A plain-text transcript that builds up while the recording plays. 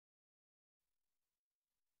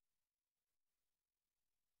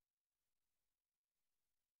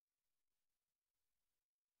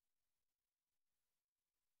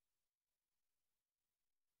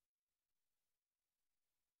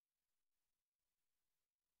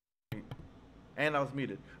And I was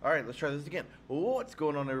muted. All right, let's try this again. What's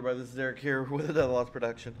going on, everybody? This is Eric here with another Lost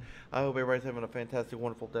Production. I hope everybody's having a fantastic,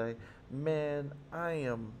 wonderful day. Man, I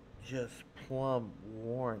am just plumb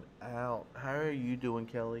worn out. How are you doing,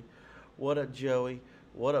 Kelly? What up, Joey?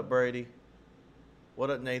 What up, Brady? What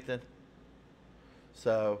up, Nathan?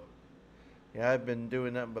 So, yeah, I've been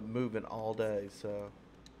doing nothing but moving all day, so.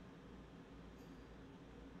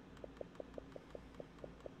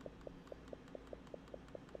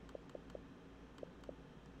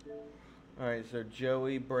 All right, so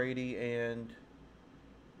Joey, Brady, and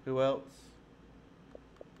who else?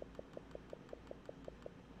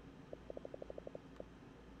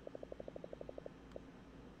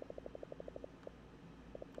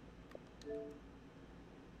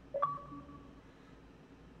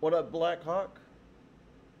 What up, Black Hawk?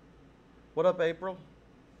 What up, April?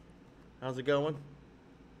 How's it going?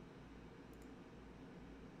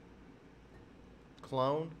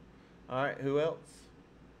 Clone. All right, who else?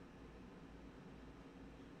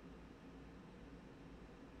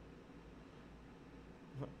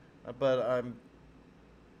 But I'm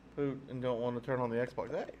poot and don't want to turn on the Xbox.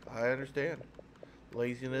 Hey, I understand.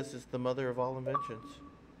 Laziness is the mother of all inventions,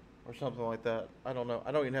 or something like that. I don't know.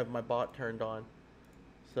 I don't even have my bot turned on,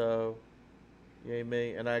 so yay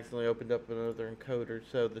me. And I accidentally opened up another encoder,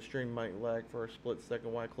 so the stream might lag for a split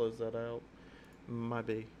second while I close that out. Might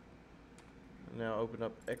be. Now open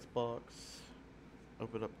up Xbox.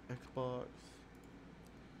 Open up Xbox.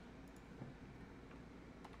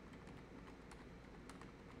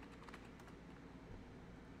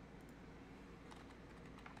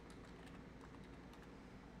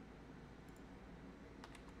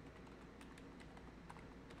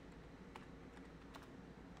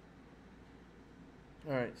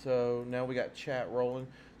 Alright, so now we got chat rolling.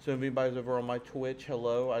 So if anybody's over on my Twitch,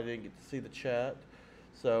 hello. I didn't get to see the chat.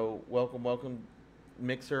 So welcome,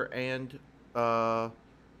 Mixer and uh,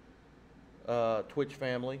 Twitch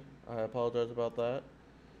family. I apologize about that.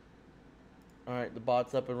 Alright, the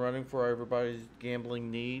bot's up and running for everybody's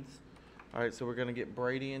gambling needs. Alright, so we're going to get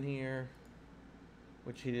Brady in here,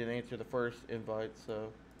 which he didn't answer the first invite, so.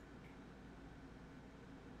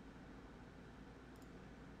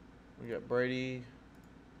 We got Brady.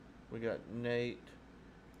 We got Nate.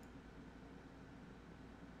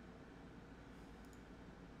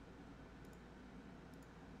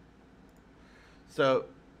 So,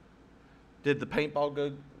 did the paintball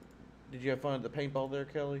go? Did you have fun at the paintball there,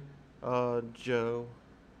 Kelly? Joe.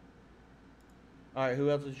 All right, who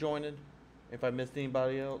else is joining? If I missed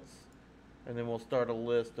anybody else, and then we'll start a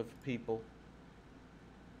list of people.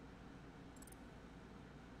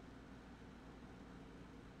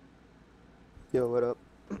 Yo, what up?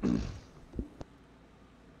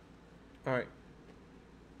 All right,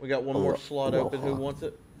 we got one more slot open. Who wants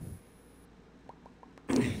it?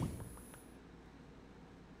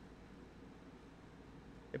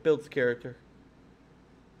 It builds character.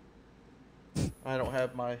 I don't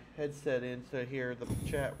have my headset in to hear the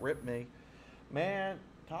chat rip me. Man,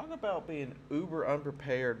 talk about being uber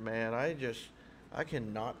unprepared, man. I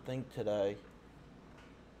cannot think today.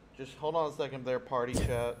 Just hold on a second there, party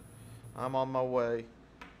chat. I'm on my way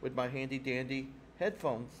with my handy dandy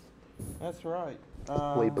headphones. That's right.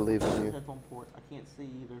 We believe in you. Headphone port. I can't see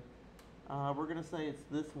either. We're gonna say it's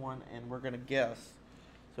this one, and we're gonna guess.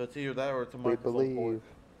 So it's either that or it's a microphone port.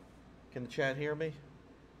 Can the chat hear me?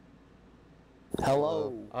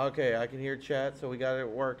 Hello. Okay, I can hear chat, so we got it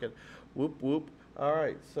working. Whoop whoop. All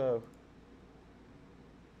right, so.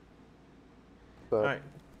 All right.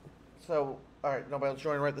 So, all right, nobody else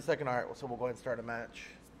joining right this second. All right, so we'll go ahead and start a match.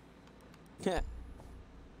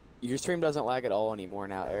 Your stream doesn't lag at all anymore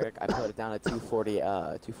now, Eric. I put it down at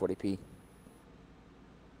 240p.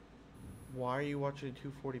 Why are you watching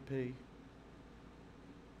 240p?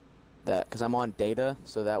 Because I'm on data,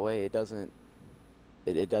 so that way it doesn't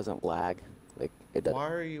lag. Like it doesn't. Why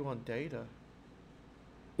are you on data?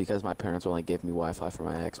 Because my parents only gave me Wi-Fi for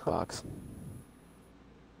my Xbox.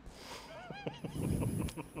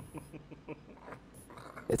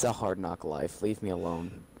 It's a hard knock life. Leave me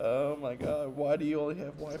alone. Oh my god, why do you only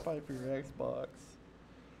have Wi-Fi for your Xbox?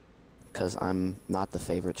 Because I'm not the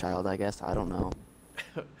favorite child, I guess. I don't know.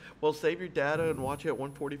 Well, save your data and watch it at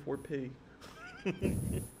 144p.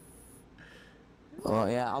 Oh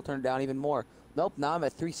yeah, I'll turn it down even more. Nope, now I'm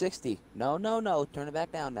at 360. No, turn it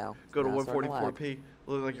back down now. Go to 144p.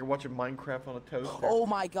 Look like you're watching Minecraft on a toaster. Oh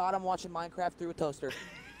my god, I'm watching Minecraft through a toaster.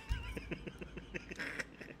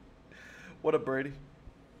 What up, Brady?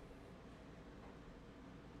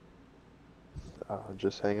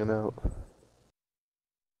 Just hanging out. What's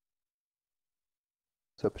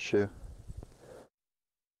up, Shu?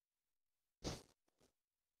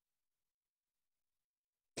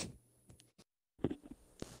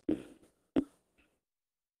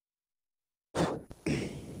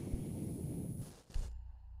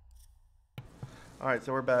 All right,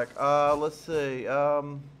 so we're back. Let's see. I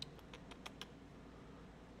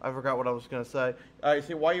forgot what I was gonna say. All right,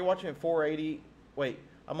 see, why are you watching at 480? Wait,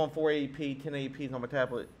 I'm on 480p, 1080p on my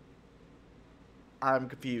tablet. I'm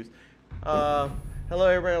confused. Hello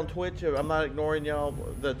everybody on Twitch. I'm not ignoring y'all.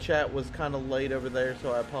 The chat was kind of late over there,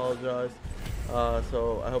 so I apologize.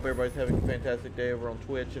 So I hope everybody's having a fantastic day over on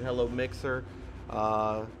Twitch. And hello Mixer.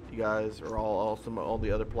 You guys are all awesome on all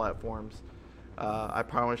the other platforms. I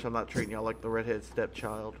promise I'm not treating y'all like the redhead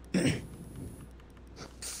stepchild.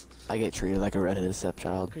 I get treated like a redheaded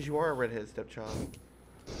stepchild. Because you are a redhead stepchild.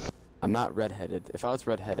 I'm not redheaded. If I was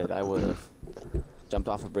redheaded, I would have jumped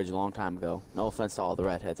off a bridge a long time ago. No offense to all the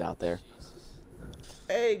redheads out there.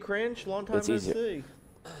 Hey, Cringe, long time It's no easier.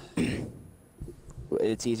 see.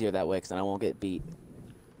 It's easier that way because then I won't get beat.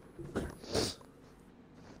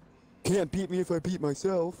 Can't beat me if I beat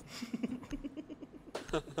myself.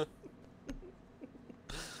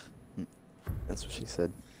 That's what she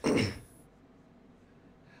said.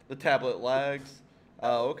 The tablet lags.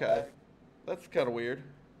 Oh, okay. That's kind of weird.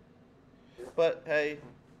 But hey,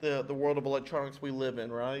 the world of electronics we live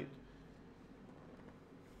in, right?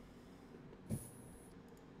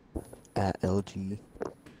 At LG.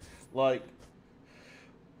 Like,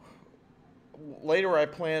 later I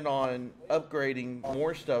plan on upgrading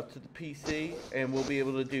more stuff to the PC, and we'll be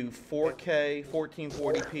able to do 4K,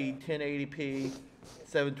 1440p, 1080p,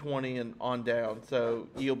 720, and on down. So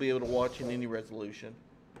you'll be able to watch in any resolution.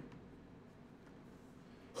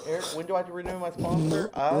 Eric, when do I have to renew my sponsor?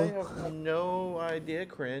 I have no idea,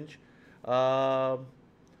 Cringe.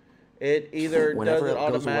 It either Whenever does it it goes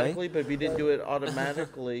automatically, away? but if you didn't do it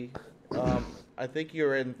automatically, I think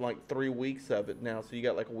you're in like 3 weeks of it now, so you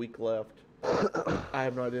got like a week left. I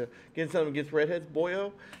have no idea. Getting something against redheads,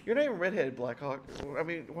 boyo? You're not even redhead, Blackhawk. I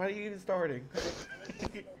mean, why are you even starting?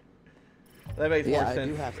 That makes more Yeah, I sense,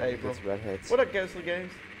 do have something April. against redheads. What up, Ghostly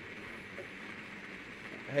Games?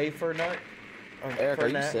 Hey, Fernut? Eric, are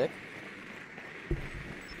you Fernat? sick?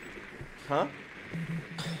 Huh?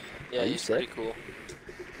 Yeah, Are you he's pretty sick? cool.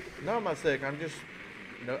 No, I'm not sick. I'm just,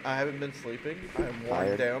 no, I haven't been sleeping. I'm worn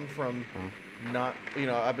Tired? down from not,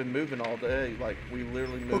 I've been moving all day. Like, we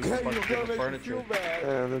literally moved a bunch of different furniture.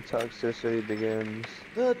 And the toxicity begins.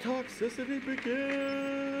 The toxicity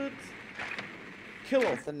begins. Kill him.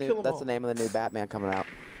 That's the new. Kill 'em That's all. the name of the new Batman coming out.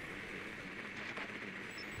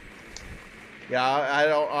 Yeah, I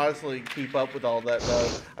don't honestly keep up with all that though.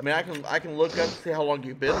 I mean, I can look up to see how long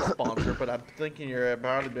you've been a sponsor, but I'm thinking you're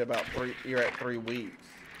about to be about 3. You're at 3 weeks.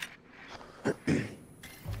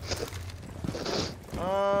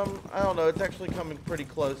 I don't know. It's actually coming pretty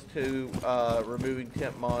close to removing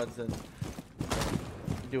temp mods and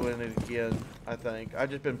doing it again. I think I've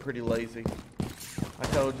just been pretty lazy. I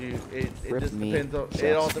told you it Rip just me, depends on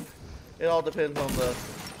Jeff. it all depends on the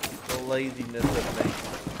laziness of me.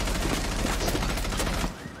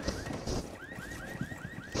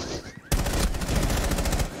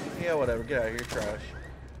 Yeah, whatever. Get out of here, trash.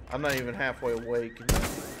 I'm not even halfway awake. And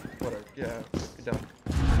whatever. Get out. Get done.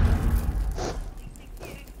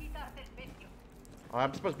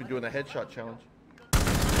 I'm supposed to be doing the headshot challenge.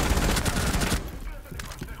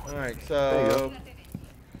 Alright, There you so go.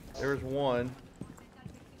 there's one.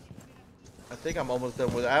 I think I'm almost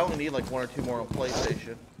done with it. I only need like 1 or 2 more on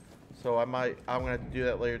PlayStation. So I'm gonna have to do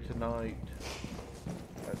that later tonight.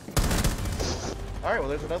 Alright, well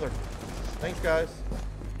there's another. Thanks guys.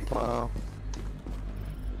 Wow.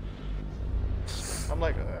 I'm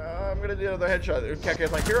like, I'm gonna do another headshot.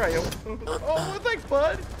 Kaka's like, here I am. Oh, well, thanks,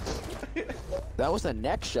 bud. That was a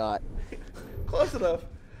neck shot. Close enough.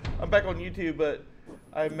 I'm back on YouTube, but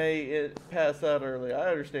I may pass out early. I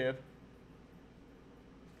understand.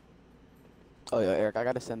 Oh yeah, Eric, I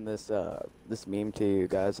gotta send this this meme to you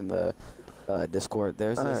guys in the Discord.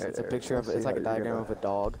 There's this. Alright, It's a Eric, picture of. let's It's see like a how you're diagram gonna- of a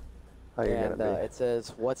dog, How you and gonna be? it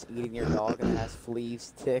says what's eating your dog, and it has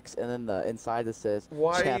fleas, ticks, and then the inside it says.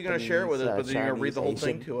 Why are you gonna share it with us, Japanese, but then you're gonna read the whole Chinese,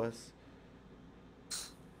 thing Asian. to us?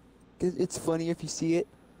 It's funny if you see it.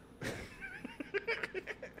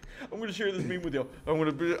 I'm gonna share this meme with you. I'm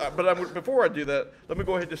gonna, before I do that, let me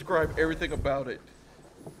go ahead and describe everything about it.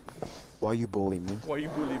 Why you bully me? Why you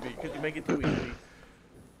bully me? Because you make it too easy.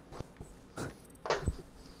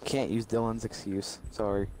 Can't use Dylan's excuse.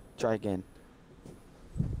 Sorry. Try again.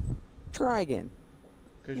 Try again.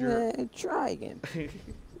 Because you're. Try again.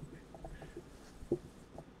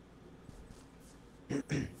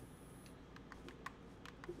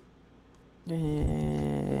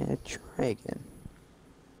 Try again.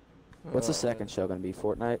 What's the second show gonna be?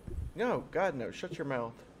 Fortnite? No, God no. Shut your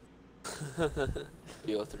mouth.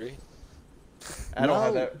 BO3. I don't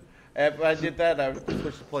have No. that. If I did that, I would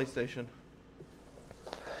switch to PlayStation.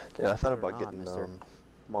 Yeah, I thought Or about not, getting mister.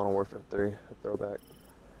 Modern Warfare 3, a throwback.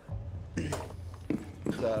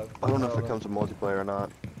 So, I don't know if it comes with multiplayer or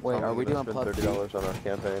not. Wait, I'm are we gonna doing spend PUBG? $30 on a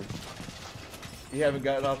campaign. You haven't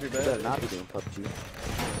gotten off your You better bed? not be doing PUBG.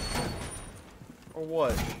 Or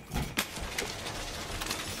what?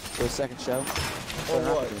 For a second show? Or Better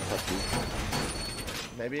not what? be doing PUBG.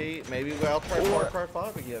 Maybe I'll try Far Cry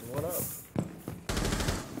 5 again. What up?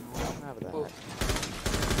 Have that.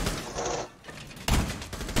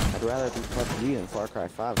 I'd rather do PUBG than Far Cry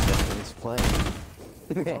 5 especially when it's play.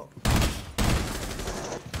 Oh,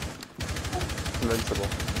 Invincible.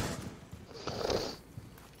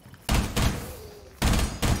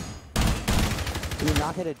 Can you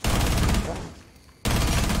not hit a jump?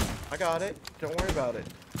 I got it. Don't worry about it.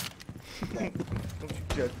 Don't you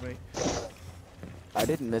judge me. I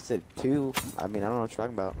didn't miss it too. I mean, I don't know what you're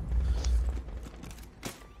talking about.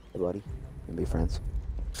 Hey, buddy. We can be friends.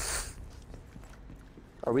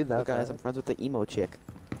 Are we that Look, guys, bad? I'm friends with the emo chick.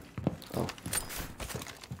 Oh.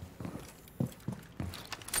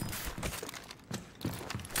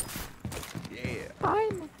 Yeah.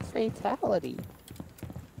 I'm fatality.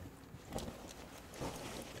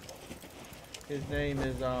 His name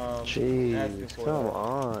is asking Jeez, for come that.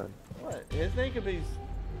 on. What? His name could be. His name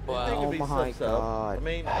Oh could be my sub. God. I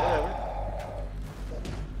mean, whatever.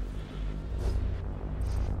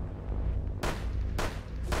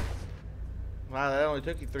 Wow, that only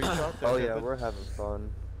took you 3 shots. there, Oh yeah, Kevin. we're having fun.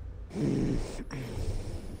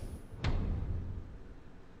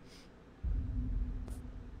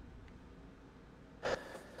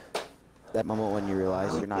 That moment when you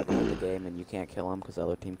realize you're not good at the game and you can't kill them because the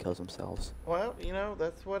other team kills themselves. Well, you know,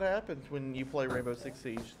 that's what happens when you play Rainbow Six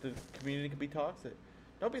Siege. The community can be toxic.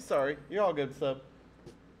 Don't be sorry. You're all good, sub.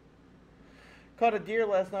 Caught a deer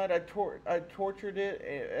last night. I tortured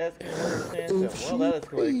it, asking where it stands. Well, that escalated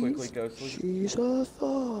quickly, Ghostly. She's a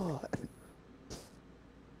thought.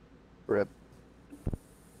 Rip.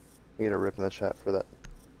 You get a rip in the chat for that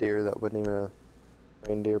deer that wasn't even a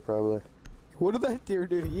reindeer, probably. What did that deer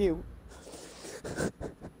do to you?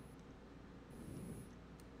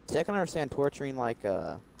 See, I can understand torturing like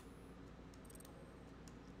a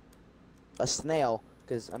snail,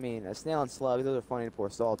 because I mean a snail and slug, those are funny to pour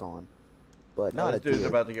salt on, but No, not a this dude's deer.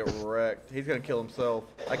 about to get wrecked. He's gonna kill himself.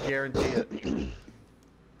 I guarantee it.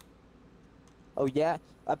 Oh yeah,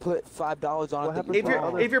 I put $5 on What it. that happened you If you're bought.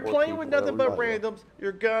 other if you're poor playing with people nothing that but we randoms,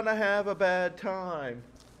 you're gonna have a bad time.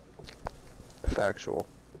 Factual.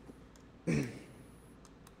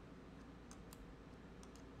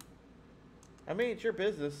 I mean, it's your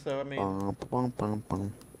business, so I mean, I'm Bum, bum, bum,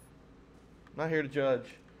 bum. not here to judge.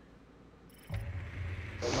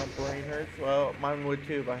 But my brain hurts. Well, mine would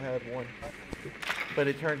too if I had one. But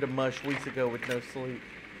it turned to mush weeks ago with no sleep.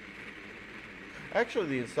 Actually,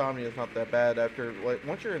 the insomnia is not that bad after, like,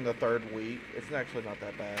 once you're in the 3rd week, it's actually not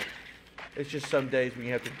that bad. It's just some days when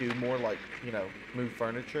you have to do more, like, you know, move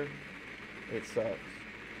furniture. It sucks.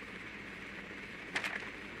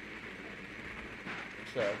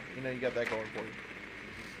 So, you know, you got that going for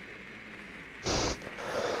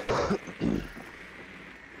you.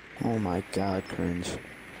 Oh my god, cringe.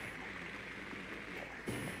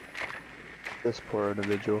 This poor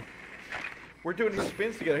individual. We're doing these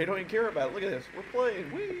spins together. He don't even care about it. Look at this. We're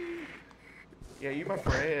playing. Whee! Yeah, you my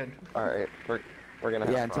friend. Alright, we're gonna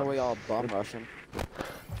have Yeah, fun. until we all bum rush him.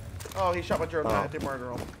 Oh, he shot my drone. Oh. I had to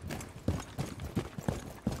murder him.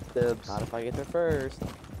 Dibs. Not if I get there first.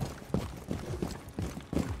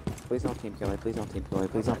 Please don't team kill me. Please don't team kill me.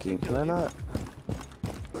 Please don't team Can kill I me. not?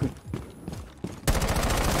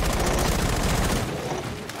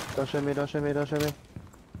 Don't show me, don't show me, don't show me.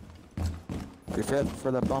 You're fit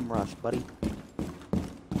for the bum rush, buddy.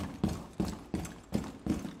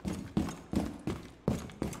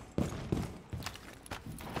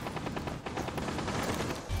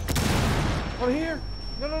 I'm here.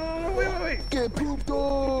 No, wait. Get pooped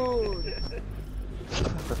on!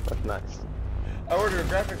 Nice. I ordered a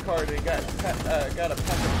graphic card and got a pack of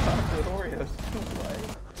chocolate Oreos. What?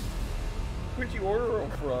 Where'd you order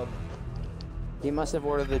them from? He must have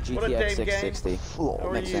ordered the What a GTX dame gang. 660. How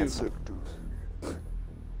are Makes you? sense.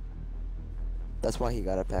 That's why he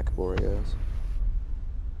got a pack of Oreos.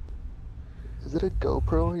 Is it a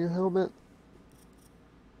GoPro on your helmet?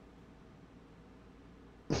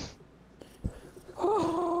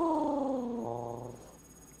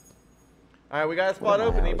 Alright, we got a spot What am I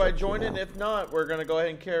open. hours Anybody up to join in? now? If not, we're gonna go ahead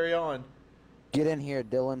and carry on. Get in here,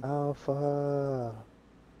 Dylan. Alpha.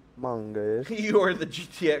 Manga. You ordered the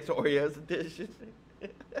GTX Oreos edition.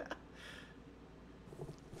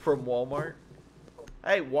 From Walmart.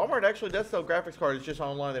 Hey, Walmart actually does sell graphics cards. It's just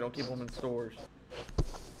online. They don't keep them in stores.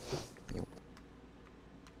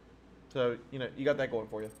 So, you know, you got that going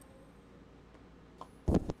for you.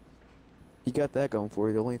 You got that going for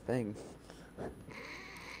you. The only thing.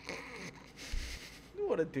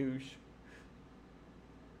 What a douche.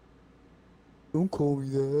 Don't call me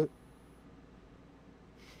that.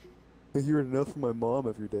 I hear enough from my mom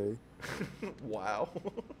every day. Wow.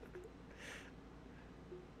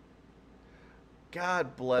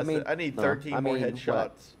 God bless it. I need 13 more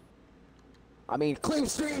headshots. I mean, clean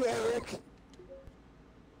stream, Eric!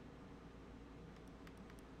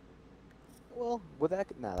 Well, with that,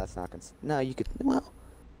 no, that's not no, you could, well,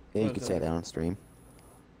 yeah, you could say that on stream.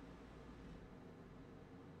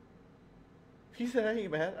 He said, hey,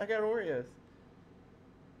 man, I got Oreos.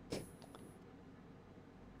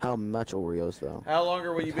 How much Oreos, though? How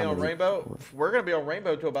longer will you be on many? Rainbow? We're going to be on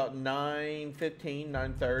Rainbow till about 9:15,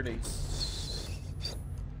 9:30.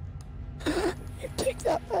 You take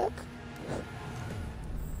that back.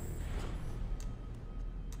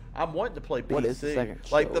 I'm wanting to play PC. What is the second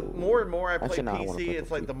Like, the show? more and more I play Actually, no, I wanna PC, play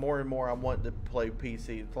it's like PC. the more and more I'm wanting to play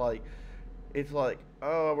PC. It's like,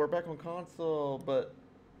 oh, we're back on console, but,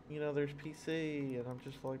 you know, there's PC, and I'm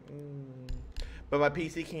just like, But my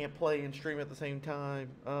PC can't play and stream at the same time.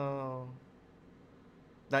 Oh.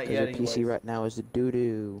 Not yet, Your PC anyways. right now is a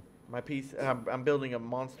doo-doo. My PC, I'm building a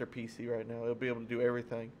monster PC right now. It'll be able to do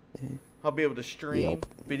everything. Yeah. I'll be able to stream, Yep.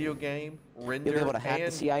 video game, render, able to hack the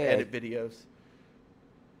and CIA. edit videos.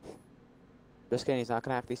 Just kidding, he's not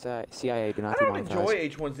gonna have the CIA. Do not I don't demonetize. enjoy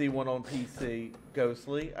H1Z1 on PC,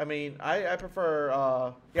 Ghostly. I mean, I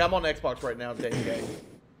prefer, yeah, I'm on Xbox right now, Dave Game.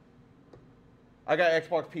 I got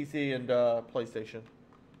Xbox, PC, and PlayStation.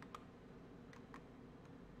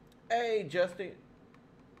 Hey, Justin.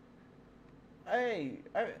 Hey,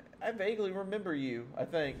 I vaguely remember you, I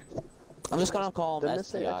think. I'm just gonna call him Didn't it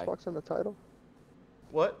say STI. Xbox in the title?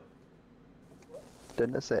 What?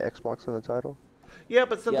 Didn't it say Xbox in the title? Yeah,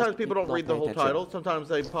 but sometimes Yes, people don't don't read the pay whole attention. title. Sometimes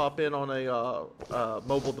they pop in on a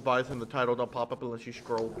mobile device and the title don't pop up unless you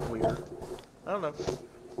scroll weird. I don't know.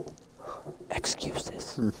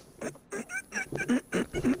 Excuses.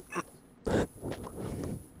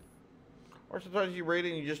 Or sometimes you read it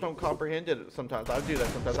and you just don't comprehend it sometimes. I do that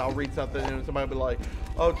sometimes. I'll read something and somebody will be like,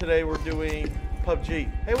 oh, today we're doing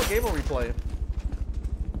PUBG. Hey, what game are we playing?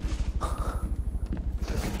 I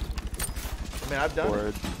mean, I've done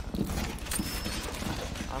Word. it.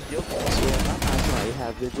 I'm guilty. Yeah, you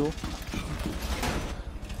have Vigil.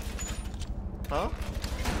 Huh?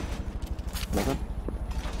 Nothing.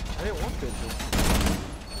 I didn't want Vigil.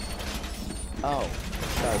 Oh,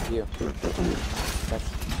 sorry, you. That's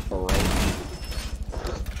great.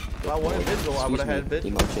 If I wanted Vigil, I would have had Vigil.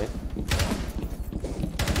 Emo chick.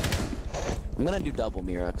 I'm gonna do double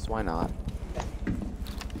Mira, cause why not?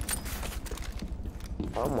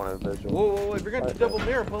 I'm one of Vigil. Whoa, if you're gonna do double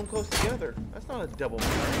mirror, put them close together. That's not a double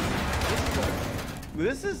mirror.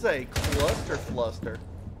 This is a cluster fluster.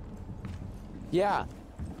 Yeah,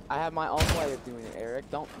 I have my own way of doing it, Eric.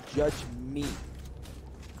 Don't judge me.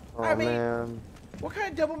 Oh I mean- man. What kind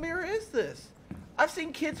of double mirror is this? I've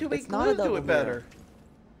seen kids who make It's not a glue do double it better.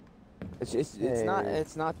 It's Hey.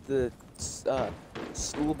 not the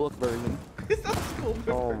school book version. It's not school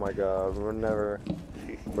Oh mirror. my god, we're never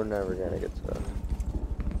gonna get to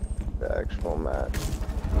the actual match.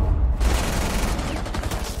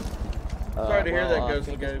 Sorry to hear that, Ghost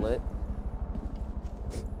Finka's Game. lit.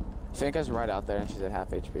 Finka's right out there, and she's at half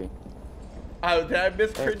HP. Oh, did I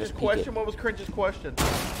miss Eric, Cringe's just peek question? it. What was Cringe's question?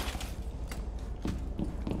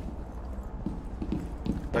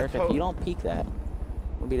 Eric, if told- you don't peek that,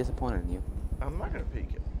 I'll be disappointed in you. I'm not gonna peek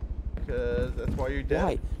it. Because that's why you're dead.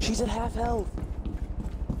 Why? She's at half health.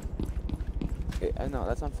 No,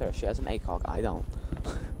 that's unfair. She has an ACOG. I don't.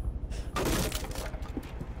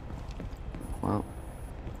 Well,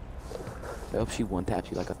 I hope she one taps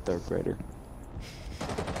you like a third grader.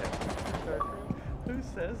 Who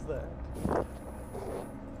says that?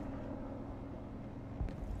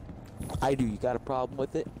 I do. You got a problem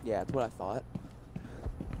with it? Yeah, that's what I thought.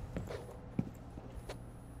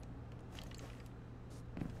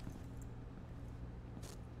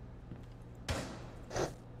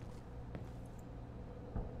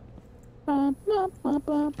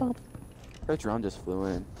 Her drone just flew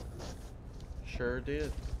in. Sure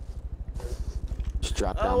did. Just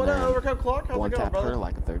dropped Oh, down what there. up, Overcome Clock? How's One it going, tapped her brother?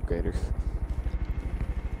 like a third grader.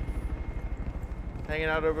 Hanging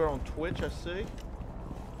out over on Twitch, I see.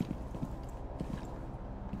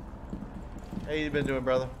 How you been doing,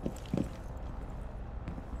 brother?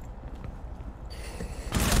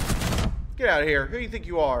 Get out of here. Who do you think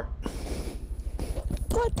you are?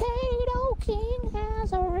 Potato King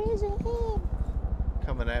has arisen.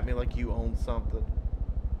 Coming at me like you own something.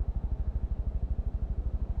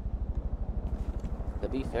 To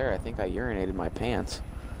be fair, I think I urinated my pants.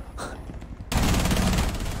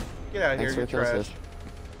 Get out of Thanks here, for you're the kill trash. assist.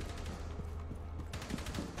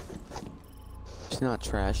 She's not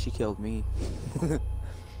trash, she killed me.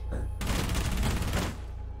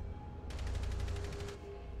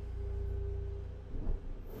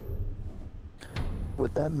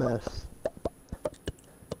 With that mess.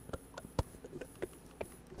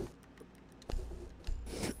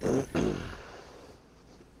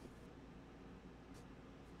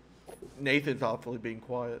 Nathan's awfully being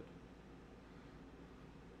quiet.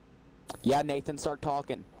 Yeah, Nathan, start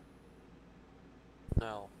talking.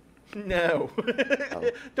 No. No.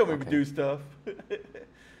 Don't make me okay. do stuff.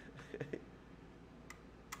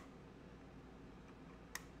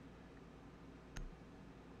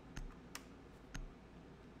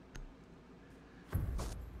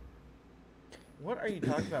 What are you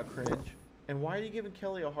talking about, cringe? And why are you giving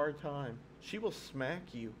Kelly a hard time? She will smack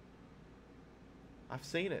you. I've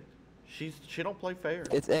seen it. She don't play fair.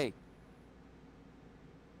 It's A.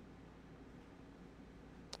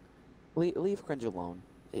 Leave Cringe alone.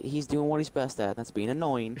 He's doing what he's best at. That's being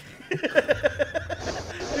annoying.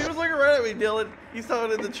 He was looking right at me, Dylan. You saw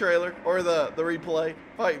it in the trailer or the replay.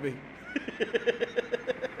 Fight me.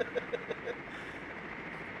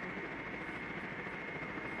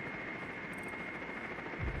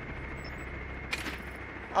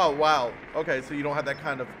 Oh wow. Okay, so you don't have that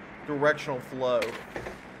kind of directional flow.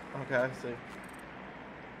 Okay, I see.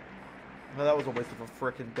 Well, that was a waste of a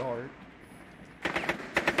frickin' dart.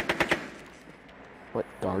 What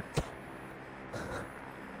dart?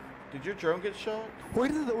 Did your drone get shot? Why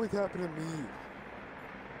did that always happen to me?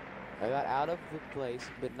 I got out of the place,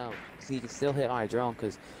 but no. See, you can still hit my drone,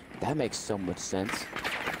 because that makes so much sense.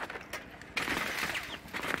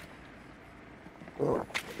 Shot.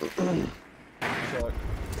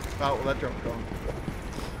 Oh, well, that drone's gone.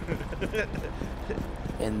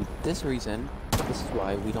 And this reason, this is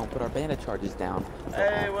why we don't put our bandit charges down until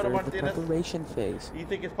Hey, what after about the Dennis? preparation phase. You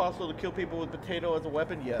think it's possible to kill people with potato as a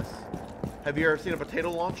weapon? Yes. Have you ever seen a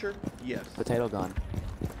potato launcher? Yes. Potato gun.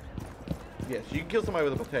 Yes, you can kill somebody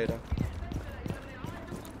with a potato.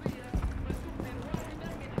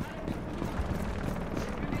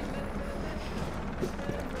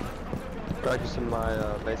 Practicing my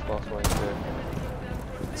baseball swing too.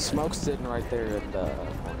 Smoke's sitting right there in the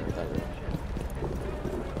corner of that room.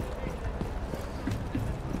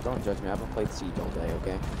 Don't judge me, I haven't played Siege all day,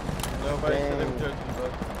 okay? Nobody said they were judging you,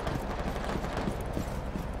 bud.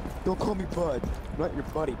 Don't call me bud. I'm not your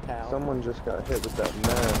buddy, pal. Someone just got hit with that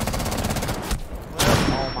mess. Well,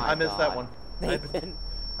 Oh my I missed that God. one. Nathan.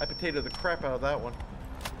 I potatoed the crap out of that one.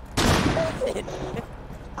 Nathan.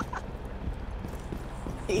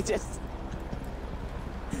 He just...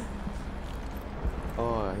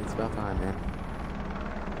 Oh, it's about time, man.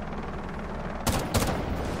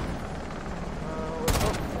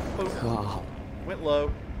 Oh. Went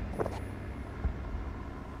low.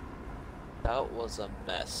 That was a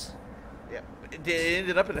mess. Yeah, it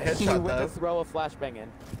ended up in a He headshot went to though. throw a flashbang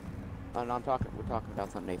in. Oh, no, we're talking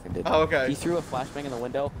about something Nathan did. Oh, okay. He threw a flashbang in the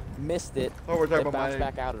window, missed it, Oh, we're talking it about bounced my.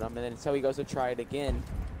 back out at him, and then so he goes to try it again,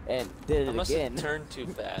 and did I it must again. have turned too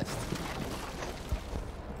fast.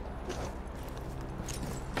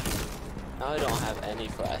 Now I don't have any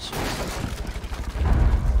flashes.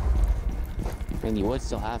 And you would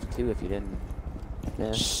still have to if you didn't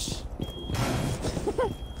miss. Shh.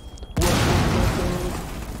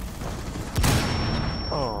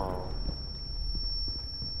 Oh.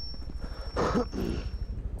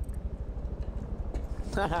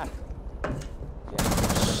 Yeah,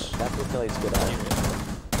 that's what Philly's good at.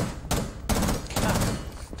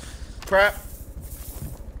 Crap.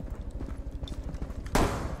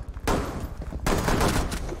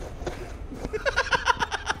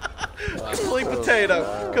 Complete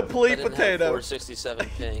potato. I Complete didn't have potato. 467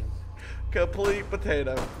 ping. Complete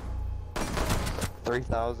potato.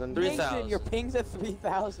 3,000. Three- Nathan, your 3,000. ping's at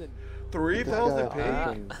 3,000. 3,000 Just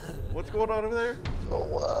got ping. hit. What's going on over there? Oh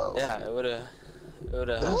wow. Yeah, it would have. It would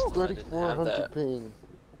have That's helped if I didn't have 3,400 that. ping.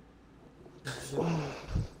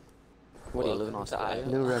 What are you living on Welcome to Australia?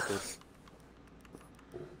 New record.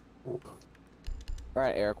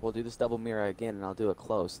 Alright, Eric, we'll do this double mirror again, and I'll do it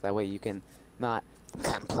close. That way you can not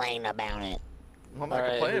complain about it. I'm not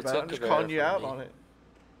Alright, complaining who about it. I'm took just it calling better you from out me? on it.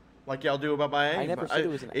 Like y'all do about my aim. I never said it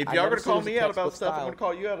was an- if I y'all never gonna said it call was a me out about textbook stuff, I'm style. gonna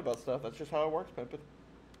call you out about stuff. That's just how it works, Pimpin'.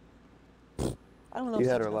 I don't know You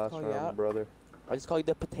if had that's her enough last to call you round, out. brother. I just call you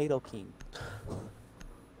the Potato King.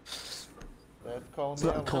 That's calling It's me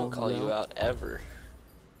not out. I don't call you Yeah. out ever.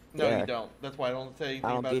 No, Yeah. you don't. That's why I don't say anything I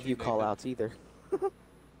don't about give you Nathan. call outs either.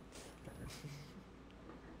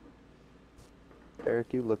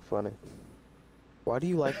 Eric, you look funny. Why do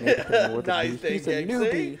you like Nathan more than me? Nice He's a thing,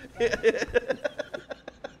 newbie.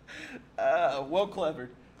 Well clevered.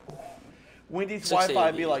 Wendy's 680.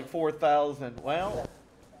 Wi-Fi be like 4,000. Well,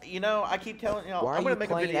 you know, I keep telling you, Why I'm are gonna you make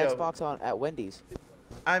a playing video. Xbox on at Wendy's?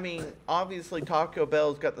 I mean, obviously Taco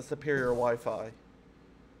Bell's got the superior Wi-Fi.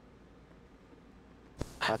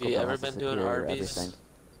 Have Taco you Bell ever has the been to an superior Arby's? everything.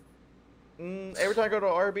 Every time I go to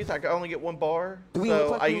Arby's, I can only get one bar. Do we look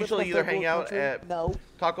So like I we live in usually a either third hang world out country? at No.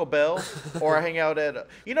 Taco Bell or I hang out at,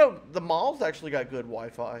 you know, the malls actually got good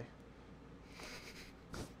Wi-Fi.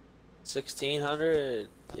 1,600.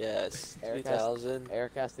 Yes. Eric 3,000.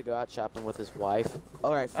 Eric has to go out shopping with his wife.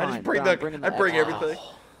 All right, I fine. just bring but I'm bringing I bring Xbox.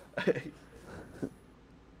 everything.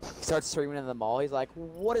 He starts streaming in the mall. He's like,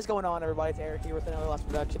 "What is going on, everybody? It's Eric here with another last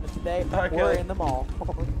production, and today Okay. we're in the mall."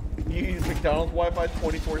 You use McDonald's Wi-Fi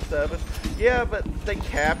 24/7. Yeah, but they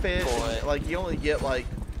cap it. Boy. And, like you only get like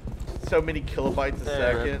so many kilobytes a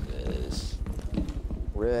There second. it is.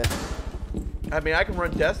 Rip. I mean, I can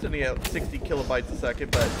run Destiny at 60 kilobytes a second,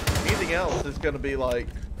 but anything else is gonna be like,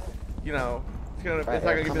 you know, it's All right, not gonna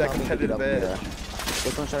Eric, give you that come help me competitive beat up edge. the-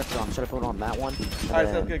 Which one should I put on? Should I put on that one? All right,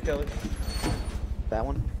 And sounds good, Kelly. That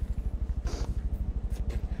one.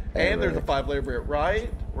 And there's a Eric. 5-layer brick, right?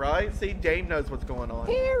 Right? See, Dame knows what's going on.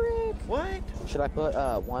 Eric. What? Should I put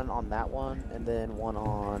one on that one and then one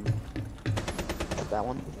on that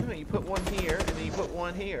one? No, you put one here and then you put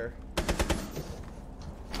one here.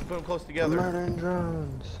 You put them close together. Murdering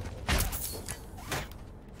drones.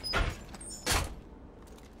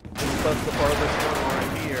 Plus the farthest one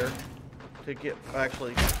right here to get,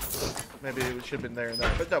 actually, maybe it should have been there and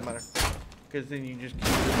there, but it don't matter. Because then you just keep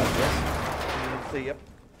it like this. And you see, yep,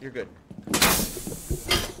 you're good.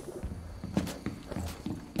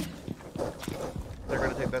 They're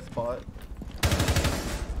going to take that spot.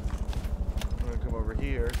 I'm going to come over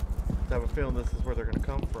here. I have a feeling this is where they're going to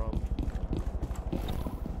come from.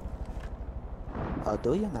 Oh,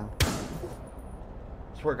 do you now?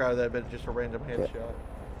 Swear to God, that been just a random headshot.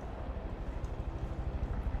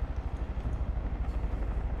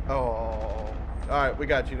 Oh. Alright, we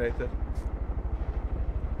got you, Nathan.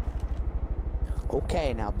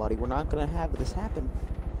 Okay, now, buddy, we're not gonna have this happen.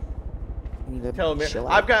 You need to Tell him, chill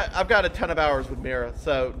I've out. got a ton of hours with Mira,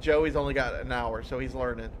 so Joey's only got an hour, so he's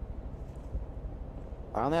learning.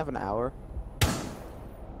 I only have an hour.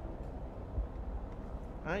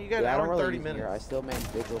 You got an I hour don't and really 30 use minutes. Mira. I still main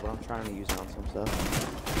Vigil, but I'm trying to use it on some stuff.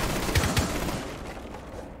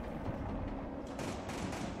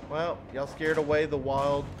 Well, y'all scared away the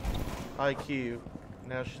wild IQ.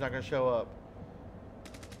 Now she's not gonna show up.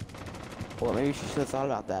 Well, maybe she should have thought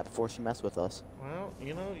about that before she messed with us. Well,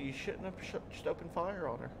 you know, you shouldn't have just opened fire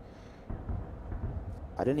on her.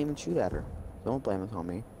 I didn't even shoot at her. Don't blame this on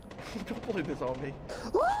me. Don't blame this on me.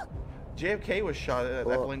 JFK was shot at. That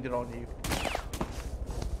Well- blamed it on you.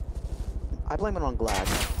 I blame it on Glad.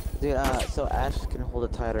 Dude, so Ash can hold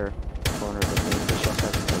it tighter corner than me. The shot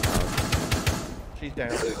doesn't take out. She's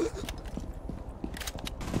down.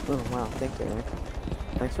 Oh, wow. Thank you, Eric.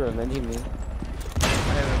 Thanks for avenging me. I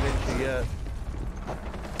haven't avenged you yet.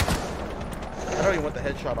 I don't even want the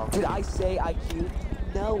headshot off. Did I say IQ?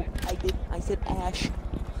 No, I didn't. I said Ash.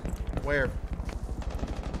 Where?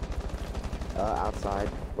 Outside,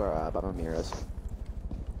 where, by my mirrors.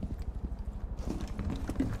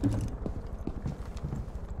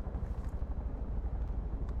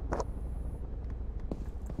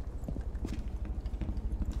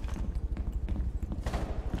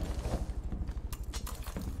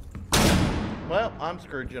 Well, I'm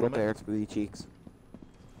screwed, Look gentlemen. at Eric's booty cheeks.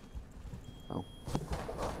 Oh.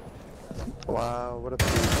 Wow, what a piece.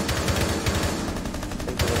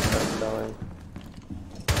 Think of what that's selling.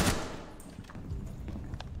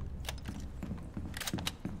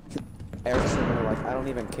 Eric's sitting there like, I don't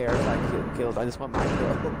even care if I get killed. I just want my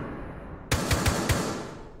kill.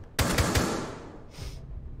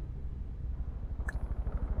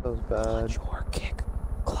 Feels bad. Clutch or kick.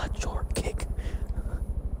 Clutch or kick.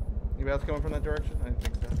 Anybody else coming from that direction? I didn't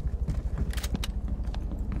think so.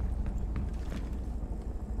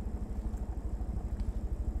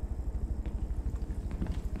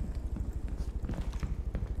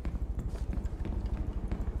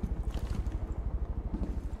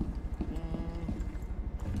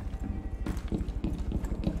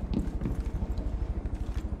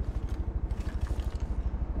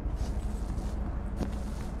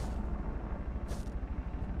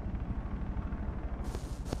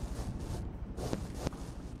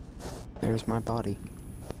 There's my body.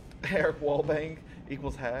 Eric Wallbang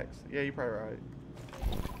equals hacks. Yeah, you're probably right.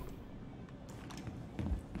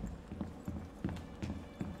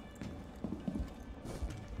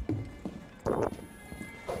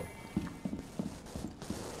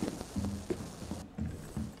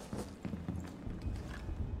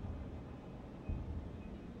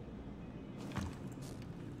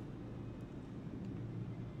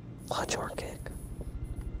 Clutch or kick.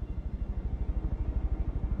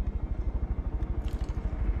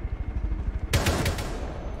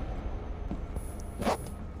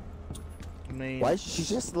 I mean, Why? She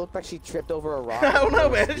just looked like she tripped over a rock. I don't know,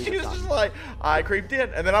 man. Speed She was or just like, I creeped in,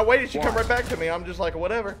 and then I waited. She come Why? right back to me. I'm just like,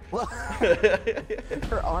 whatever. something.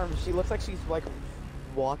 Her arm. She looks like she's like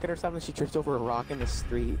walking or something. She trips over a rock in the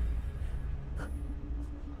street.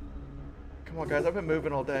 Come on, guys. I've been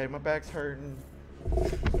moving all day. My back's hurting.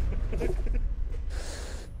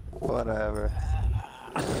 Whatever.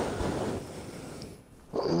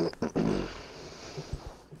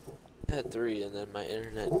 I had 3, and then my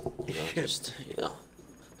internet, just,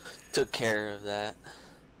 took care of that.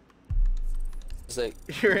 It's like,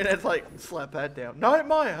 Your internet's like, slap that down. Not at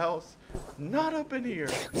my house. Not up in here.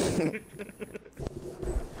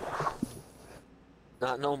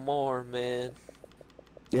 not no more, man.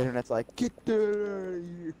 The internet's like, get that out of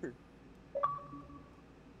here.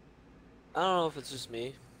 I don't know if it's just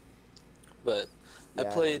me, but I Yeah,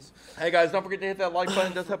 it played. is. Hey, guys, don't forget to hit that like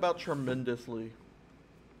button. It does help out tremendously.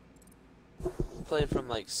 Played from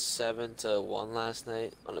like 7 to 1 last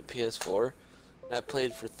night on a PS4. And I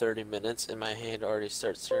played for 30 minutes and my hand already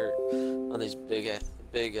starts to hurt on these big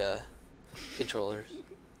controllers.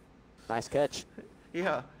 Nice catch.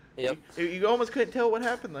 Yeah. Yep. You almost couldn't tell what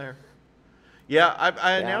happened there. Yeah, I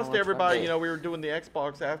I announced don't to know everybody, what's we were doing the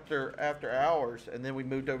Xbox after hours, and then we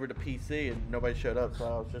moved over to PC, and nobody showed up. So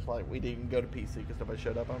I was just like, we didn't go to PC because nobody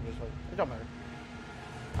showed up. I'm just like, it don't matter.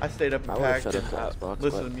 I stayed up and I would've packed shut and up to Xbox,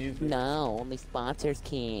 listened but- to music. No, only sponsors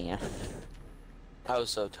can. I was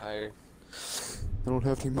so tired. I don't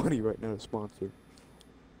have any money right now to sponsor.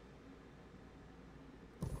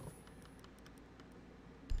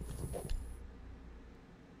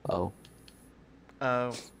 Oh.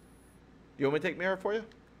 You want me to take Mirror for you?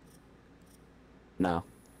 No.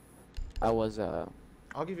 I was, I'll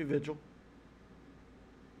give you Vigil.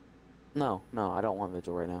 no, I don't want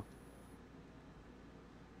Vigil right now.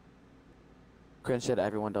 Chris said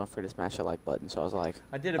everyone don't forget to smash that like button, so I was like,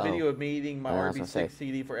 I did a Oh. video of me eating my Oh, I was gonna say. RB6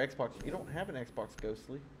 CD for Xbox. You don't have an Xbox,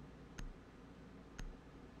 Ghostly.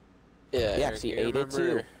 Yeah, Yeah, Eric, she you ate it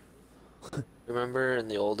too. Remember in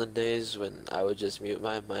the olden days when I would just mute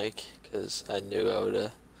my mic because I knew I would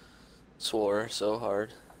have swore so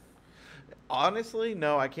hard? Honestly,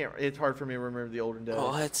 no, I can't. It's hard for me to remember the olden days.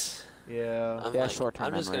 What? Yeah. I'm Yeah, like, short-term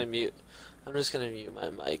I'm just memory. gonna mute. I'm just gonna mute my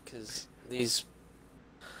mic because these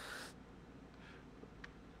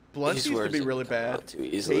Blunt these used to words be didn't really come bad. out too He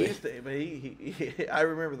easily. used to, but I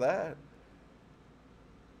remember that.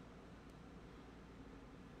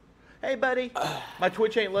 Hey, buddy. My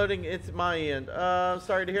Twitch ain't loading. It's my end.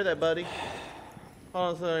 Sorry to hear that, buddy.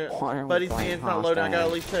 Hold on a Why are second. we Buddy's playing end's not loading. I gotta at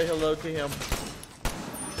hostile? least say hello to him.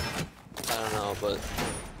 I don't know, but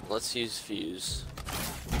let's use Fuse.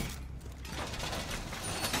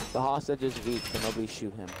 the hostage is weak, so nobody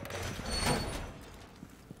shoot him.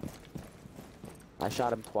 I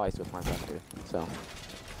shot him twice with my vector, so.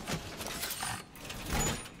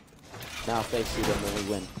 Now if they shoot him, then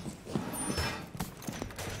we win.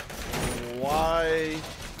 Why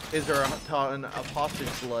is there a ton of hostage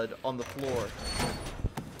blood on the floor?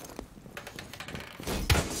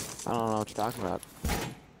 I don't know what you're talking about.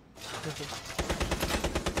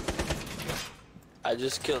 I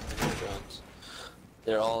just killed 3 drones.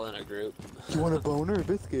 They're all in a group. You want a boner or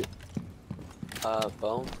biscuit?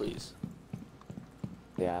 Bone, please.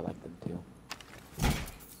 Yeah, I like them too.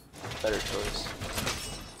 Better choice.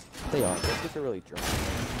 They are. Biscuits are really dry.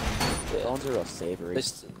 Yeah. Bones are real savory.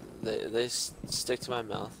 They stick to my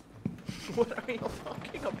mouth. What are you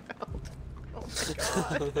talking about? Oh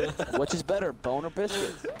my god. Which is better, bone or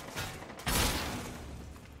biscuits?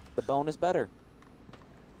 The bone is better.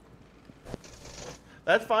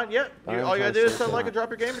 That's fine. Yep. I'm All you gotta trying to do is say sub like a that. drop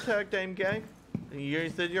your gamer tag, Dame Gang. You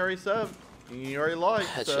already said you already subbed. You already liked,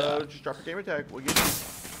 so Headshot. just drop your gamer tag. We'll get you.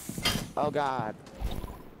 Oh god.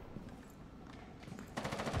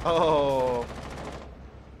 Oh.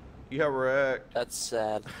 You got wrecked. That's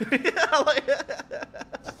sad. Yeah, like-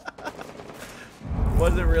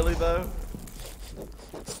 Was it really though?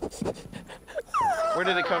 Where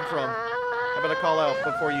did it come from? How about a call out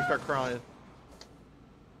before you start crying?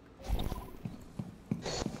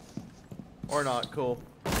 Or not, cool.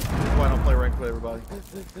 That's why I don't play ranked with everybody.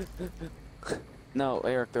 No,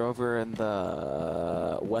 Eric, they're over in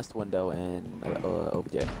the west window in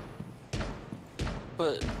OBJ.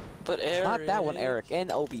 But Eric. Not that one, Eric,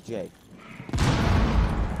 in OBJ.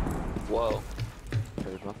 Whoa.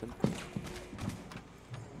 There's nothing.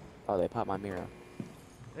 Oh, they popped my mirror.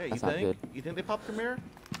 Yeah, you That's not think? good. You think they popped your mirror?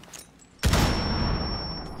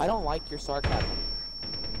 I don't like your sarcasm.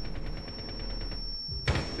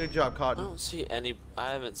 Good job, I Cotton. don't see any.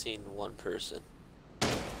 I haven't seen one person.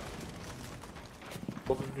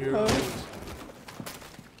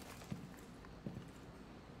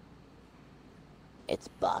 It's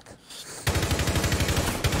Buck.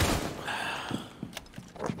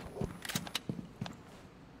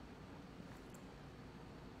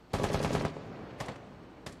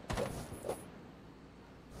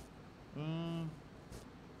 Mm.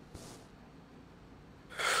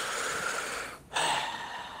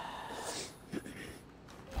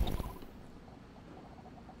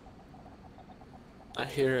 I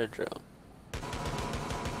hear a drone.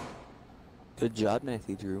 Good job,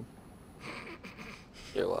 Matthew Drew.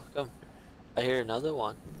 You're welcome. I hear another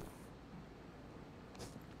one.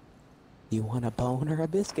 You want a bone or a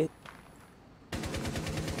biscuit?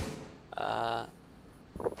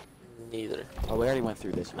 Neither. Oh, we already went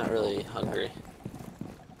through this. Not really hungry.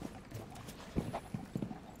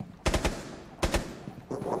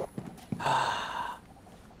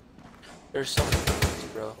 There's something,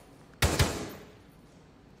 bro.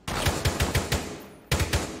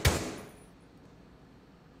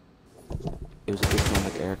 It was a big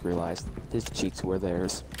moment Eric realized his cheeks were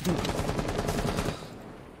theirs.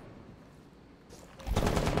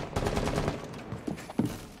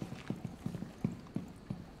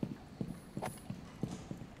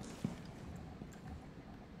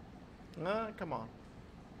 Come on.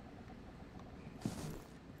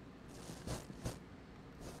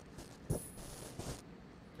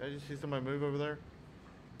 Did I just see somebody move over there?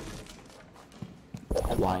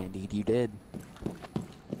 Why, indeed, you did.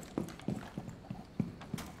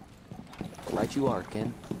 Right you are,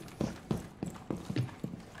 Ken.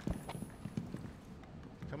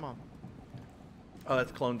 Come on. Oh,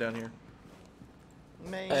 that's clone down here.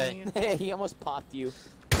 Man. Hey. Hey, he almost popped you.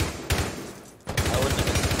 I wouldn't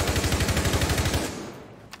have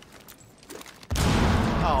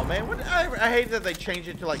Oh man, what, I hate that they changed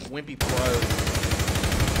it to like Wimpy Pro.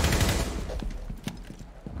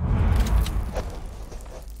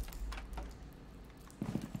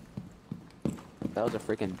 That was a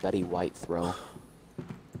freaking Betty White throw.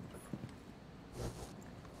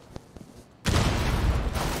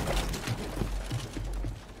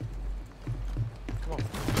 Come on.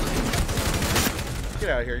 Get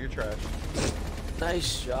out of here, you're trash.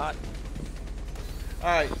 Nice shot.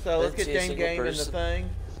 Alright, so let's Didn't get see a Dame single Game in the person. thing.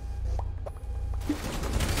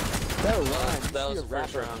 No rhyme. That was the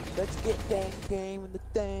first rapper. round. Let's get Dang Game in the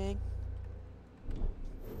thing.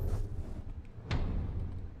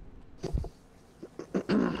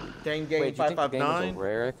 Dame Game Wait, do you think the game was 559. over,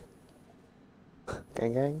 Eric?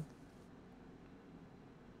 Gang gang.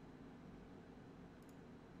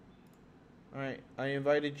 Alright, I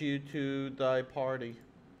invited you to thy party.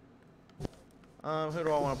 Who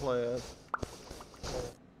do I want to play as?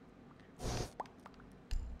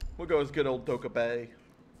 We'll go as good old Doka Bay.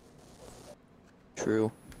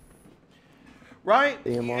 True. Right?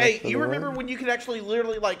 DMR Hey, for you the remember win? when you could actually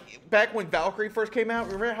literally, like, back when Valkyrie first came out,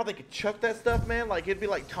 remember how they could chuck that stuff, man? Like, it'd be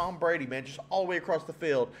like Tom Brady, man, just all the way across the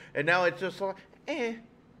field. And now it's just like, eh.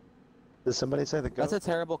 Did somebody say the goat? That's a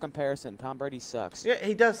terrible comparison. Tom Brady sucks. Yeah,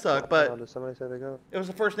 he does suck, Oh, but did somebody say the goat? it was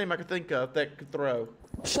the first name I could think of that could throw.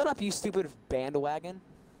 Shut up, you stupid bandwagon.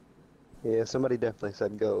 Yeah, somebody definitely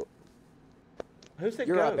said goat. Who said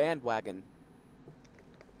You're go? a bandwagon.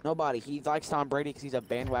 Nobody. He likes Tom Brady because he's a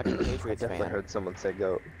bandwagon I Patriots definitely fan. heard someone say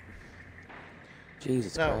goat.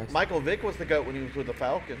 Jesus No, Christ. Michael Vick was the GOAT when he was with the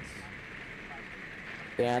Falcons.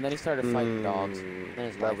 Yeah, and then he started fighting dogs. Mm, Then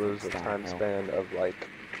his that life was a went time downhill. span of like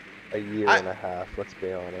a year I- and a half. Let's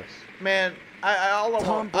be honest. Man, all I Tom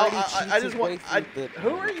want, Brady I cheats just his want, way through the- who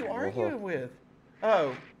are you arguing with?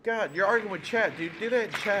 Oh, God, you're arguing with chat, dude. Do that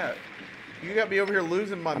in chat. You got me over here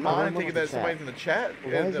losing my I'm not mind running thinking with that the chat. somebody's in the chat,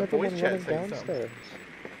 Why in is the voice everyone chat running saying something. downstairs?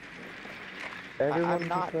 Everyone I'm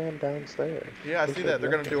not- just ran downstairs. Yeah, I Who see said that. They're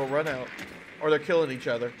going to do a run out. Or they're killing each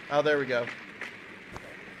other. Oh, there we go.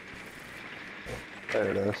 There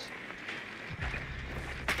it is.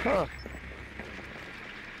 Huh.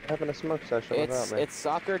 Having a smoke session without me. It's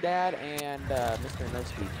Soccer Dad and Mr.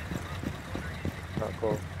 Noski. Not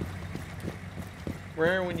cool.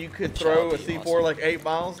 Remember when you could Good throw job, a Pete C4 Lawson. like 8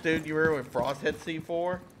 miles? Dude, you remember when Frost had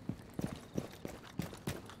C4?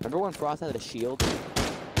 Remember when Frost had a shield?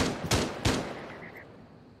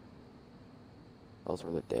 Those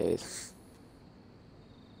were the days.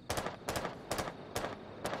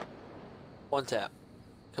 One tap.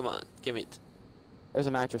 Come on, give me it. There's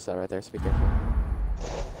a mattress set right there, so be careful.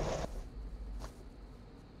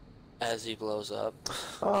 As he blows up.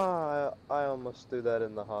 Ah, I almost threw that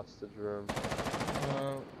in the hostage room.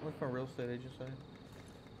 What's my real estate agent say?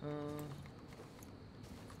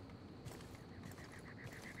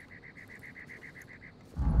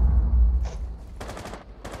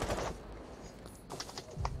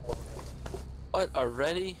 What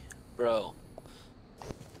already, bro?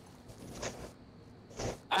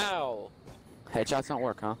 Ow! Headshots don't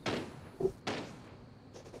work, huh?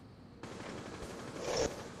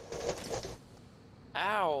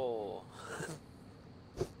 Ow!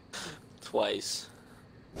 Twice.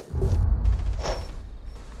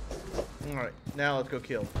 Alright, now let's go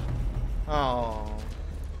kill. Oh.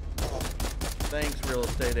 Thanks, real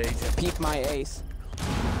estate agent. Peep my ace.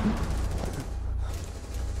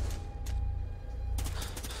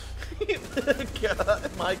 God,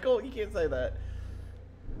 Michael, you can't say that.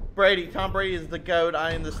 Brady, Tom Brady is the GOAT.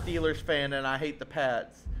 I am the Steelers fan, and I hate the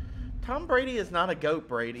Pats. Tom Brady is not a GOAT,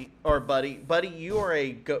 Brady or Buddy. Buddy, you are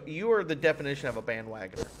you are the definition of a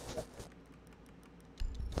bandwagoner.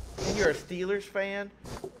 And you're a Steelers fan,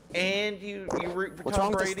 and you root for What's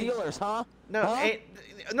Tom wrong Brady. with the Steelers, huh? No, Huh? and,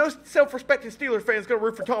 no self-respecting Steelers fan is gonna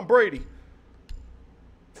root for Tom Brady.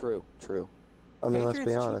 True, true. I mean, let's be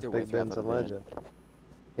Patriots honest. cheat their Big way Ben's a throughout the legend.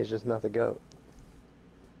 He's just not the GOAT.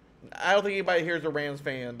 I don't think anybody here is a Rams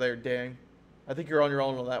fan there, dang. I think you're on your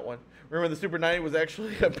own on that one. Remember the Super 90 was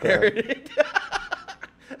actually a parody?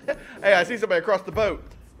 Hey, I see somebody across the boat.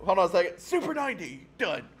 Hold on a second. Super 90,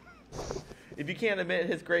 done. If you can't admit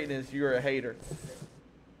his greatness, you're a hater.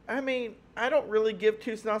 I mean, I don't really give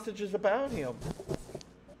two sausages about him.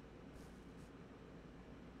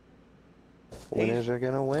 Winners are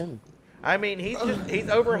gonna win. I mean, he's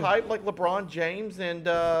overhyped like LeBron James and,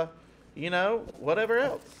 you know, whatever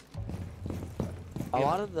else. A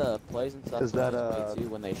lot of the plays and stuff Is that too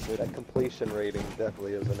when they should. that completion rating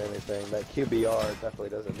definitely isn't anything. That QBR definitely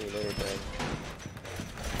doesn't mean anything.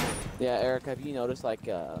 Yeah, Eric, have you noticed like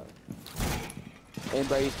in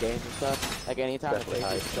Brady's games and stuff, like anytime Definitely they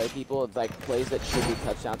hype. play people, it's like plays that should be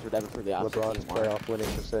touchdowns or whatever for the opposite LeBron's team. aren't. playoff winning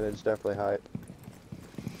percentage definitely high.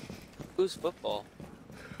 Who's football?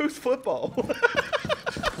 Who's football?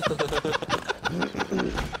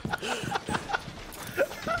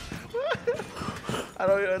 I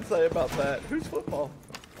don't even know what to say about that. Who's football?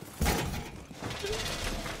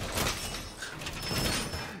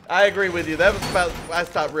 I agree with you. That was about. I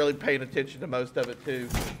stopped really paying attention to most of it too.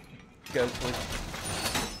 Ghostly.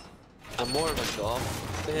 I'm more of a golf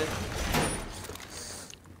fan.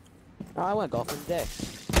 Oh, I went golfing today.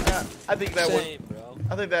 I think that would. Same, bro.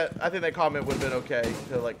 I think that comment would have been okay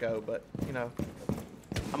to let go, but you know,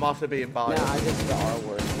 I'm also being No, biased. I just the R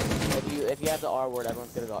word. If you have the R word,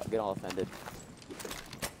 everyone's gonna get all offended.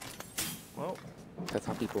 Well, That's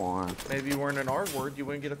how people are. maybe you weren't an R word, you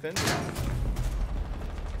wouldn't get offended.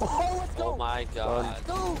 Oh, let's Oh my god. Let's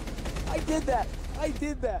go! I did that! I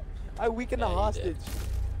did that! I weakened Yeah, the you hostage.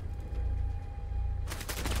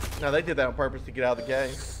 No, they did that on purpose to get out of the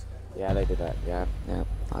game. Yeah, they did that. Yeah, yeah.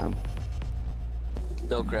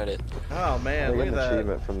 No credit. Oh man, They look get at an that.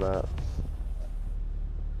 achievement from that.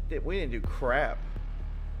 We didn't do crap.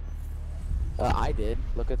 I did.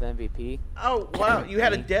 Look at the MVP. Oh wow, you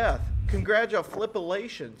had a death.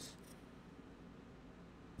 Congratulations.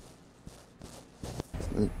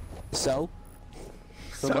 So?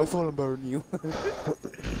 So- my phone better than you.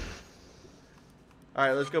 All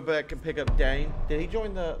right, let's go back and pick up Dane. Did he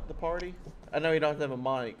join the party? I know he doesn't have a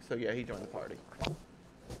mic, so yeah, he joined the party.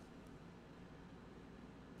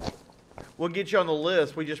 We'll get you on the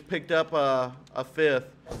list. We just picked up a fifth.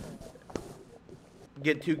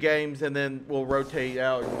 Get 2 games, and then we'll rotate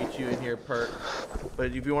out and get you in here, Perk.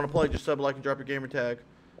 But if you want to play, just sub, like, and drop your gamer tag.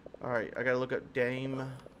 All right, I gotta look up Dame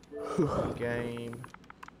game.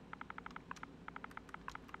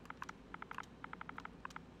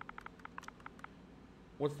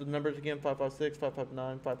 What's the numbers again? 556,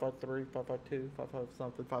 559, 553, 552, 55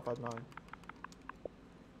 something, 559.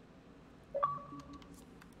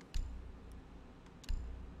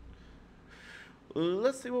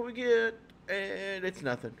 Let's see what we get. And it's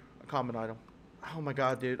nothing. A common item. Oh my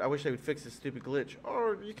god, dude. I wish they would fix this stupid glitch.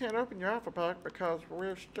 Oh, you can't open your alpha pack because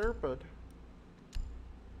we're stupid.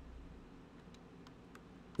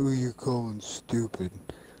 Who you calling stupid?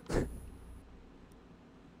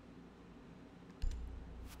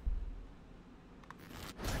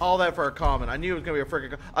 All that for a common. I knew it was going to be a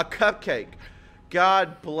freaking... A cupcake.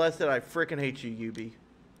 God bless it. I freaking hate you, Yubi.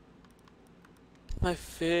 My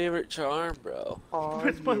favorite charm, bro.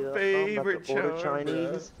 It's my favorite order charm,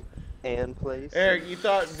 Chinese and place. Eric, you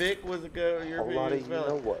thought Vic was a good... a Your lot opinion of was you know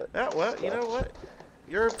valid. what. Yeah, well, you know what?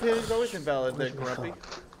 Your opinion's always been valid there, Grumpy.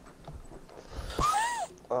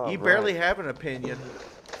 You barely have an opinion.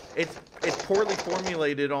 It's poorly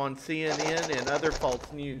formulated on CNN and other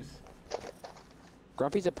false news.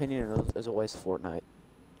 Grumpy's opinion is always Fortnite.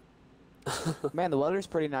 Man, the weather's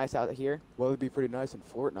pretty nice out here. Weather'd be pretty nice in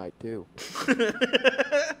Fortnite too.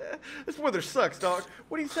 This weather sucks, dog.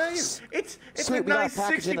 What are you saying? It's Sweet, a we got a nice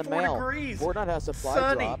package in the 64 mail. degrees. Fortnite has supply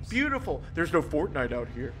Sunny, drops. beautiful. There's no Fortnite out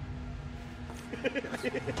here.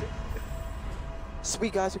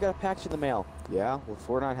 Sweet guys, we got a package in the mail. Yeah, well,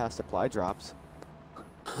 Fortnite has supply drops.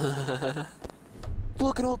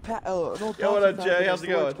 Look, an old an old Yo, what box up, we found Jay? in the How's it storage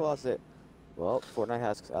going? Closet. Well, Fortnite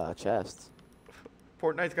has chests.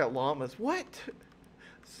 Fortnite's got llamas. What?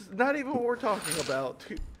 This is not even what we're talking about.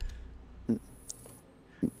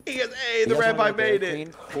 He goes, hey, the You guys wanna rabbi know Dairy made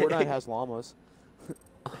it. Queen? Fortnite has llamas.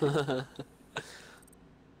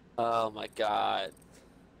 Oh my god.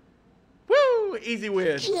 Woo! Easy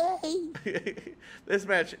win. Yay! This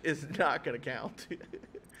match is not going to count.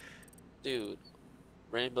 Dude,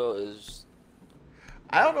 Rainbow is...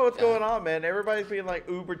 I don't know what's going on, man. Everybody's being like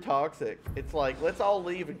uber toxic. It's like, let's all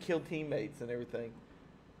leave and kill teammates and everything.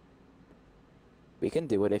 We can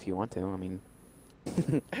do it if you want to. I mean,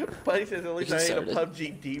 Buddy says at least I ain't a started.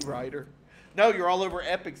 PUBG D writer. No, you're all over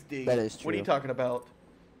Epic's D. That is What are you true. talking about?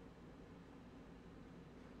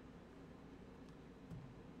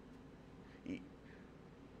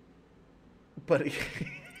 Buddy.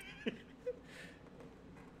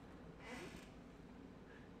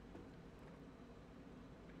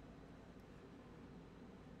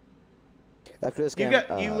 after this You game,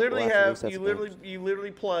 got. You we'll literally to have. reset You some literally. games. You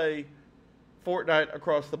literally play Fortnite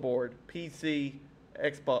across the board. PC,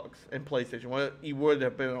 Xbox, and PlayStation. Well, you would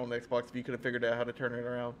have been on Xbox if you could have figured out how to turn it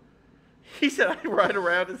around. He said I ride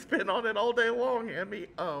around and spin on it all day long, and me.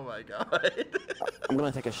 Oh my god. I'm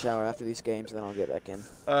gonna take a shower after these games, and then I'll get back in.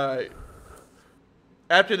 All right.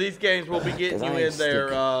 After these games, we'll be getting 'Cause you I ain't in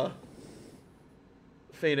there,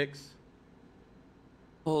 Phoenix.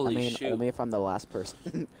 Holy I mean, shoot. only if I'm the last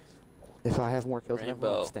person. If I have more kills than everyone,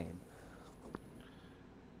 Rainbow. I'm staying.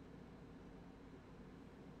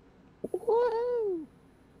 Woo!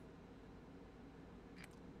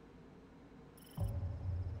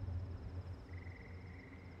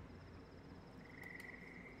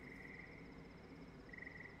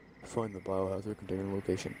 Find the biohazard container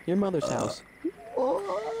location. Your mother's house.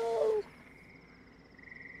 Whoa!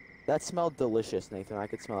 That smelled delicious, Nathan. I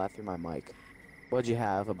could smell that through my mic. What'd you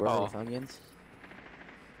have? A burger Oh. with onions?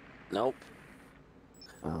 Nope.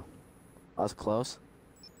 Oh. I was close.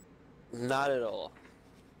 Not at all.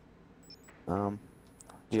 Do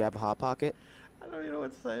you have a Hot Pocket? I don't even know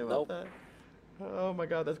what to say about Nope. that. Oh my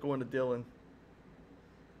god, that's going to Dylan.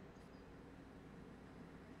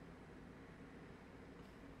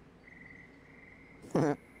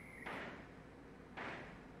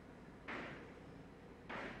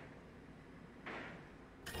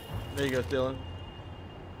 There you go, Dylan.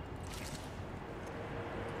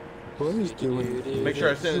 What is doing? Make sure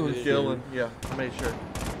I send it to Dylan. Yeah, I made sure.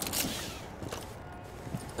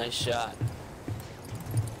 Nice shot.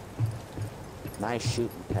 Nice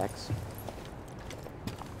shooting, Tex.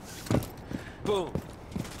 Boom.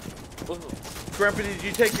 Boom. Grumpy, did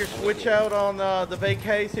you take your Switch out on the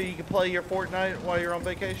vacay so you can play your Fortnite while you're on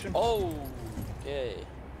vacation? Oh, okay.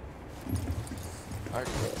 Already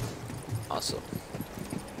did. Awesome.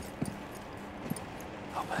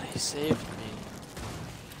 Oh man, he saved me.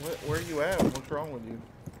 Where are you at? What's wrong with you?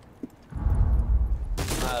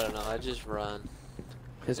 I don't know, I just run.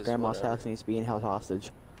 His Because grandma's whatever. house needs being held hostage.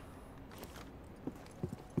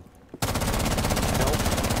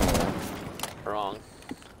 Wrong.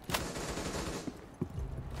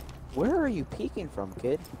 Where are you peeking from,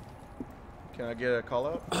 kid? Can I get a call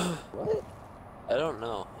out? What? I don't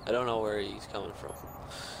know. I don't know where he's coming from.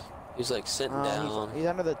 He's like sitting down. He's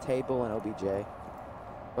under the table in OBJ.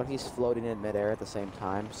 But he's floating in midair at the same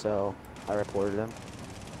time, so I reported him.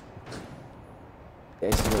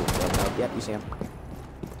 Basically, yep, you see him.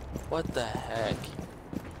 What the heck?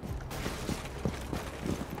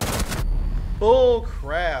 Bull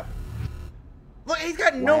crap. Look, he's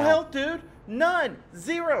got no Wow. health, dude. None.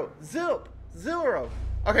 Zero. Zip. Zero.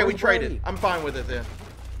 Okay, we Where's traded. Brody? I'm fine with it then.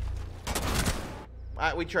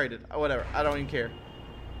 We traded. Whatever. I don't even care.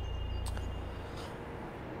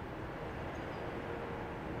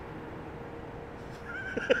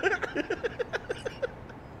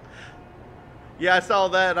 Yeah, I saw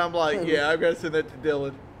that and I'm like, yeah, I'm gonna send that to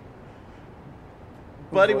Dylan.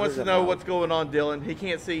 Buddy What wants is to it know now? what's going on, Dylan. He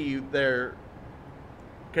can't see you there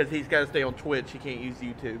because he's got to stay on Twitch. He can't use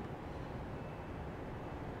YouTube.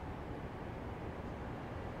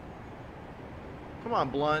 Come on,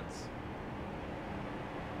 Blunts.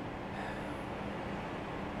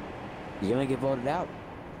 You're gonna get voted out.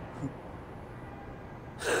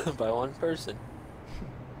 By one person.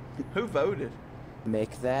 Who voted?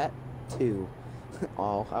 Make that 2.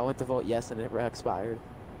 Oh, I went to vote yes and it expired.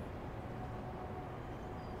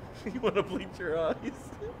 You want to bleach your eyes?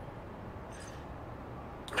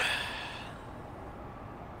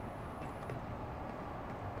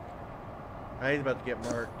 He's about to get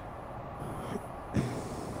marked.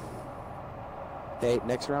 Hey,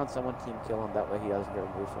 next round someone team kill him, that way he doesn't get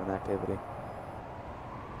removed from an activity.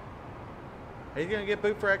 He's gonna get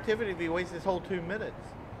booed for activity if he wastes his whole 2 minutes.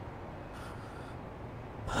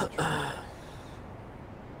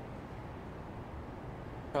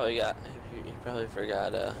 Probably got. He probably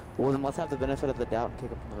forgot. Well, then let's have the benefit of the doubt and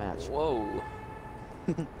kick him from the match. Whoa.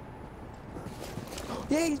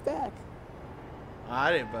 Yeah, he's back!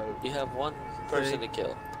 I didn't vote. You have one person to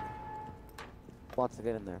kill. Wants to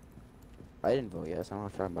get in there. I didn't vote yes, I don't know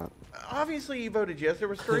what you're talking about. Obviously, you voted yes. There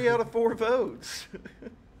was 3 out of 4 votes.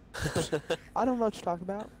 I don't know what you're talking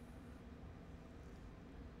about.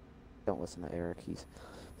 Don't listen to Eric, he's...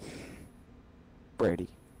 Brady.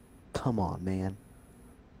 Come on, man.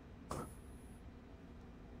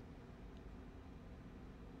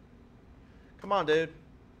 Come on, dude.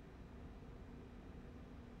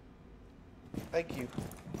 Thank you.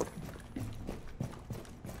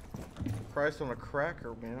 Christ on a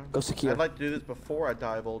cracker, man. Go secure. I'd like to do this before I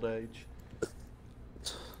die of old age.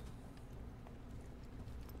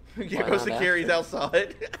 Yeah, Why go not secure. He's after?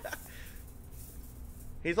 outside.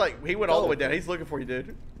 He's like, he went all the Go. way down. He's looking for you,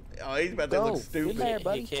 dude. Oh, he's about to Go. look Get stupid. there, He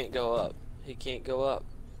buddy. can't go up. He can't go up.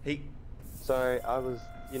 He. Sorry, I was,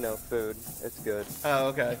 you know, food. It's good. Oh,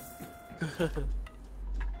 okay.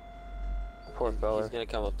 Poor fella. He's gonna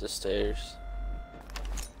come up the stairs.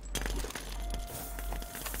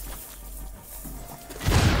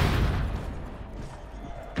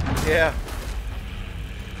 Yeah.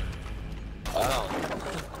 Wow.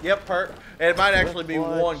 Yep, Perk. It might actually be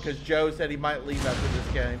Clutch. 1 because Joe said he might leave after this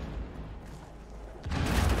game.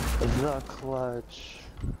 The clutch.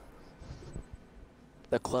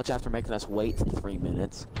 The clutch after making us wait 3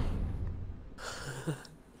 minutes.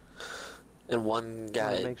 And one I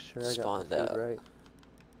guy wanna make sure I got spawned the food out. right.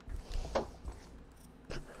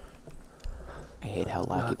 I hate how laggy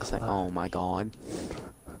Not this thing. clutch. Oh my god.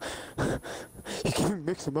 You give me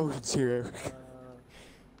mixed emotions here, Eric.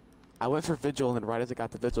 I went for Vigil, and then right as I got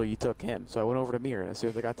the Vigil, you took him. So I went over to Mirror, and as soon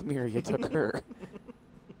as I got the Mirror, you took her.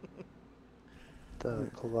 The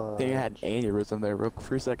clutch. I think I had an aneurysm there real quick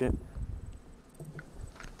for a second.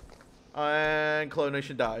 And Clone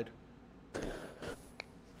Nation died.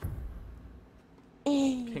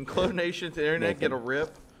 Can Clone Nation's internet get a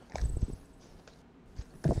rip?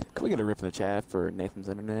 Can we get a rip in the chat for Nathan's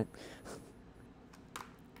internet?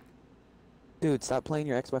 Dude, stop playing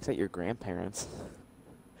your Xbox at your grandparents'.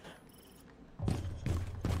 I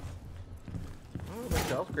don't know about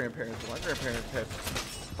y'all's grandparents, but my grandparents had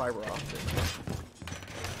fiber optic.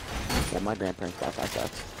 Yeah, my grandparents' Wi-Fi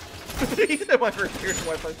sucks. He said my grandparents'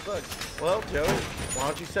 Wi-Fi sucks. Well, Joe, why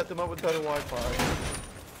don't you set them up with better Wi-Fi?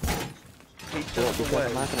 Teach Well, them the because I'm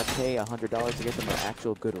way. not gonna pay $100 to get them an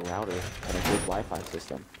actual good router and a good Wi-Fi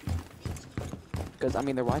system. Because I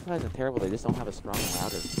mean, their Wi-Fi isn't terrible. They just don't have a strong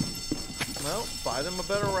router. Well, buy them a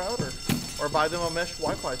better router. Or buy them a mesh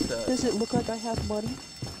Wi-Fi set. Does it look like I have money?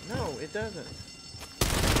 No, it doesn't.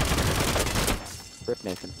 Rip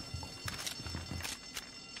Nathan.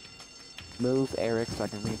 Move Eric so I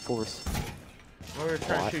can reinforce. We were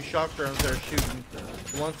trying What? to shoot shock drones, they're shooting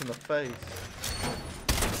blunts in the face.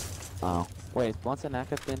 Oh, wait, is Blunts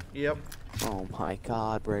active then? Yep. Oh my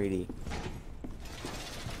God, Brady.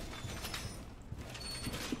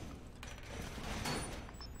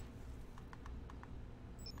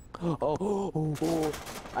 Oh,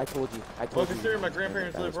 I told you. I Well, told you. considering my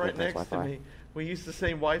grandparents That live was right Grandparents' next to Wi-Fi. me, we use the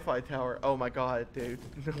same Wi-Fi tower. Oh my god, dude.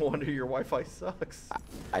 No wonder your Wi-Fi sucks.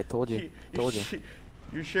 I told you. Told you.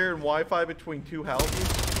 You're sharing Wi-Fi between 2 houses?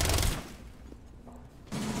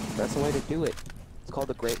 That's the way to do it. It's called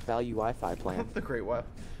the Great Value Wi-Fi plan. The great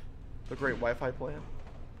Wi-Fi plan.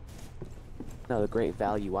 No, the Great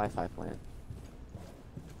Value Wi-Fi plan.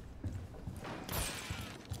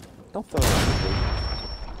 Don't throw it at me, dude.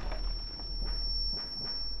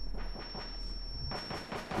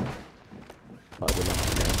 Oh, I didn't.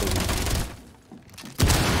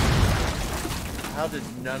 How did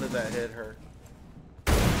none of that hit her?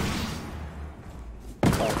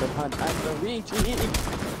 Oh, the hunt. I'm the retreat.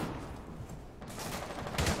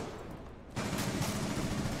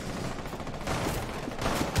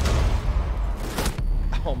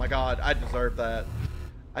 Oh my god, I deserve that.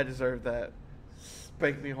 I deserve that.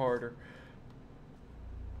 Spank me harder.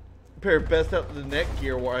 Pair of best up to the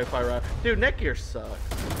Netgear Wi-Fi router. Dude, Netgear sucks.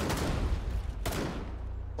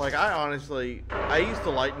 Like I honestly, I used to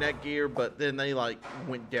like Netgear, but then they like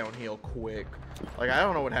went downhill quick. Like I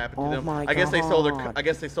don't know what happened to Oh them. my I guess they sold their, God. I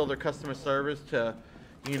guess they sold their customer service to,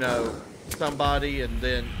 you know, somebody, and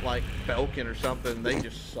then like Belkin or something. They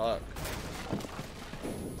just suck.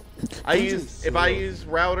 If I use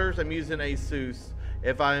routers, I'm using ASUS.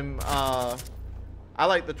 If I'm I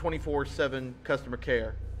like the 24/7 customer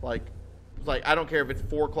care. Like I don't care if it's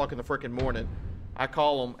 4 o'clock in the frickin' morning. I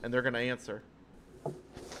call them and they're gonna answer.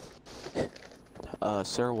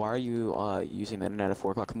 Sir, why are you using the internet at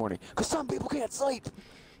 4 o'clock in the morning? Cause some people can't sleep.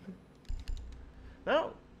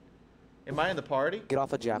 No. Am I in the party? Get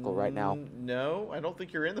off of Jackal right now. No, I don't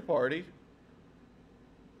think you're in the party.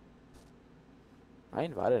 I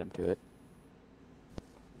invited him to it.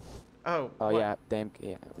 Oh. Oh what? yeah, damn.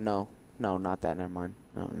 Yeah, no, not that. Never mind.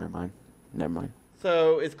 No, never mind. Never mind.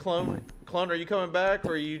 So is Come Clone? on. Clone, are you coming back,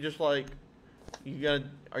 or are you just like,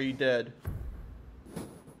 are you dead?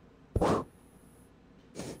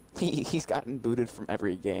 He's gotten booted from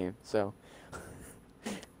every game, so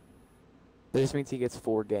that just means he gets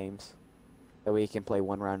 4 games. That way he can play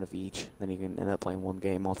 1 round of each. Then he can end up playing 1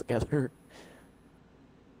 game altogether.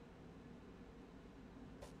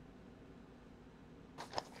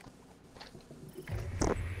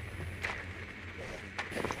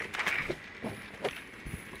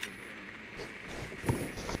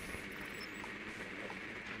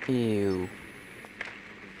 Ew.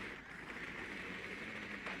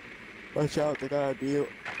 Watch out, they got a deal.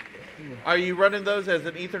 Are you running those as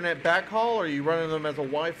an Ethernet backhaul, or are you running them as a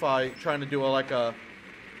Wi-Fi, trying to do like a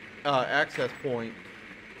access point?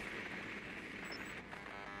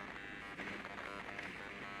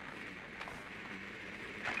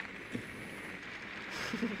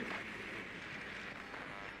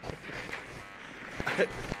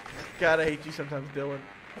 God, I hate you sometimes, Dylan.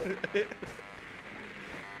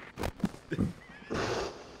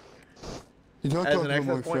 You're not As talking an to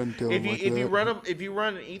my access friend point. Dylan If you like if you that. run them, if you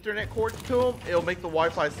run an Ethernet cord to them, it'll make the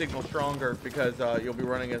Wi-Fi signal stronger because you'll be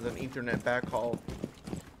running as an Ethernet backhaul.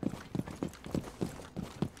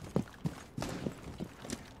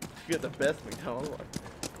 You get the best McDonald's.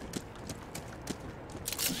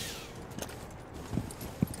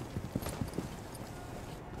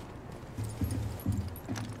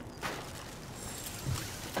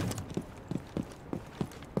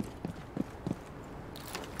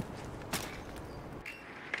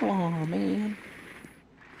 Oh man.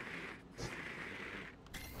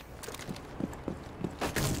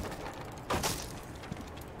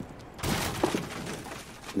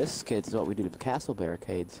 This, kids, is what we do to the castle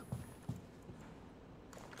barricades.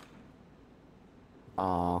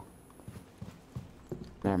 Aw.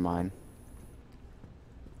 Never mind.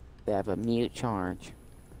 They have a mute charge.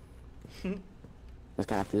 Just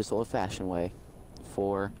gonna have to do this old-fashioned way.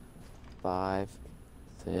 4, 5,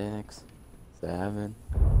 6, 7,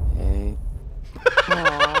 8.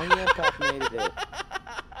 Aw, he uncoordinated it.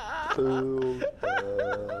 Fool.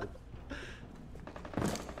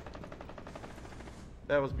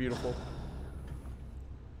 That was beautiful.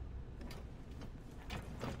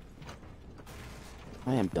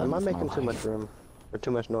 I am done Am I with my making too much life. room? Or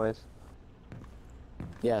too much noise?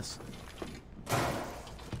 Yes.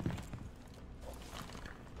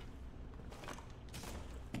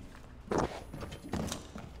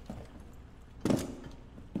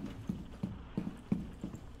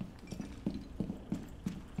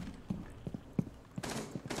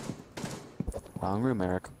 Wrong room,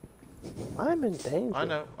 Eric. I'm in danger. I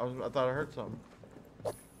know. I thought I heard something.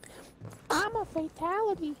 I'm a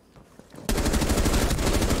fatality.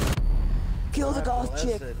 Kill the golf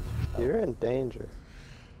chick. Blessed. You're in danger.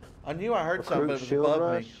 I knew I heard something, but it was Shield above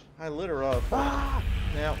rush? me. I lit her up. Ah!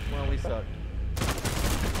 Yeah, well, we suck.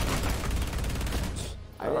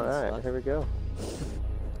 I didn't Alright, suck. here we go.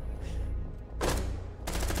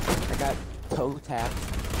 I got toe tapped.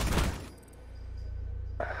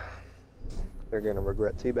 They're gonna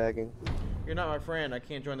regret teabagging. You're not my friend. I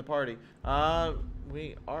can't join the party.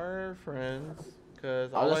 We are friends.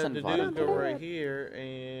 Because I'll all I just have to invite do is him. go right here,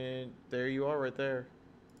 and there you are right there.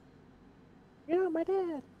 You're not my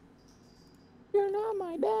dad. You're not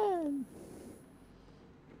my dad.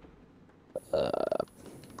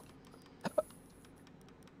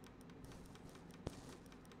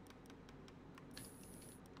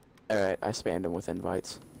 Alright, I spammed him with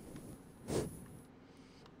invites.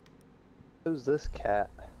 Who's this cat?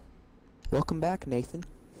 Welcome back, Nathan.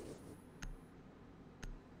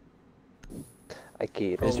 I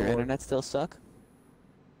keyed. Does your Lord. internet still suck?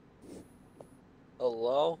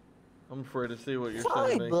 Hello? I'm afraid to see what you're Fine,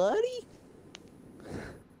 sending me. buddy.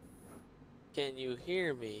 Can you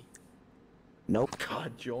hear me? Nope.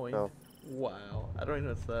 God, join. Oh. Wow. I don't even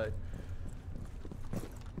know what to say.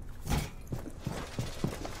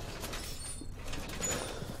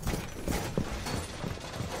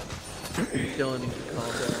 Dylan needs to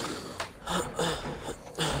calm down.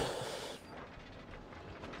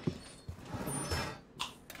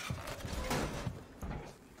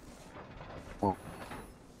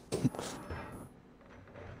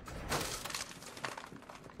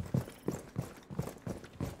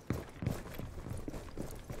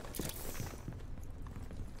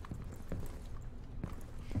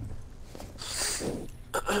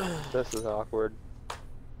 This is awkward.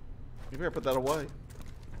 You better put that away.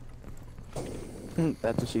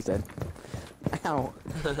 That's what she said. Ow.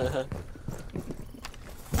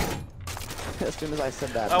 As soon as I said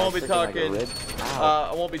that, I my won't be freaking, like, talking. rib- Ow.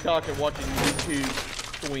 I won't be talking. Watching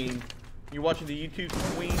YouTube Queen. You watching the YouTube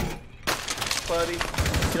Queen, buddy?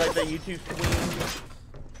 You like that YouTube Queen?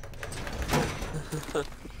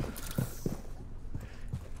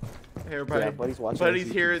 Hey, everybody. Yeah, buddy's watching. Buddy's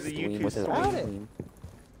his here at the stream YouTube with his stream. ice cream.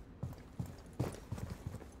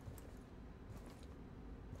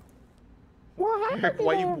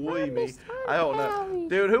 Why you bully me? I don't know.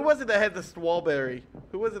 Dude, who was it that had the strawberry?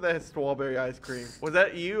 Who was it that had strawberry ice cream? Was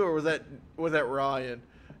that you or was that Ryan?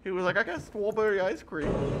 He was like, I got strawberry ice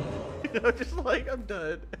cream. You know, just like, I'm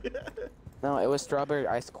done. No, it was strawberry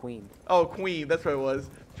ice queen. Oh, Queen, that's what it was.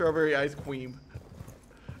 Strawberry ice cream.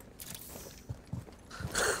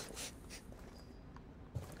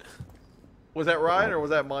 Was that Ryan or was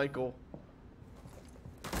that Michael?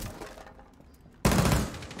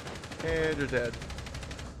 And you're dead.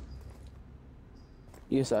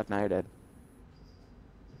 You suck. Now you're dead.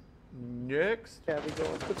 Next. Cabby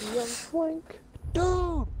going for the young flank.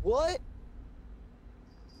 Dude, what?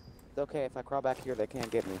 It's okay if I crawl back here. They can't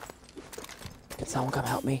get me. Can someone come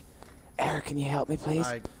help me? Eric, can you help me, please?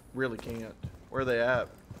 I really can't. Where are they at?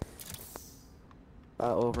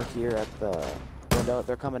 Over here at the window.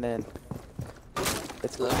 They're coming in.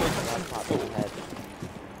 It's Hello? popping head.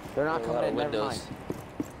 They're not A coming lot of in. Never mind. windows.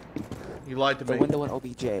 You lied to The me. window in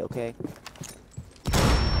OBJ, okay?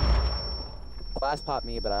 Glass popped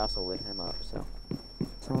me, but I also lit him up, so.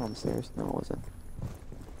 Someone upstairs? No, it wasn't.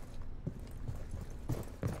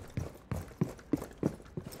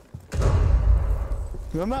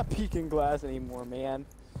 I'm not peeking glass anymore, man.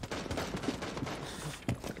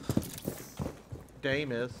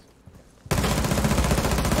 Dame is.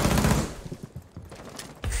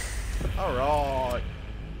 Alright.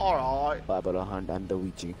 Alright. But a hunt, I'm the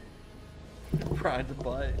Ouija. Trying to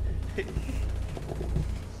butt.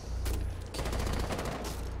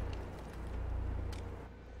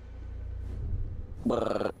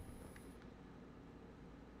 Brrr.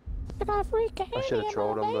 I should have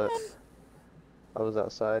trolled him, but I was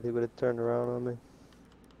outside. He would have turned around on me.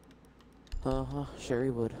 Uh-huh, sure he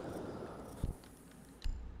would.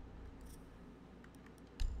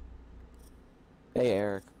 Hey,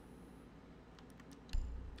 Eric.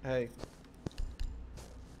 Hey.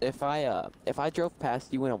 If I drove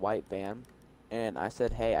past you in a white van, and I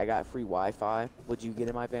said, hey, I got free Wi-Fi, would you get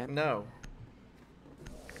in my van? No.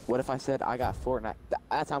 What if I said I got Fortnite?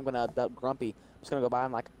 That's how I'm gonna duck Grumpy. I'm just gonna go by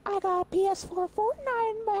and like, I got a PS4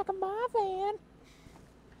 Fortnite in the back of my van.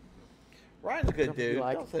 Ryan's a good Don't be dude.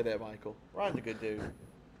 like- Don't say that, Michael. Ryan's a good dude.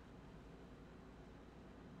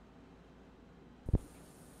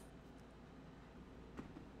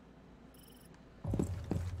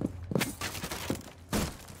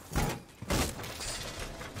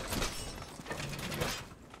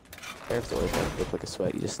 Eric's always like, look like a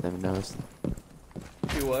sweat, you just never noticed.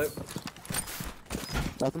 You what?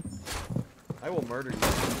 Nothing? I will murder you.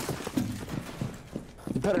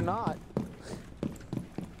 You better not.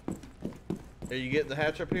 Are you getting the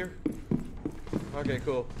hatch up here? Okay,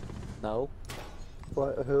 cool. No.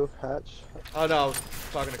 What? Who? Hatch? Oh no, I was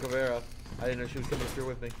talking to Cavera. I didn't know she was coming through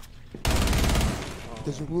with me. Oh.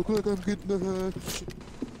 Doesn't look like I'm getting the hatch.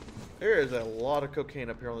 There is a lot of cocaine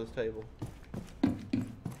up here on this table.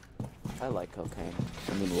 I like cocaine.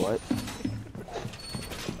 I mean, what?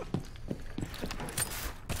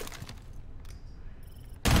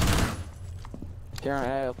 During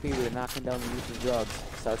ALP, we were knocking down the use of drugs.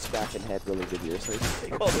 Start scratching head really vigorously.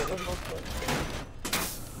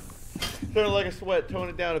 Starting like a sweat, tone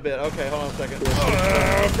it down a bit. Okay, hold on a second.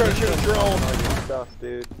 I'm trying to shoot a drone. Good stuff,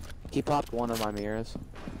 dude. He popped one of my mirrors.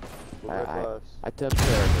 I took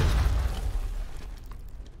care of it.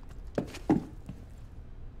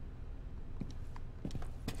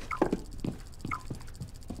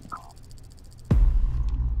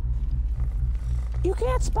 You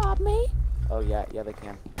can't spot me. Oh yeah, they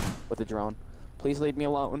can. With the drone. Please leave me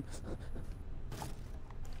alone.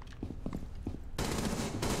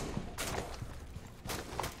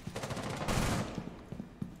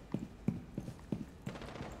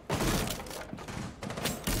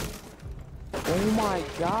 Oh my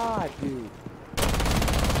god, dude.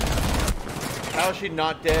 How is she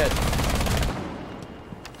not dead?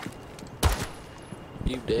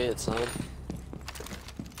 You dead, son.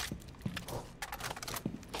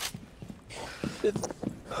 This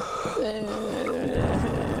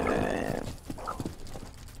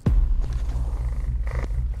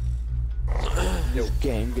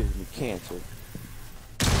game gives me cancer.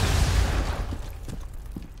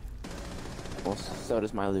 Well, so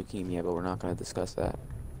does my leukemia, but we're not going to discuss that.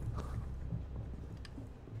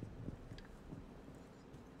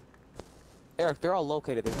 Eric, they're all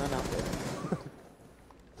located. There's none out there.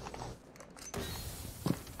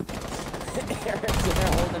 Eric's in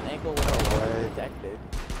there holding an ankle with a detective.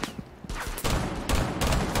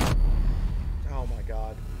 Oh my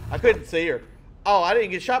god. I couldn't see her. Oh, I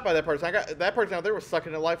didn't get shot by that person. That person out there was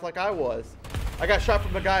sucking at life like I was. I got shot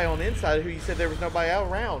from a guy on the inside who you said there was nobody out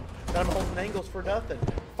around. And I'm holding angles for nothing.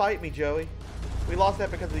 Fight me, Joey. We lost that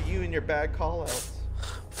because of you and your bad call-outs.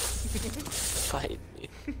 Fight me.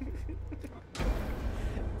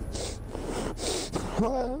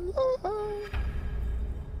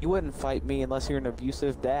 You wouldn't fight me unless you're an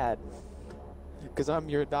abusive dad. Because I'm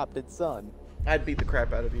your adopted son. I'd beat the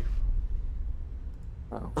crap out of you.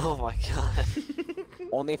 Oh. Oh my god.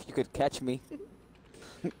 Only if you could catch me.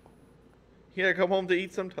 Yeah, come home to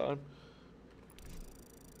eat sometime.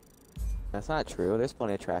 That's not true. There's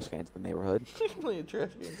plenty of trash cans in the neighborhood. Plenty of trash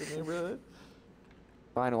cans in the neighborhood.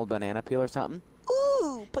 Find an old banana peel or something.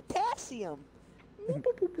 Ooh, potassium.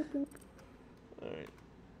 Alright.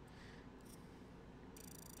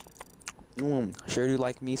 Sure do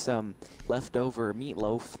like me some leftover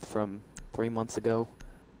meatloaf from 3 months ago.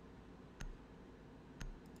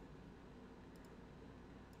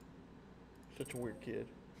 Such a weird kid.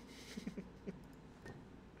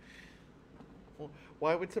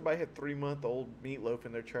 Why would somebody have 3-month-old meatloaf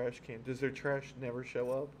in their trash can? Does their trash never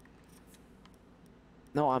show up?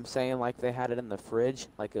 No, I'm saying like they had it in the fridge,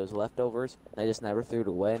 like it was leftovers. They just never threw it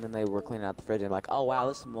away, and then they were cleaning out the fridge and like, oh wow,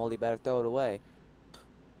 this is moldy, better throw it away.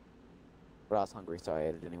 But I was hungry, so I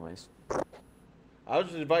ate it anyways. I was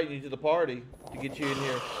just inviting you to the party to get you in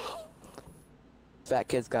here. Fat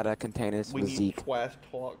kid's gotta contain his We need physique. twice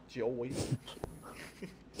talk, Joey.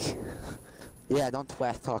 Yeah, don't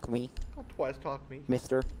twass talk me, Don't twice talk me.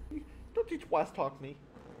 mister. Don't you twice talk me.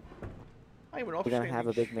 I am an You're gonna have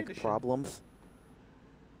a big outstanding problems.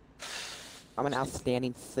 I'm an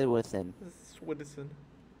outstanding citizen. Citizen.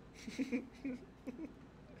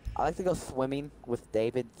 I like to go swimming with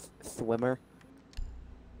David Swimmer.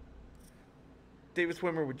 David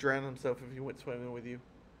Swimmer would drown himself if he went swimming with you.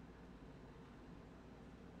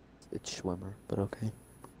 It's Schwimmer, but okay.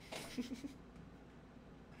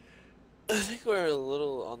 I think we're a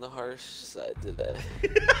little on the harsh side today.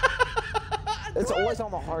 It's always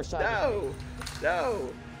on the harsh side. No, no,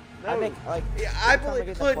 no. I think like Yeah, I every time believe.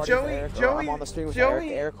 get in the Look, party with Joey, Eric, or Joey, I'm on the stream with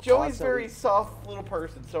Joey, Eric will Joey's constantly- very soft little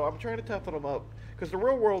person, so I'm trying to toughen him up because the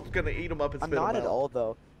real world's gonna eat him up and I'm spit him not out. at all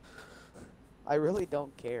though. I really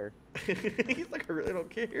don't care. He's like, I really don't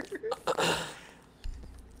care.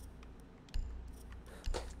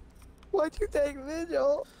 Why'd you take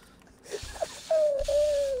Vigil?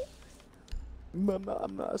 I'm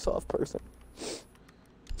not a soft person.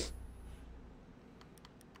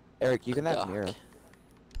 Eric, you can have Doc. mirror.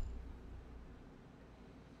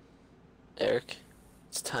 Eric,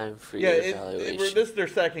 it's time for Yeah, your evaluation. this is their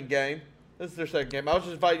second game. This is their second game. I was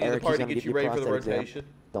just inviting you to Eric, the party he's to gonna get give you you ready for the prostate exam. rotation.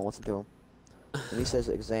 Don't listen to him. When he says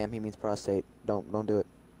exam, he means prostate. Don't do it.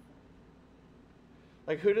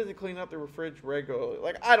 Like, who doesn't clean up the fridge regularly?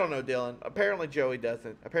 Like, I don't know, Dylan. Apparently, Joey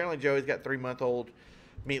doesn't. Apparently, Joey's got 3-month-old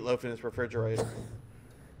meatloaf in his refrigerator.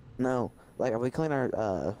 No, like we clean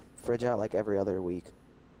our fridge out like every other week.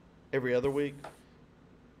 Every other week.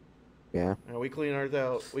 Yeah. And we clean ours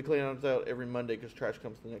out. We clean ours out every Monday because trash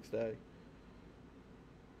comes the next day.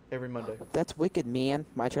 Every Monday. That's wicked, man.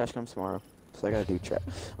 My trash comes tomorrow, so I gotta do trash.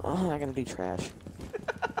 Oh, I gotta do trash.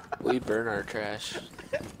 We burn our trash.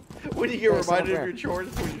 When you get Yeah, it's not reminded of fair. your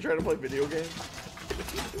chores when you're trying to play video games.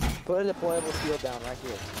 Put a deployable shield down right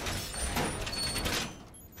here.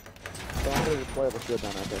 Don't put a deployable shield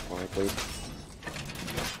down right there for me, please.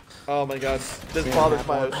 Oh my god, this Yeah, bothers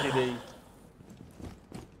my have OCD.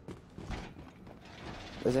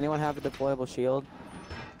 Does anyone have a deployable shield?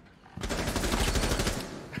 I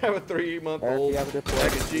have a 3-month-old Eric, you have a deployable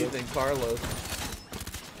bag of cheese shield? named Carlos.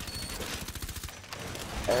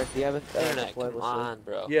 Eric, do you have a Internet, deployable come shield? on,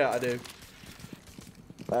 bro. Yeah, I do.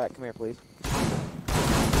 Alright, come here, please.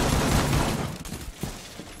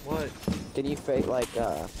 What? Can you face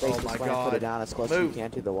Oh this my way and put God. it down as close as Move. you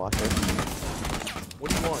can to the washer?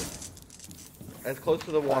 What do you want? As close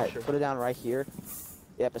to the Alright, washer. put it down right here.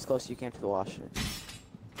 Yep, as close as you can to the washer.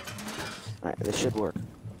 Alright, this should work.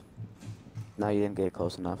 No, you didn't get it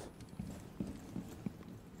close enough.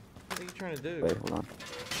 What are you trying to do? Wait, hold on.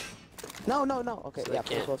 No, no, no. Okay, So yeah, I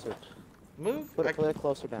put it can't- closer. Move. Put it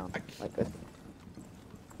closer down. Like this.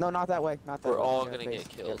 No, not that way. Not that way. We're all Yeah, gonna face- get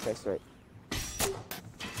killed. Yeah, face straight.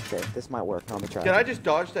 Okay, this might work. Let me try. Can I just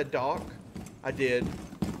dodge that dock? I did.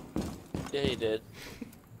 Yeah, you did.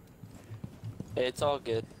 Hey, it's all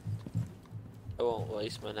good. I won't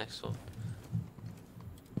waste my next one.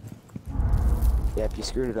 Yep, you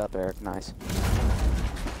screwed it up, Eric. Nice.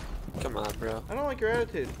 Come on, bro. I don't like your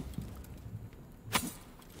attitude.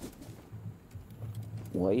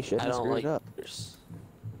 Well, you shouldn't I have don't screwed like it up. yours.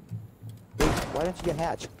 Wait, why didn't you get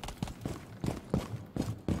hatch?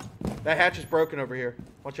 That hatch is broken over here.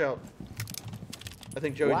 Watch out. I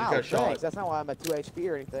think Joey wow, just got thanks. shot. That's not why I'm at 2 HP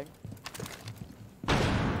or anything.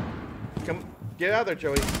 Come, get out of there,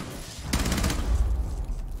 Joey.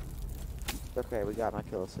 Okay, we got my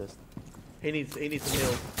kill assist. He needs some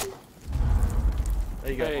heals.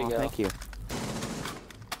 There you go. There you Oh, go. thank you.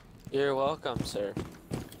 You're welcome, sir.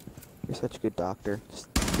 You're such a good doctor.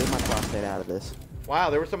 Just get my prostate out of this. Wow,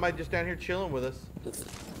 there was somebody just down here chilling with us.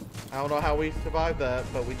 I don't know how we survived that,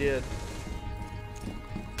 but we did.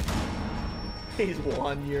 He's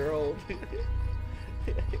 1 year old.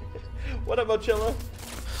 What up, Mochilla?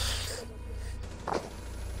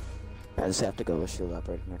 I just have to go with shield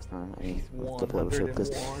operator next time. I mean, He's flip level shield because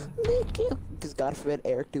 101. because God forbid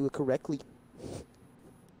Eric do it correctly.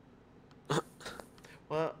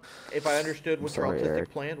 Well, if I understood what your sorry, autistic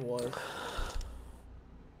Eric. plan was.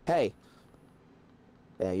 Hey.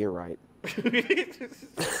 Yeah, you're right.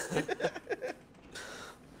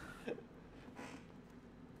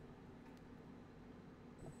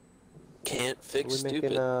 Can't Are fix we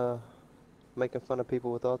stupid. making fun of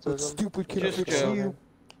people with autism? Stupid kid, Just fix go. you.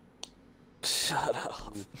 Shut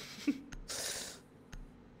up.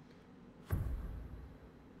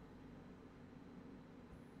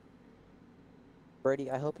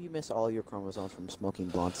 Brady, I hope you miss all your chromosomes from smoking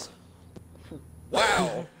blunts.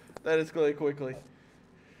 Wow, that escalated quickly.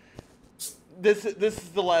 This is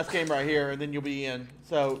the last game right here, and then you'll be in.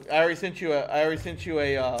 So I already sent you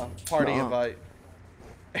a party Nuh-uh. invite.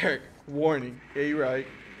 Eric, warning. Yeah, you're right.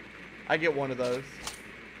 I get one of those.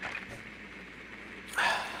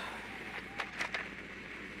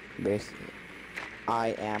 Basically, I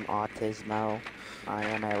am autismo. I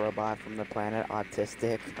am a robot from the planet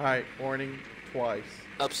Autistic. All right, warning twice.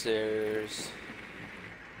 Upstairs.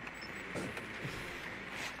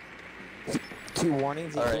 2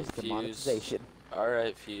 warnings All right, equals Fuse. demonetization.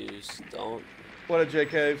 Alright, Fuse. Don't What a J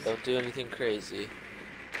Caves. do anything crazy.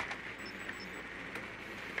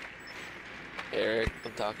 Eric,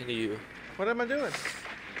 I'm talking to you. What am I doing?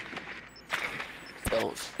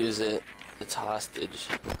 Don't use it. It's hostage.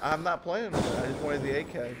 I'm not playing with it. I just wanted the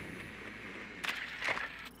AK.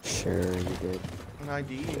 Sure, you did. An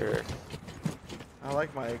ID. Sure. I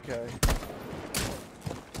like my AK.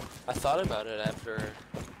 I thought about it after,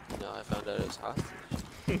 I found out it was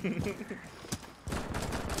hostage.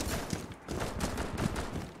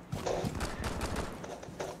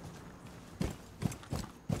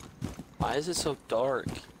 Why is it so dark?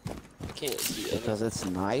 I can't see anything. Because it's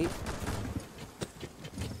night.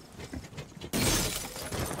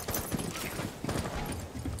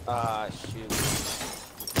 Ah, shoot.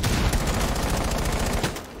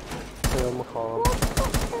 Yeah, I'm gonna call him.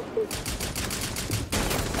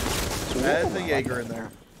 That's a Jaeger in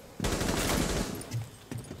there.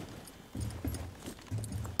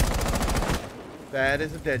 That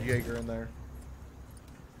is a dead Jaeger in there.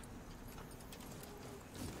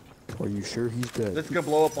 Are you sure he's dead? This is gonna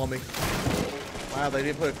blow up on me. Wow, they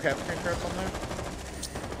didn't put a capturing trap on there?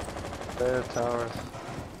 There's towers.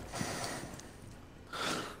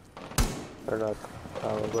 Or not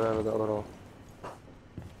towers, whatever that little.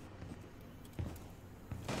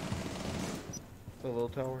 The little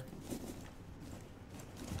tower.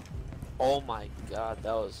 Oh my god,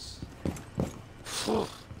 that was...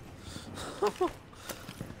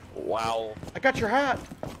 Wow. I got your hat!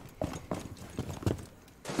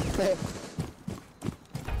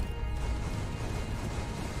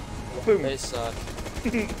 Boom. They suck.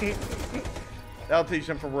 That'll teach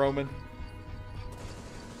them from Roman.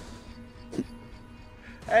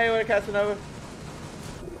 Hey, what a Casanova?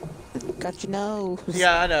 Got your nose.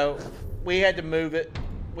 Yeah, I know. We had to move it.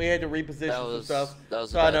 We had to reposition That some was- stuff. that was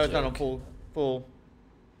a So I bad know it's not on joke. full.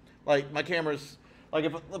 Like my camera's like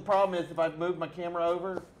if the problem is if I move my camera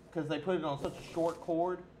over because they put it on such a short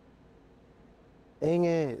cord. Dang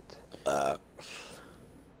it.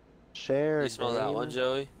 Share. You smell that Dane. one,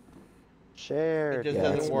 Joey? Share. It just Yeah,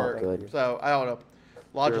 doesn't it's not work. good. So I don't know.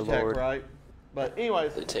 Logitech, Lord. right? But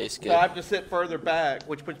anyways, It tastes so good. I have to sit further back,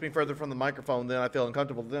 which puts me further from the microphone. Then I feel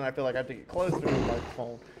uncomfortable. Then I feel like I have to get closer to the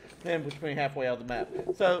microphone. Then puts me halfway out of the map.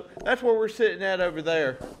 So that's where we're sitting at over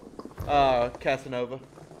there, Casanova.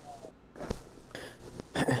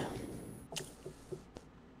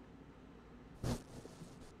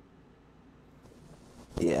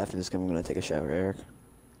 Yeah, after this, I'm gonna take a shower, Eric.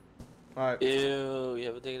 All right. Ew, you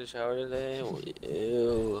haven't taken a shower today?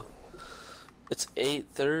 Ew. It's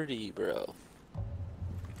 8:30, bro.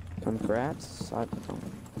 Congrats. I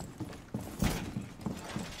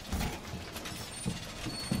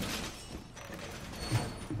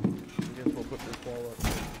guess we'll put this wall up.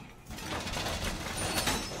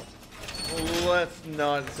 Well, let's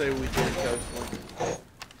not say we did, Coachman.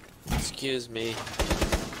 Excuse me.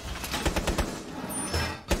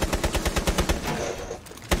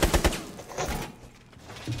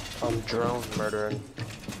 I'm drone murdering.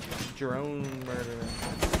 Drone murder.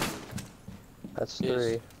 That's Yes.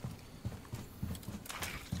 3.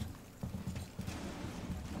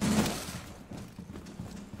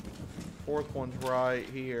 Fourth one's right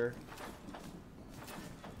here.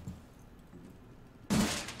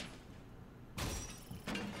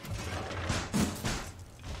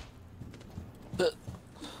 But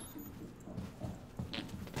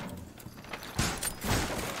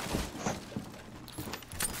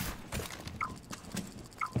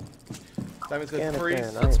Simon says Scan it freeze.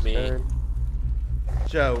 then, I It's ain't me. scared.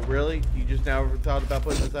 Joe, really? You just now thought about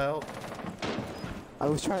putting this out? I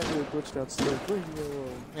was trying to do a glitch downstairs. Leave me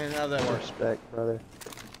alone. And how'd that work? Respect, brother.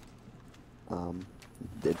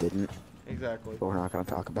 It didn't. Exactly. But we're not gonna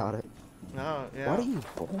talk about it. No, yeah. Why do you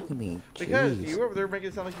bully me? Because Jeez. you were over there making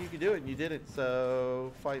it sound like you could do it and you didn't,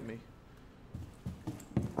 so fight me.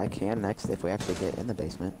 I can next if we actually get in the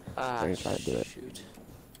basement. ah, We're gonna try to do it. shoot.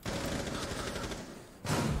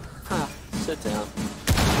 Ha! Sit down.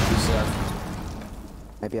 You suck.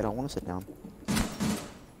 Maybe I don't want to sit down.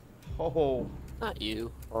 Oh, Not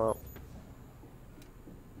you. Well,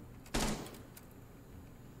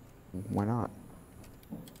 Why not?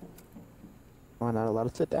 Am I not allowed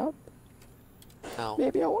to sit down? No.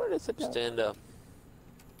 Maybe I wanted to sit down. Stand up.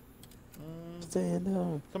 Stand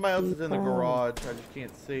up. somebody else is in the Wow. garage. I just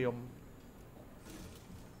can't see them.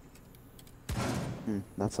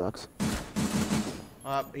 That sucks.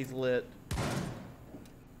 He's lit.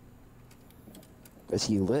 Is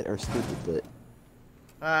he lit or stupid lit?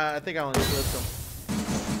 I think I only lit them.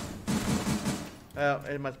 Oh,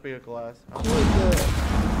 it must be a glass. Oh.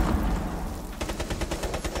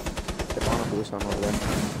 Hibana blew some over there.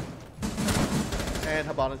 And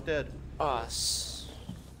Habana's dead. Us.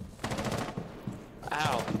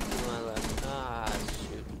 Ow. To my left. Ah,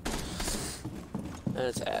 shoot. And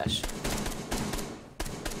it's Ash.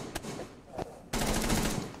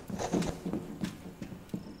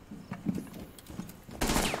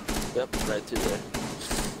 Yep, right through there.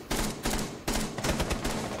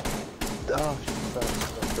 oh, shit,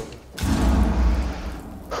 that's cool.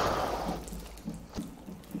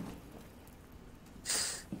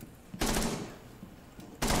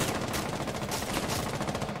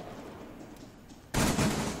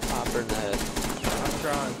 Pop her in the head. I'm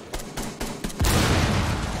trying.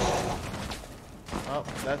 Oh,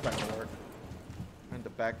 that's not gonna work. I had to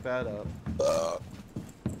back that up.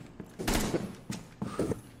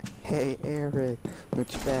 Hey Eric,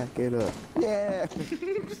 let's back it up. Yeah.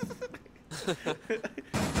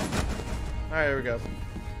 Alright, here we go.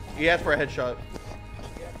 He asked for a headshot.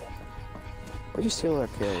 Where'd you steal our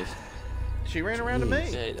kills? She ran around to me.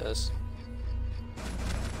 Yeah, he does.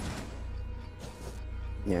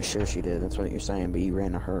 Yeah, sure she did. That's what you're saying, but you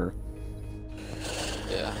ran to her.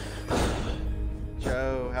 Yeah.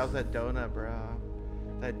 Joe, how's that donut, bro?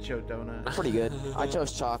 That Joe donut. Pretty good. I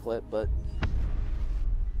chose chocolate, but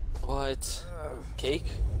What? Cake?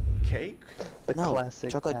 Cake? The no,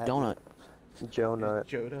 classic chocolate package. donut. Joe Nut.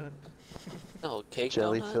 Joe donut? No, cake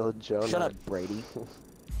Jelly donut? filled Joe Shut Nut. up, Brady.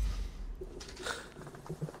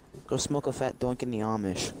 Go smoke a fat doink in the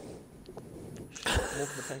Amish.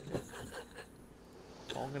 Wolf in a pancake.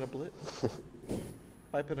 Long in a blit.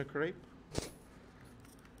 Pipe in a crepe.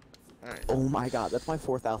 Alright. Oh my god, that's my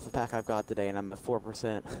 4th alpha pack I've got today, and I'm at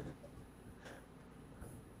 4%.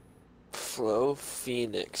 Flo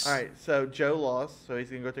Phoenix. Alright, so Joe lost, so he's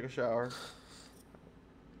gonna go take a shower.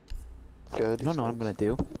 Good. You don't know what I'm gonna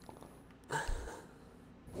do.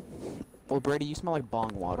 Well, Brady, you smell like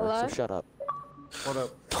bong water, Hello? so shut up. What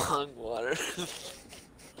up? Pong water.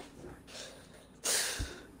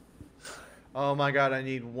 Oh my god, I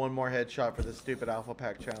need one more headshot for the stupid alpha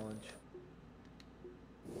pack challenge.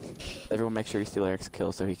 Everyone make sure you steal Eric's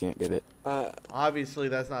kill so he can't get it. Obviously,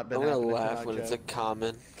 that's not been I'm gonna happening laugh tonight, when it's Joe. a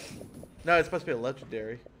common, No, it's supposed to be a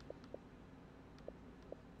legendary.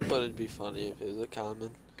 but it'd be funny if it was a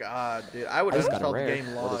common. God, dude, I would I just got a install the rare.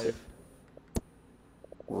 game What is live. it?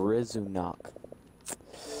 Rizunok.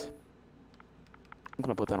 I'm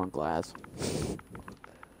gonna put that on glass.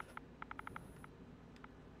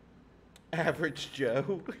 Average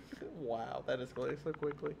Joe. Wow, that escalated so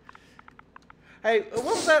quickly. Hey, what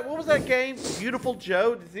was that? What was that game? Beautiful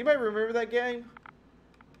Joe. Does anybody remember that game?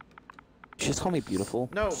 You just call me beautiful.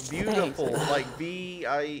 No, beautiful, like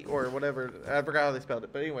V-I or whatever. I forgot how they spelled it,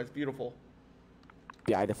 but anyways, beautiful.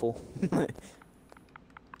 Beautiful.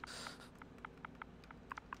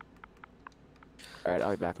 Alright,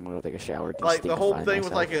 I'll be back. I'm gonna go take a shower. Like the whole Destinify thing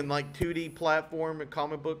was myself. like in like 2D platform and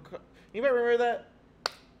comic book. Anybody remember that?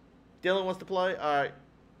 Dylan wants to play. All right.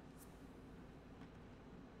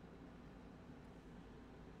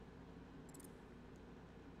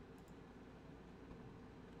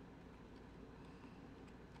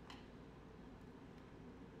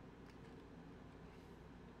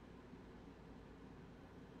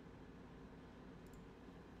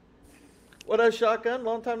 What up, Shotgun?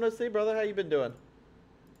 Long time no see, brother. How you been doing?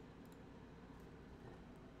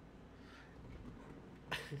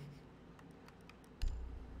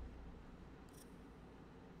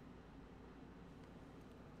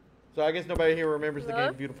 So I guess nobody here remembers the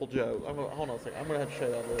game Beautiful Joe. Hold on a second. I'm gonna have to show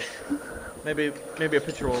y'all this. Maybe a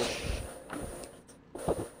picture will.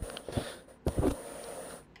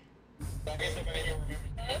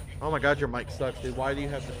 Oh my God, your mic sucks, dude. Why do you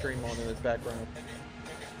have the stream on in this background?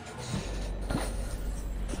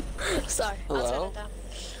 Sorry, Hello? I'll turn it down.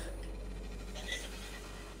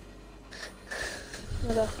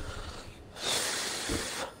 Hello.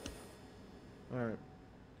 All right.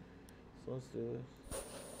 So let's do this.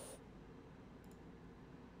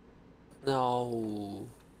 No.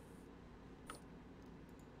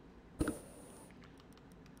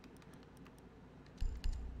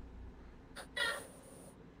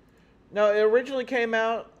 No, it originally came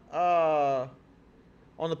out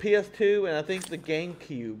on the PS2 and I think the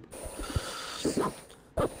GameCube.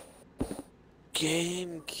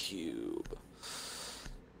 GameCube.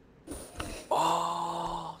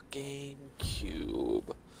 Oh, GameCube.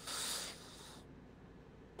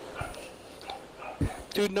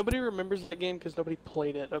 Dude, nobody remembers that game because nobody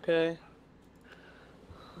played it, okay?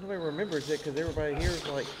 Nobody remembers it because everybody here is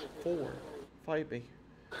like 4. Fight me.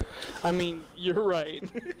 I mean, you're right.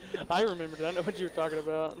 I remembered it. I know what you're talking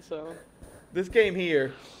about, so. This game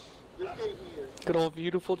here, Good old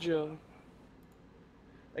Beautiful Joe.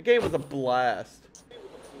 that game was a blast.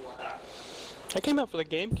 That came out for the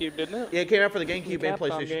GameCube, didn't it? Yeah, it came out for the GameCube and Capcom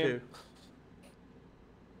PlayStation game. 2.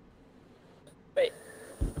 Wait.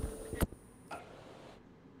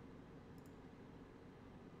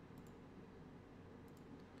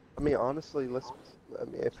 I mean, honestly,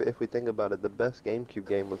 if we think about it, the best GameCube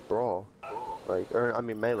game was Brawl,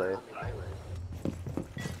 Melee.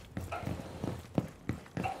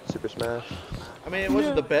 Super Smash. I mean, it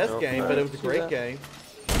wasn't the best No. game, but it was a See great that. game.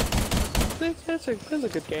 That's a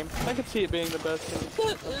good game. I could see it being the best in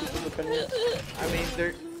people's opinion. I mean,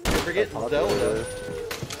 they're forgetting Popular.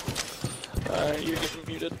 Zelda. You're getting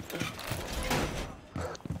muted.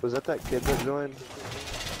 Was that kid that joined?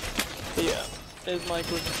 Yeah. His mic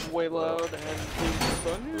was way loud and he was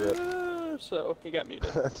going, Rip. "Yeah," so he got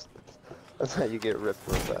muted. That's how you get ripped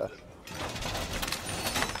real fast.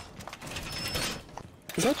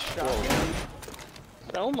 Is that shotgun?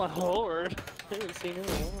 Oh my lord. I haven't seen him in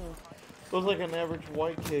a while. Looks like an average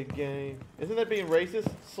white kid game. Isn't that being racist?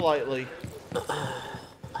 Slightly.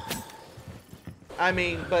 I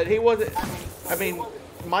mean, but he wasn't. I mean,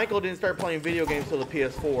 Michael didn't start playing video games till the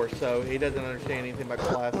PS4, so he doesn't understand anything about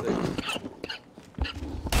classics.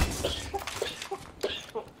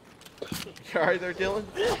 You alright there, Dylan?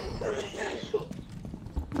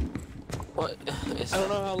 What? I don't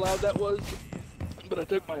know how loud that was, but I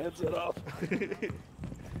took my headset off.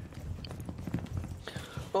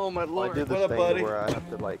 Oh my I lord. do this What up, thing buddy? where I have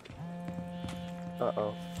to like.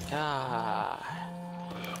 Uh-oh. Ah.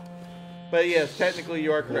 But yes, technically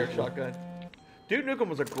you are correct, Shotgun. Duke Nukem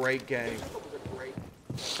was a great game.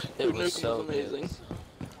 It Dude, was Nukem so was amazing.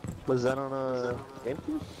 Was that on a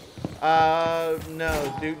GameCube?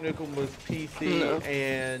 No, Duke Nukem was PC No.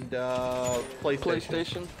 and PlayStation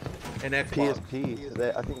PlayStation. and Xbox.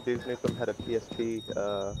 PSP. I think Duke Nukem had a PSP.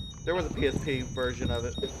 There was a PSP version of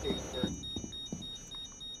it.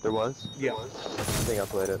 There was? Yeah. I think I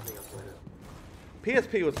played it.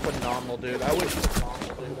 PSP was phenomenal, dude. I wish.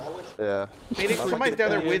 Yeah. Meaning somebody's down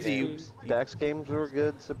there with you. The X games were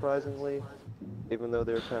good, surprisingly. even though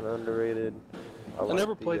they're kind of underrated. I like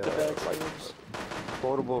never played the back like games.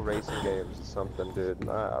 portable racing games is something, dude.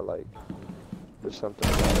 I like. There's something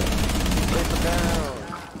about it. Race it down.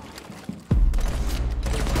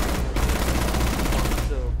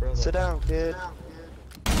 Still, brother. Sit down, kid.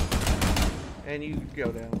 And you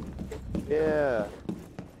go down. Yeah.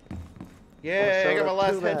 Yeah, I got my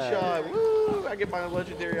last do that. headshot. Woo! I get my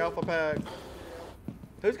legendary alpha pack.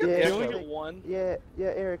 Who's got Yeah. the You only echo? get one. Yeah,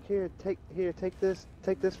 Eric, take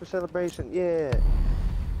this for celebration. Yeah.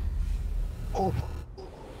 Oh.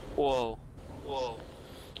 Whoa. Whoa.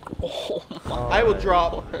 Oh my. I will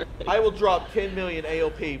Alright. drop 10 million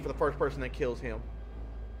AOP for the first person that kills him.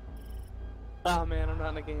 Oh man, I'm not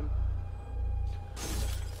in the game.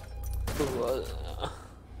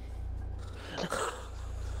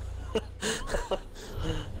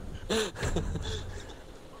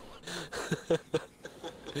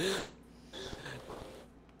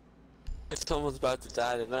 Someone's about to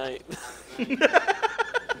die tonight.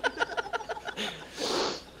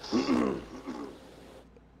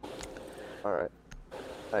 Alright.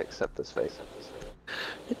 I accept this fate.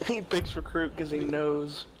 He picks recruit because he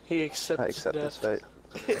knows he accepts I accept this death.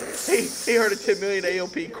 fate. he heard a 10 million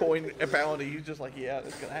AOP coin bounty. He's just like, yeah,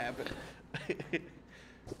 that's gonna happen.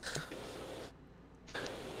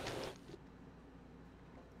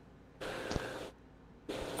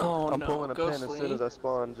 Oh I'm no, pulling a pin as soon Ghostly. as I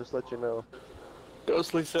spawn, just let you know.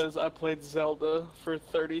 Ghostly says I played Zelda for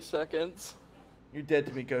 30 seconds. You're dead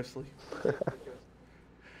to me, Ghostly.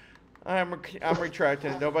 I'm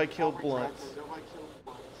retracting it. Nobody killed Blunts.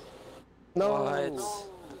 No. What?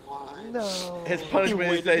 No. His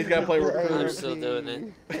punishment is that he's gotta play I'm recruit. still doing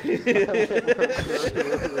it.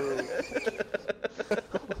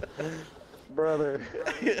 Brother.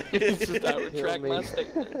 It's just I Kill retract me. my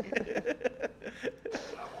statement.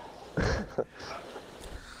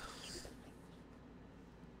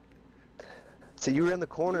 So you were in the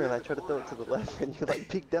corner and I tried to throw it to the left and you like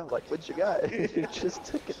peeked out like, what you got? You just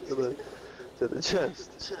took it to the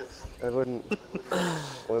chest. I wouldn't.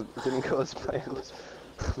 Well, it didn't go as planned.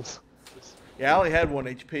 Yeah, I only had 1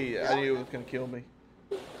 HP. I knew it was gonna kill me.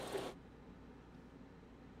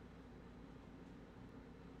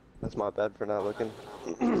 That's my bad for not looking.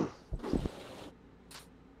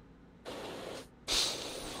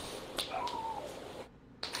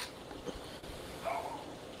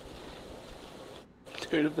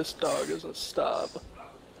 Dude, if this dog doesn't stop.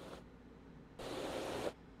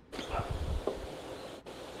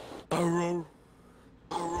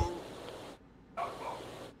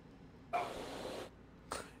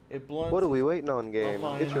 It blunts. What are we waiting on, game?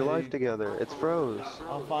 I'll Get your find life a- together. It's froze.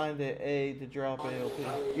 I'll find an A to drop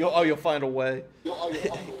AOP. You'll find a way.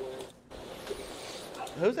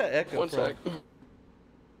 Who's that echo One from? sec.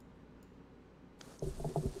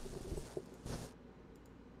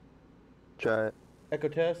 Try it. Echo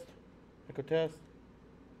test. Echo test.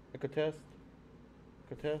 Echo test.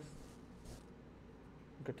 Echo test.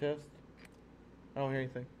 Echo test. I don't hear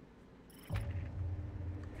anything.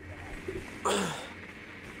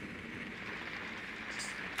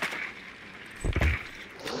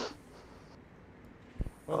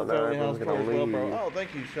 Oh, Well, no, family everyone's house gonna party as well, bro. leave. Oh,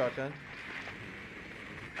 thank you, Shotgun.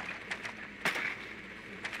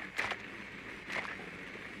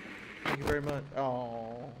 Thank you very much.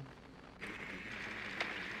 Oh.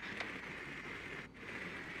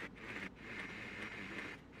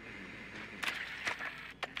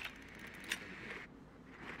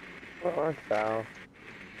 Oh, foul.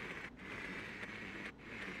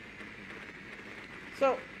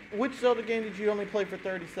 So, which Zelda game did you only play for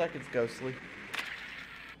 30 seconds, Ghostly?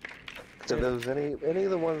 So there was any of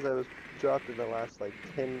the ones that was dropped in the last like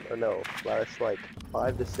 10 or no, last like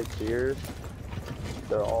 5 to 6 years,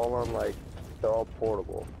 they're all on like, they're all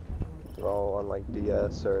portable. They're all on like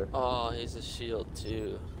DS or Oh, he's a shield too.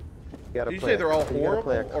 you gotta Did you play say they're all you gotta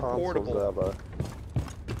play a horrible or console portable? Zelda.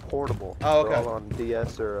 Portable. Oh, They're okay. all on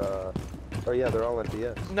DS or yeah, they're all on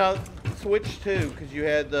DS. No, Switch too, because you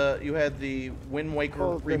had the Wind Waker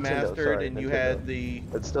Oh, Nintendo, remastered, sorry, and you Nintendo. had the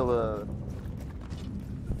It's still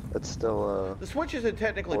the Switch isn't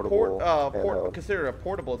technically Portable handheld. considered a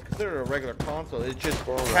portable. It's considered a regular console. It just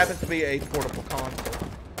Well, right. happens to be a portable console.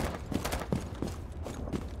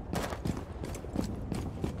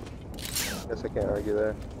 guess I can't argue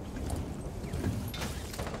there.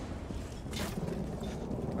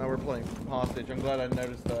 Now we're playing hostage. I'm glad I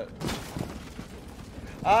noticed that.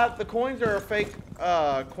 The coins are a fake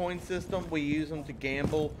coin system. We use them to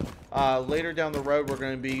gamble. Later down the road, we're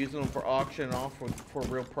going to be using them for auction off for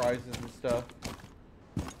real prizes and stuff.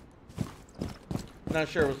 Not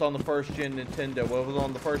sure it was on the first gen Nintendo. What was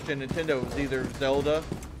on the first gen Nintendo? It was either Zelda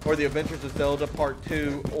or The Adventures of Zelda Part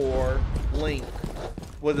 2 or Link.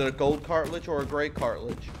 Was it a gold cartridge or a gray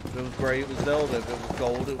cartridge? If it was gray, it was Zelda. If it was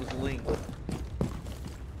gold, it was Link.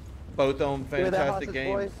 Both on Give me that fantastic hostage,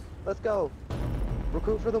 games. boys. Let's go.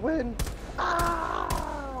 Recruit for the win.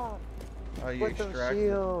 Ah! Are you With the extracted?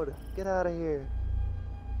 shield. Get out of here.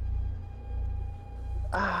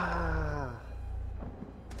 Ah.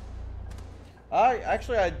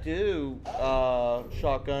 I do,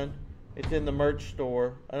 shotgun. It's in the merch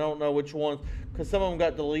store. I don't know which ones, because some of them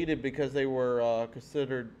got deleted because they were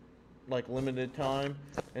considered like limited time,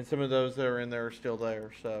 and some of those that are in there are still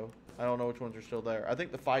there. So I don't know which ones are still there. I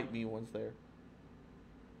think the Fight Me one's there.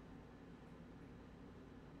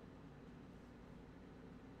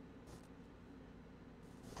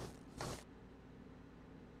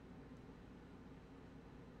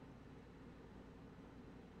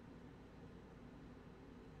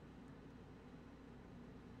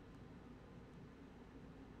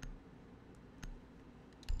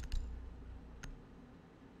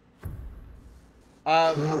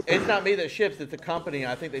 It's not me that ships, it's a company.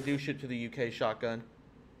 I think they do ship to the UK, shotgun.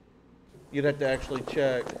 You'd have to actually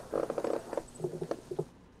check.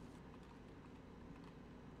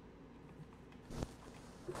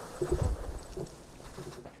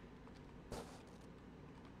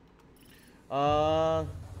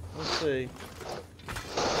 Let's see.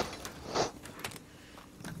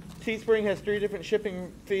 Teespring has 3 different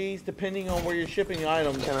shipping fees depending on where you're shipping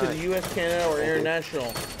items to the US, Canada, or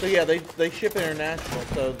international. So yeah, they ship international,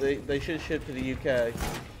 so they should ship to the UK.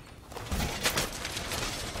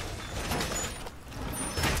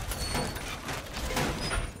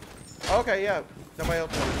 Okay, yeah. Nobody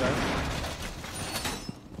else wants that.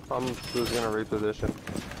 I'm just gonna reposition.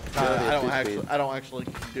 I don't actually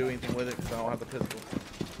do anything with it because I don't have the pistol.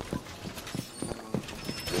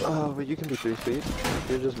 Oh, but you can be 3 speed.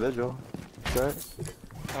 You're just vigil, right?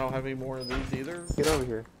 I don't have any more of these either. Get over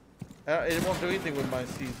here. It won't do anything with my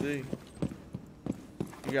CZ.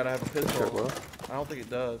 You gotta have a pistol. Sure it will. I don't think it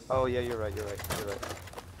does. Oh yeah, you're right.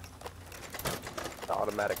 The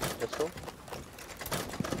automatic pistol.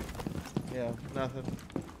 Yeah, nothing.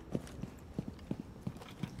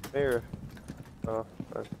 Here. Oh.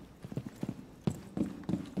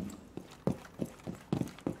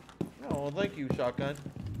 Oh, well, thank you, Shotgun.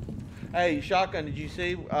 Hey, Shotgun, did you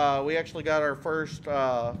see? We actually got our first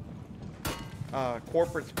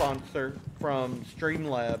corporate sponsor from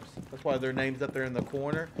Streamlabs. That's why their name's up there in the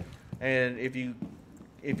corner. And if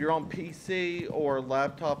you're on PC or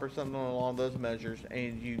laptop or something along those measures,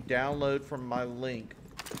 and you download from my link,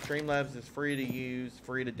 Streamlabs is free to use,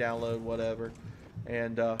 free to download, whatever.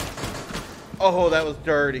 And oh, that was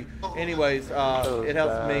dirty. Anyways, it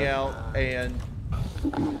helps me out and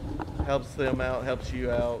helps them out, helps you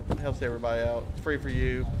out, helps everybody out. It's free for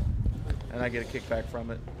you, and I get a kickback from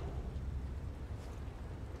it.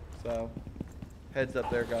 So, heads up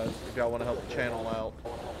there, guys, if y'all want to help the channel out.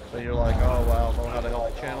 So you're like, oh wow, I don't know how to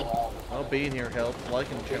help the channel. Well, being here helps,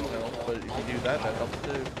 liking the channel helps, but if you do that, that helps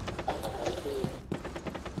too.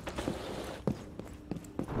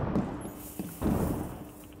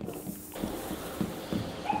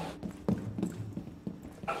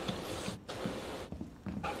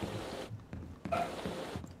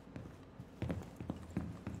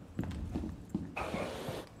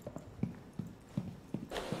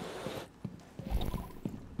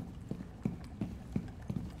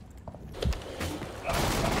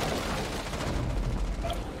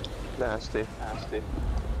 Nasty.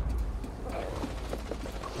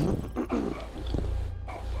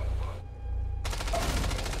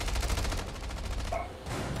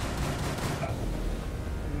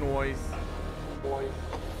 Noise.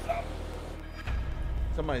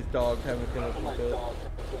 Somebody's dog's having a connection fit.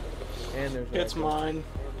 And there's It's echo. mine.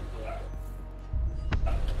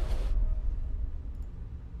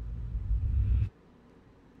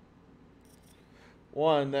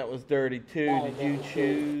 One, that was dirty. Two, did you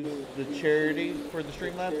choose the charity for the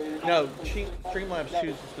Streamlabs? No, Streamlabs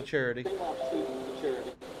chooses the charity.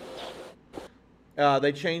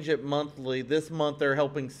 They change it monthly. This month they're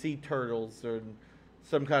helping sea turtles and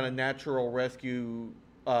some kind of natural rescue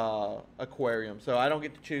aquarium. So I don't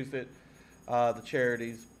get to choose it. The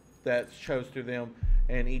charities that's chose through them,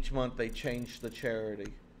 and each month they change the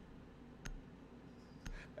charity.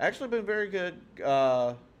 Actually been very good.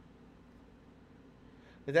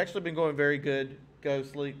 It's actually been going very good. Go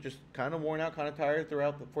sleep. Just kind of worn out, kind of tired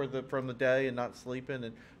throughout from the day and not sleeping.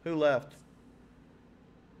 And who left?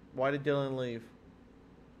 Why did Dylan leave?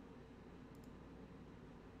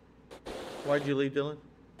 Why'd you leave, Dylan?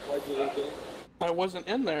 I wasn't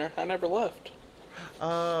in there. I never left.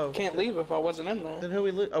 Oh. Can't leave if I wasn't in there. Then who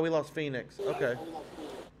we lost Phoenix. Okay.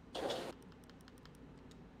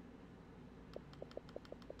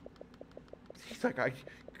 He's like, I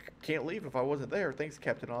can't leave if I wasn't there. Thanks,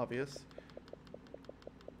 Captain Obvious.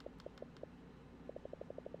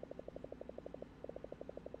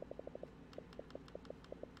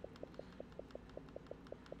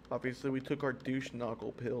 Obviously, we took our douche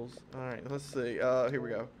knuckle pills. Alright, let's see. Here we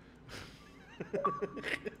go.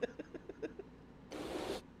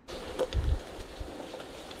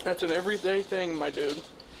 That's an everyday thing, my dude.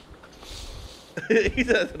 He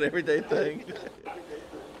says an everyday thing.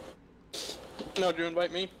 No, do you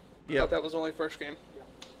invite me? Yeah. Thought that was only first game.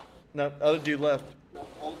 No, other dude left.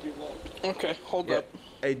 Okay, hold Yeah. up.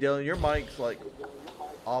 Hey, Dylan, your mic's like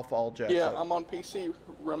off all jacked Yeah, up. I'm on PC.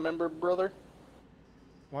 Remember, brother?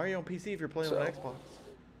 Why are you on PC if you're playing on Xbox?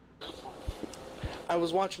 I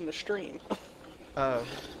was watching the stream, Oh,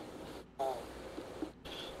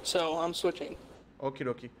 so I'm switching. okie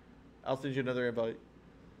dokie. I'll send you another invite.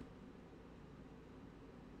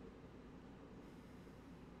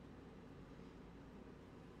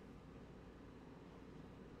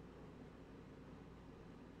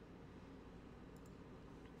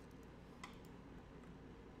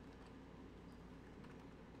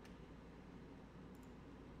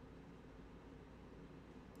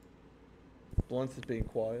 Blunts is being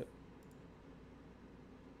quiet.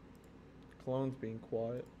 Clone's being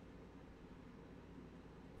quiet.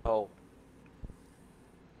 Oh,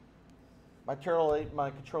 My turtle ate my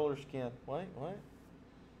controller skin. What?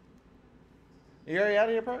 You already out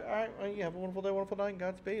of here, bro? Alright, well, you have a wonderful day, wonderful night,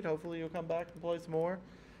 Godspeed. Hopefully you'll come back and play some more.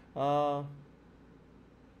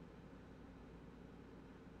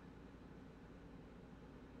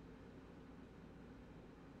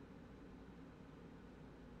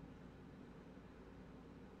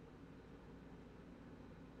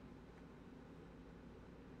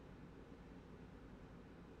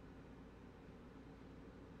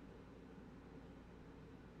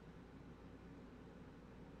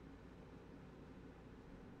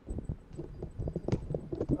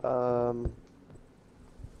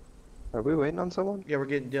 Are we waiting on someone? Yeah, we're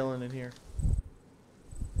getting Dylan in here.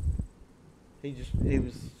 He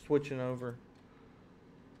was switching over.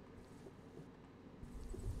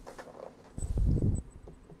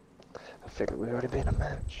 I figured we already been in a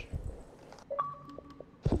match.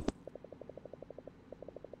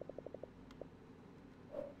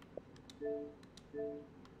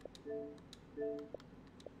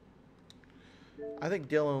 I think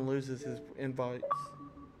Dylan loses his invites.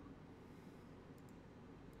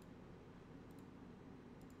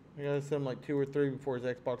 I gotta send him like 2 or 3 before his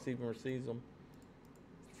Xbox even receives them.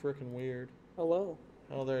 It's freaking weird. Hello.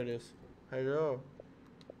 Oh, there it is. Hello.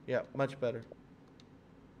 Yeah, much better.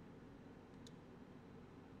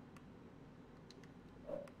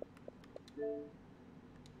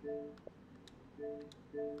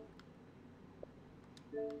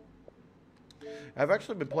 I've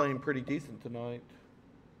actually been playing pretty decent tonight.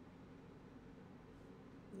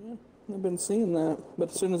 Yeah, I've been seeing that. But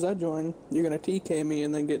as soon as I join, you're gonna TK me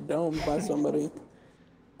and then get domed by somebody.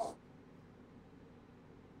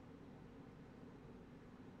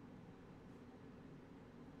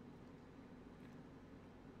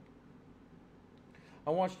 I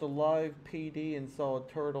watched a live PD and saw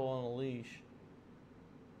a turtle on a leash.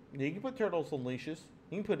 Yeah, you can put turtles on leashes.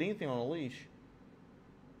 You can put anything on a leash.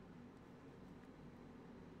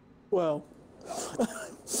 Well,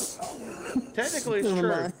 Technically, it's Never true.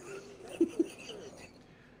 mind.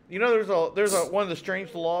 You know, there's a one of the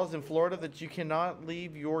strange laws in Florida that you cannot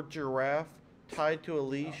leave your giraffe tied to a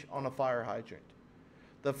leash on a fire hydrant.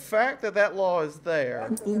 The fact that that law is there.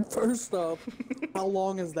 first off, how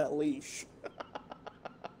long is that leash?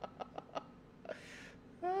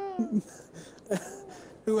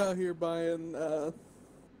 Who out here buying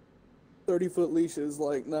 30-foot leashes?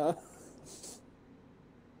 Like, nah.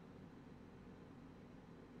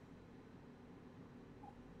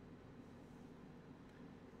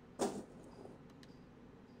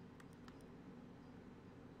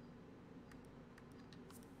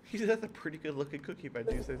 He's that's a pretty good looking cookie if I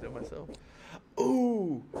do say so myself.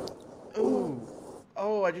 Ooh. Ooh.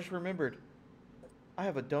 Oh, I just remembered. I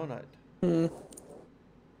have a donut.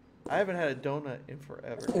 I haven't had a donut in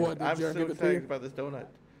forever. What, did I'm Jared so give it to excited you? about this donut.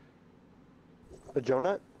 A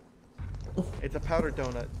donut? It's a powdered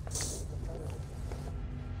donut.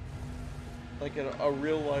 Like a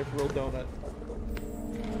real life, real donut.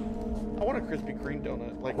 I want a Krispy Kreme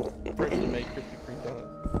donut. Like, freshly made Krispy Kreme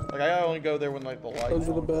donut. Like, I only go there when, like, the lights Those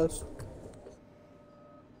are the on. best.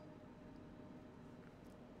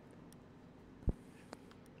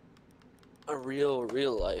 a real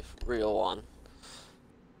life, real one.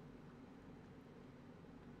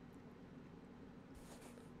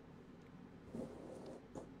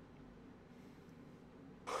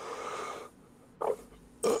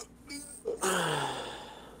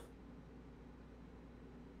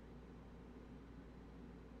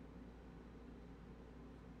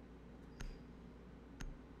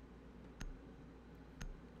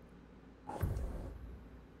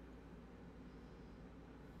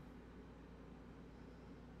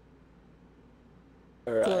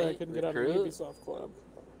 Sorry, I Alright, couldn't get out of the recruit. Ubisoft Club.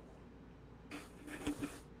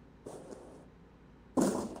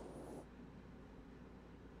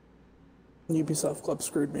 Ubisoft Club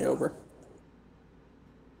screwed me over.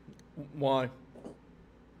 Why?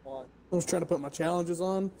 I was trying to put my challenges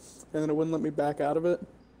on, and then it wouldn't let me back out of it.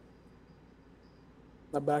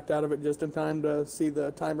 I backed out of it just in time to see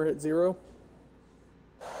the timer hit 0.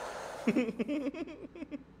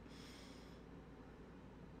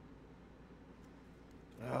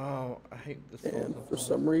 Oh, I hate this. And for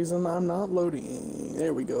some reason, I'm not loading.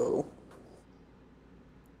 There we go.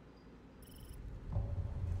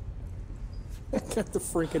 I got the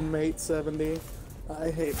freaking Mate 70.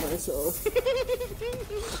 I hate myself.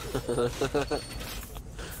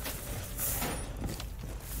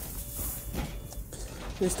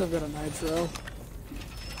 They still got a nitro.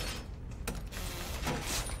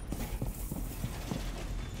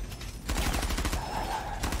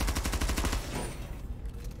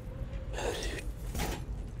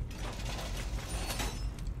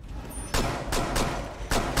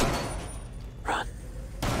 Run.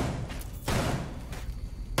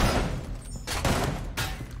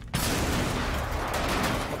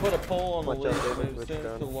 I put a poll on the Watch out, list David, of which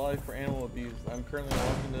sentence to gun? life for animal abuse. I'm currently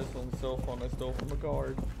watching this on the cell phone I stole from a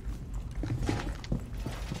guard.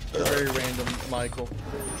 They're very random, Michael.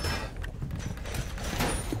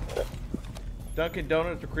 Dunkin'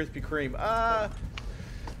 Donuts or Krispy Kreme?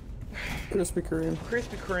 Krispy Kreme.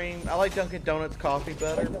 Krispy Kreme. I like Dunkin' Donuts coffee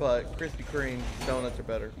better, but Krispy Kreme donuts are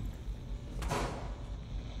better.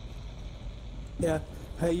 Yeah.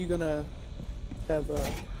 How you gonna have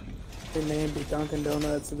their name be Dunkin'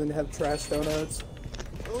 Donuts and then have trash donuts?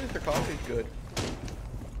 At least their coffee's good.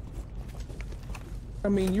 I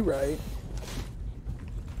mean, you're right.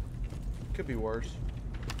 Could be worse.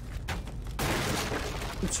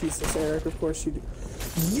 Jesus, Eric, of course you do.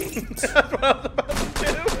 That's what I was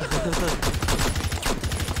about to do.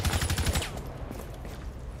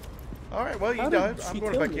 Alright, well, you How did died. I'm she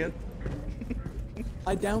going kill back me? in.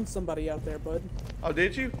 I downed somebody out there, bud. Oh,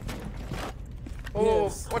 did you? Oh,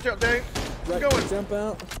 Yes. watch out, Dave. I'm Right, going. jump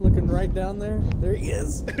out, looking right down there. There he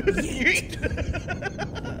is. Yeet.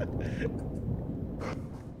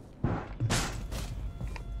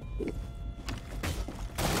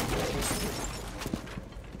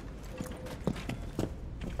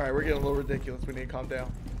 Alright, we're getting a little ridiculous. We need to calm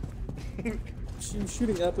down. She was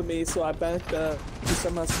shooting up at me, so I backed up. She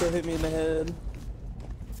somehow still hit me in the head.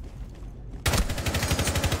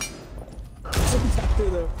 Exactly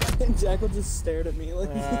though. And Jackal just stared at me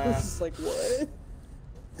like he was just like, what?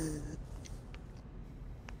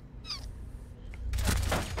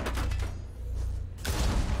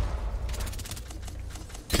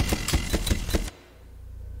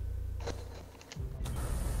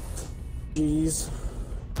 Jeez.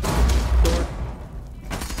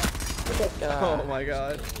 Oh my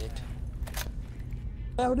god. Dang it.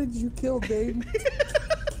 How did you kill Dave?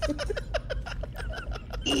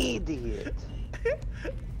 Idiot.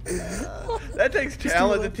 That takes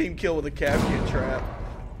talent to team kill with a capture trap.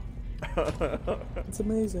 It's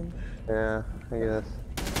amazing. Yeah, I guess.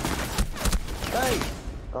 Hey!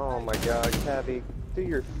 Oh my god, Cabby, do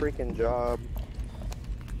your freaking job.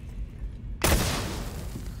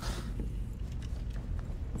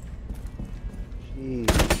 Jeez.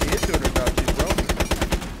 She is doing her job. She's roaming.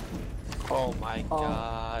 Oh my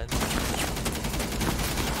god.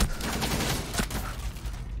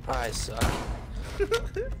 I suck.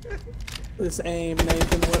 This aim,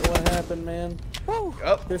 Nathan, what happened, man? Oh.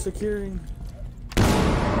 They're securing.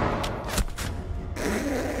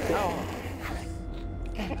 Oh.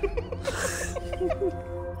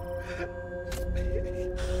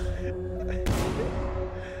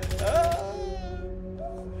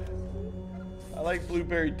 I like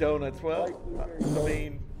blueberry donuts. Well, I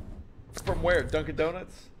mean, from where? Dunkin'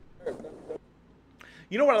 Donuts?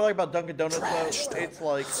 You know what I like about Dunkin' Donuts though? It's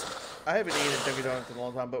like, I haven't eaten at Dunkin' Donuts in a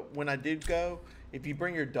long time, but when I did go, if you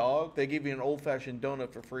bring your dog, they give you an old-fashioned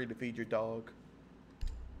donut for free to feed your dog.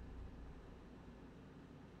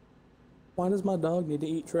 Why does my dog need to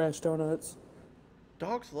eat trash donuts?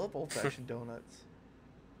 Dogs love old-fashioned donuts.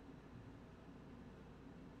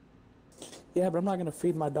 Yeah, but I'm not gonna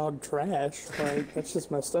feed my dog trash. Like, that's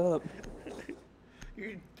just messed up.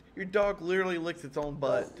 Your dog literally licks its own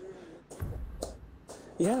butt.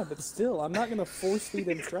 Yeah, but still, I'm not gonna force feed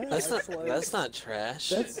him trash. That's not trash.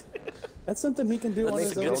 That's something he can do That's on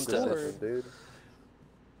his good own stuff. accord. Dude.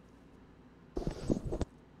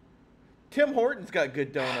 Tim Hortons got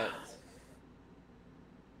good donuts.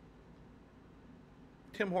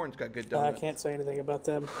 Tim Hortons got good I donuts. can't say anything about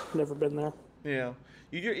them. Never been there. Yeah.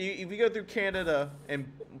 If you go through Canada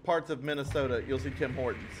and parts of Minnesota, you'll see Tim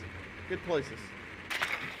Hortons. Good places.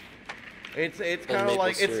 It's kind of maple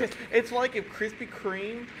like syrup. it's like if Krispy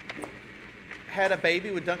Kreme had a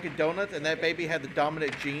baby with Dunkin' Donuts and that baby had the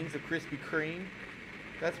dominant genes of Krispy Kreme.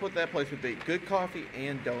 That's what that place would be. Good coffee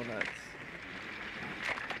and donuts.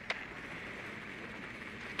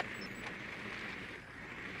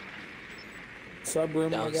 Sub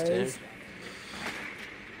room, my Downstairs.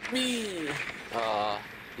 guys. Me.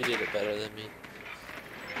 You did it better than me.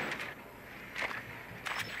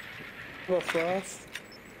 Well, Frost,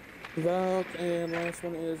 Valk, and last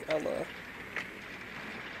one is Ella.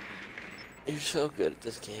 You're so good at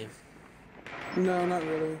this game. No, not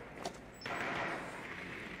really.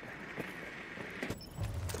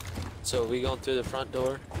 So we going through the front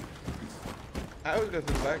door? I always go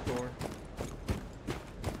through the back door.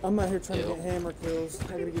 I'm out here trying to Ew. get hammer kills. I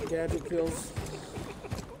gotta get gadget kills.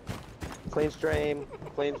 Clean stream.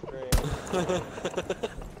 Clean stream.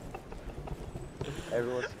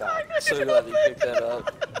 Everyone stop. So glad you picked that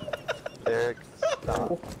up. Eric,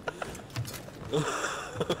 stop.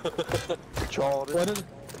 Charlton. What is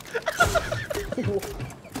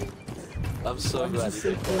I'm so glad you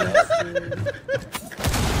picked that? that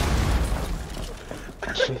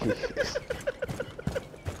up. Jeez.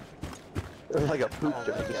 It was like a poop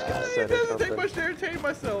joke just got It said or doesn't take something. much to entertain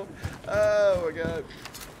myself. Oh my god.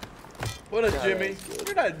 What a God, Jimmy. that's good.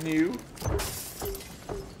 You're not new.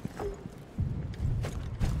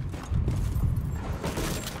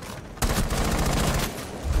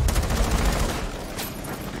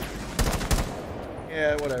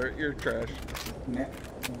 Yeah, whatever. You're trash.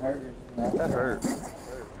 That hurt.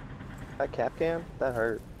 That cap cam? That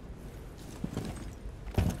hurt.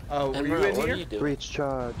 Oh, were you Emerald, in what here? are you doing? Breach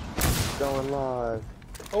charge. Going live.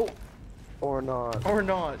 Oh, Or not. or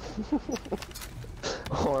not.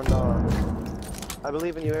 Or not. I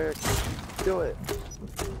believe in you, Eric. Do it.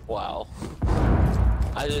 Wow.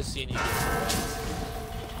 I just seen you get some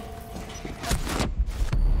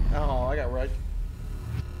Oh, I got rushed.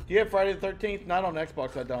 Do you have Friday the 13th? Not on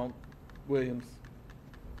Xbox, I don't. Williams.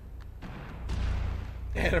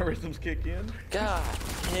 Aneurysms kick in. God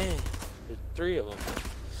dang. There's 3 of them.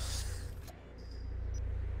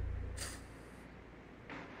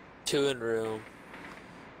 2 in room.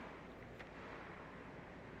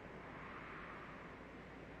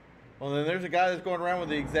 Well, then there's a guy that's going around with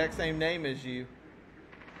the exact same name as you.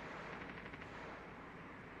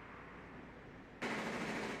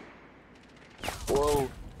 Whoa.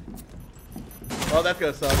 Oh, that's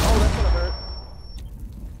gonna suck. Oh, that's gonna hurt.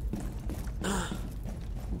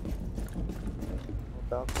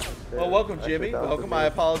 Well, welcome, Jimmy. Welcome. I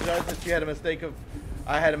apologize that you had a mistake of.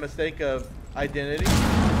 I had a mistake of identity.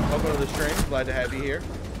 Welcome to the stream. Glad to have you here.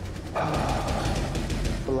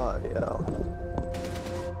 Bloody hell.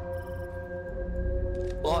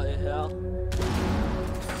 What the hell?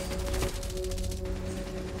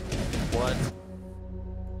 What?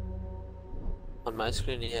 On my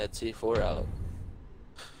screen, he had C4 out.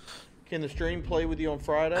 Can the stream play with you on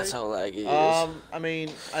Friday? That's how laggy it is. I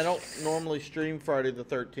mean, I don't normally stream Friday the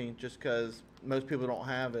 13th just because most people don't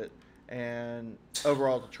have it, and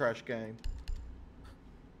overall it's a trash game.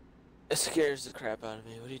 It scares the crap out of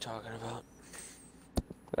me. What are you talking about?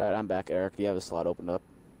 Alright, I'm back, Eric. You have a slot opened up.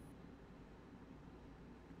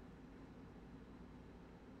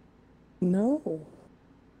 No.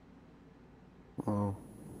 Oh.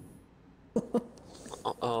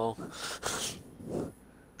 Uh-oh.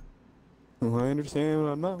 Well, I understand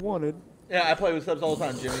I'm not wanted. Yeah, I play with subs all the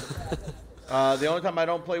time, Jimmy. The only time I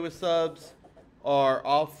don't play with subs are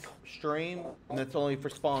off stream, and that's only for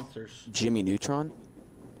sponsors. Jimmy Neutron?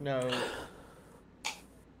 No.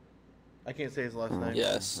 I can't say his last name.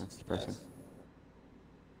 Yes. That's the person.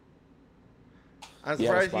 I'm You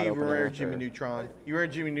have a surprised spot you open, remember Eric, Jimmy or- Neutron. You were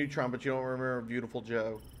in Jimmy Neutron, but you don't remember Beautiful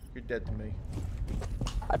Joe. You're dead to me.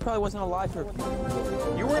 I probably wasn't alive for.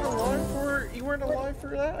 You weren't alive for. You weren't alive for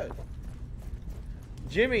that.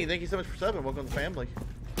 Jimmy, thank you so much for subbing. Welcome to the family.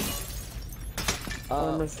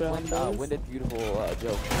 When did Beautiful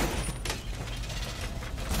Joe?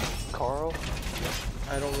 Carl?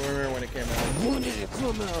 I don't remember when it came out. When did it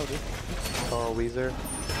come out? Carl Weezer?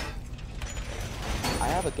 I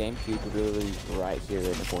have a GameCube really right here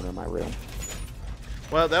in the corner of my room.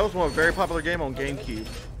 Well, that was one very popular game on GameCube.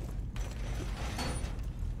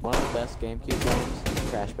 One of the best GameCube games,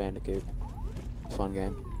 Crash Bandicoot. Fun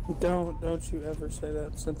game. Don't you ever say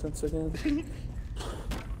that sentence again.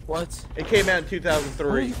 What? It came out in How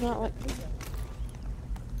 2003. is it not like me?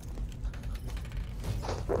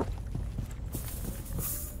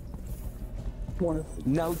 One of the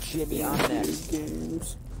No, Jimmy, I'm next.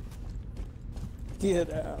 games.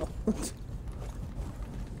 Get out.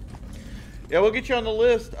 Yeah, we'll get you on the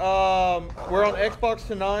list. We're on Xbox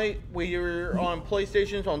tonight. We are on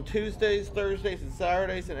PlayStations on Tuesdays, Thursdays, and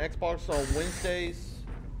Saturdays, and Xbox on Wednesdays,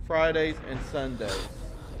 Fridays, and Sundays.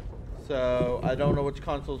 So I don't know which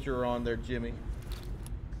consoles you're on there, Jimmy.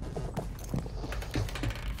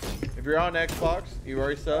 If you're on Xbox, you've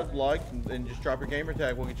already subbed, liked, and just drop your gamer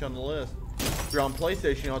tag. We'll get you on the list. If you're on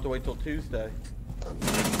PlayStation, you'll have to wait till Tuesday.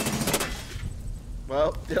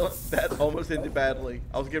 Well, Dylan, that almost ended badly.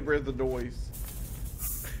 I was getting rid of the noise.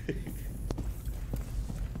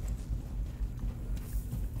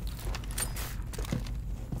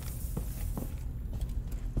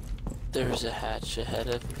 There's a hatch ahead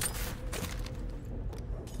of me.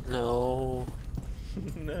 No.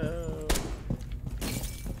 No.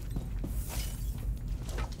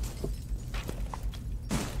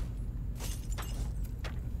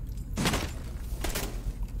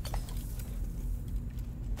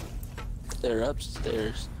 They're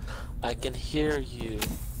upstairs. I can hear you.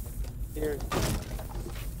 Hear you.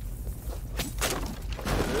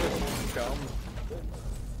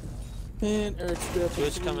 And Eric's good.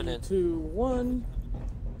 Who's coming in? 2, 1.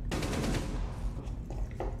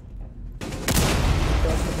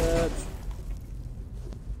 Across the hatch.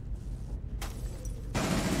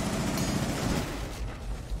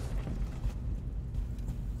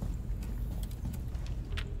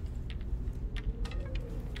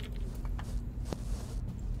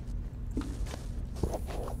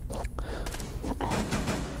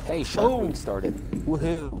 Hey, Shark Week started.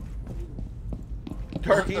 Woohoo!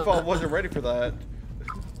 Dark Evolve wasn't ready for that.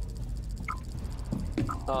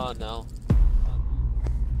 Oh no.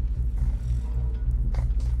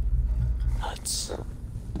 Nuts.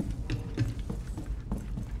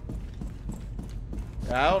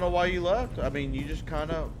 I don't know why you left. I mean, you just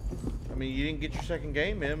kind of... I mean, you didn't get your second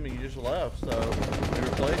game in, and you just left, so we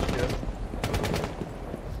replaced you.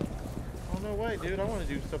 Oh, no way, dude. I want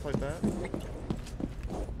to do stuff like that.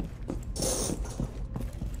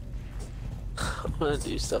 I want to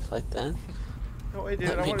do stuff like that. No way, dude.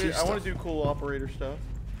 Let I me want do to stuff. do cool operator stuff.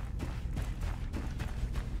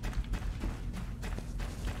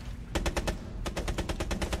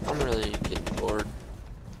 I'm really getting bored.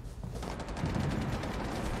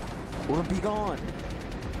 We'll be gone.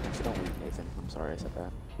 Actually, don't leave, Nathan. I'm sorry I said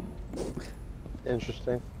that.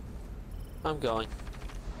 Interesting. I'm going.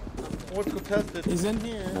 What's contested? He's in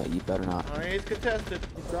here. No, you better not. Alright, it's contested.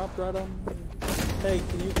 He dropped right on me. Hey,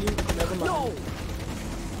 can you never mind. No!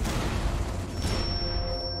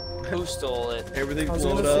 Who stole it? Everything's I was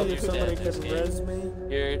blown gonna up. see if You're somebody dead, could Steve. res me.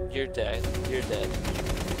 You're dead. You're dead.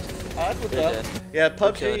 That's what's You're up. dead. Yeah,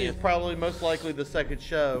 killing PUBG you. is probably most likely the second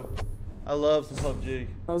show. I love some PUBG.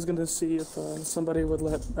 I was gonna see if somebody would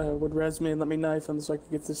would res me and let me knife him so I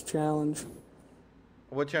could get this challenge.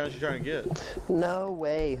 What challenge you trying to get? No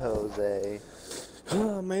way, Jose.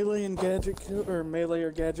 Melee and gadget kill or melee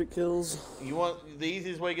or gadget kills. You want the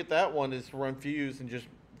easiest way to get that one is to run fuse and just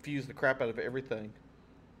fuse the crap out of everything,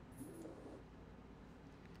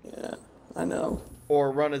 Yeah, I know.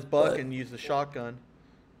 or run as Buck But- and use the shotgun.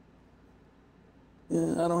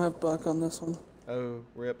 Yeah, I don't have buck on this one. Oh,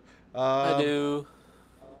 rip. I do.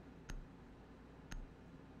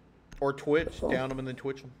 Or Twitch, That's all. down them and then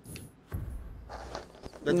twitch them.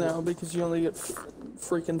 That's No, because you only get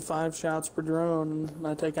freaking 5 shots per drone, and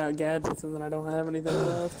I take out gadgets, and then I don't have anything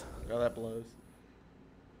left. Oh, that blows.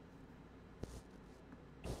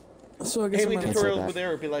 So I guess Gaming I'm gonna- say tutorials that. with there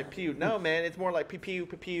would be like pew. No, man, it's more like pew pew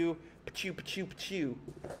pew pew pew pew pew.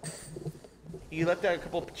 You left out a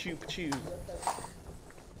couple pew pews.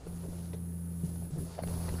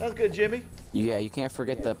 That was good, Jimmy. Yeah, you can't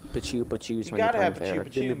forget the pachoos You when you gotta play have with pachu Eric.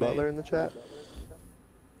 pachu. Jimmy mate. Butler in the chat.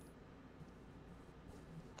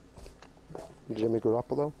 Jimmy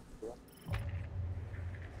Garoppolo.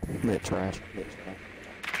 Lit trash.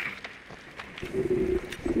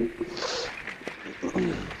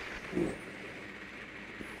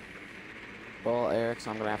 Well, Eric,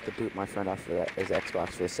 so I'm gonna have to boot my friend off for his Xbox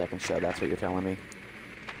for the second show. That's what you're telling me.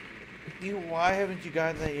 Why haven't you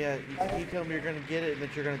gotten that yet? You keep telling me you're gonna get it and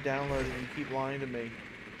that you're gonna download it, and you keep lying to me.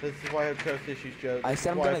 This is why I have trust issues, Joe. I This said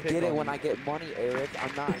is I'm why gonna pick get it on when you. I get money, Eric.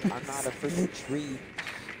 I'm not a freaking tree.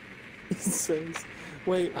 He says,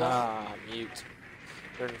 wait, what? Mute.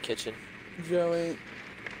 They're in the kitchen. Joey,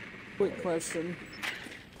 quick question.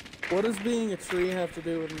 What does being a tree have to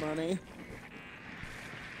do with money?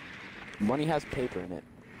 Money has paper in it.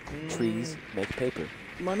 Trees make paper.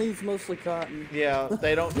 Money's mostly cotton. Yeah,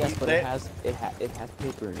 they don't. Yes, but they, it has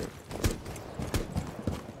paper in it.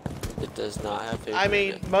 It does not have paper I in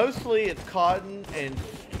mean, it. mostly it's cotton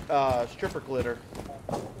and stripper glitter.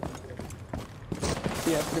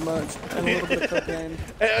 Yeah, pretty much. And a little bit of cocaine.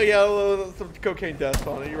 Oh yeah, some cocaine dust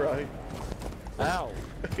on it. You're right. Ow.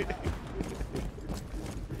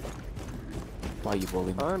 Why you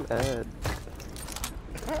bully me? I'm Ed.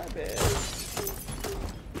 Hi, man.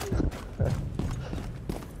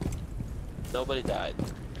 Nobody died.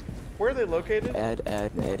 Where are they located? Ed,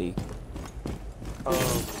 and Eddie.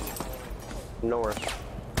 North.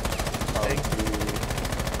 Thank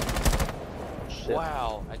Shit.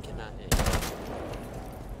 Wow, I cannot hit you.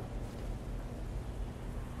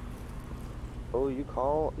 Oh, you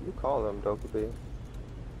call them, Dokkaebi.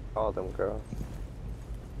 Call them, girl.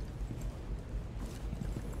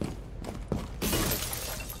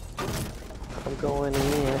 I'm going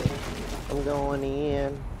in. I'm going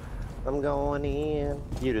in. I'm going in.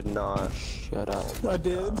 You did not. Shut up. I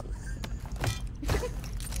did.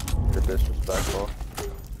 You're disrespectful.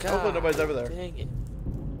 Hopefully nobody's over there. Dang it.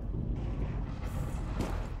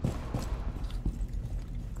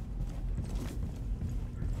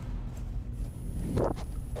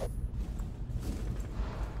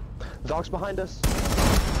 Dog's behind us.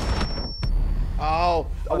 Oh,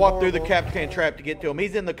 I walked through the Adorable. Capcan trap to get to him.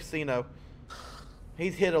 He's in the casino.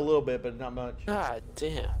 He's hit a little bit, but not much. God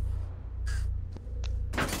damn.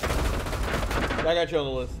 I got you on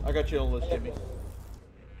the list. I got you on the list, Jimmy.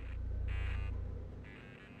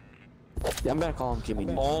 Yeah, I'm gonna call him Jimmy.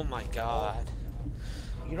 Oh my god.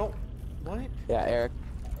 You don't. What? Yeah, Eric.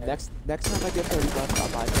 Next time I get $30, I'll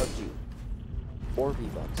buy PUBG. Or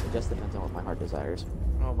V-Bucks. It just depends on what my heart desires.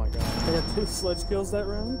 Oh my god. I got 2 sledge kills that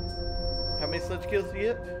round. How many sledge kills do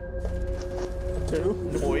you get? 2.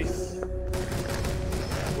 Noise.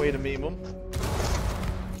 Way to meme him.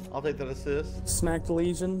 I'll take that assist. Smacked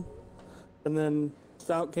Legion. And then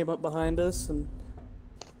Stout came up behind us, and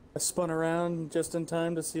I spun around just in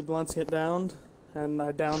time to see Blunts get downed. And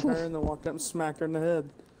I downed her and then walked up and smacked her in the head.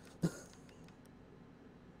 It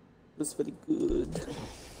was pretty good.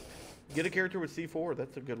 Get a character with C4.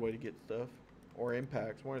 That's a good way to get stuff. Or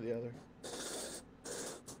impacts, one or the other.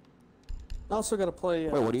 I also gotta play.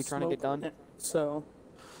 Wait, what are you trying to get Smoke- done? So,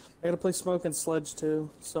 I gotta play Smoke and Sledge too.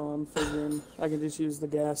 So I'm figuring I can just use the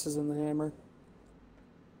gases and the hammer.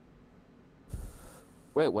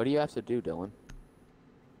 Wait, what do you have to do, Dylan?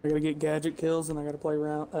 I gotta get gadget kills and I gotta play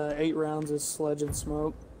 8 rounds as Sledge and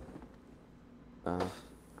Smoke.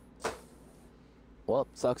 Well,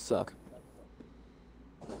 suck.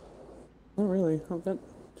 Oh really? I've got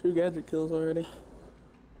 2 gadget kills already.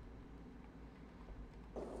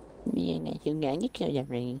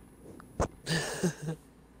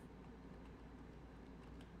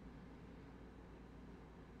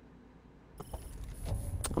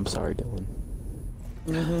 I'm sorry, Dylan.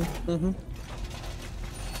 Mm-hmm.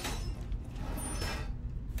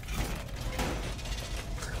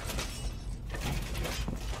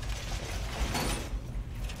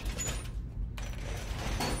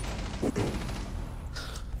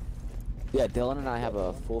 Yeah, Dylan and I have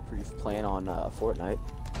a foolproof plan on Fortnite.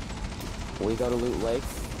 We go to Loot Lake,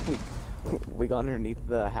 we go underneath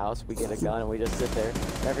the house, we get a gun, and we just sit there.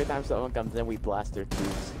 Every time someone comes in, we blast their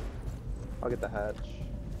tubes. I'll get the hatch.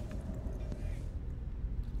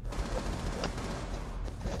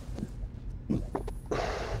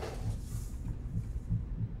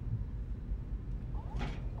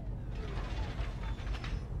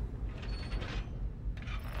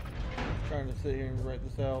 Trying to sit here and write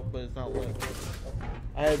this out, but it's not letting me.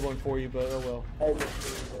 I had one for you, but oh well.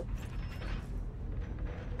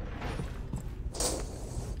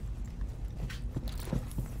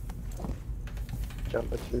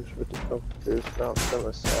 Jump at juice with the coke. There's not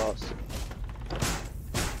some sauce.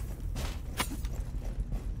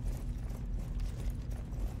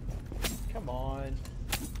 Come on.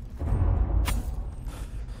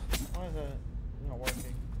 Why is that not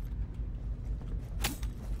working?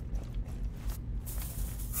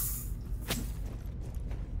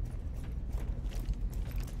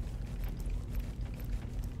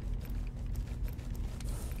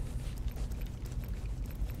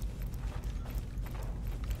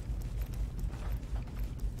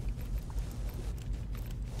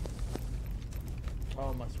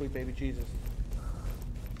 Oh, my sweet baby Jesus.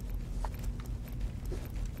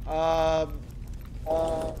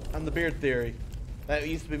 On the beard theory. That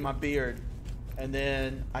used to be my beard. And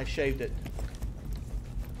then I shaved it.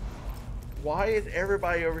 Why is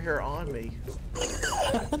everybody over here on me?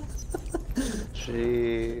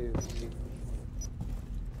 Jeez.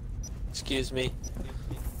 Excuse me.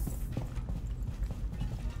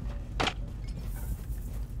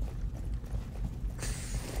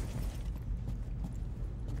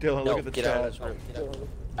 Dylan, No, look at the get chat. out of this room. Get out.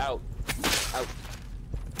 Out. Out.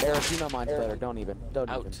 Eric, you know mine's better. Don't even.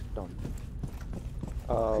 Out. Don't.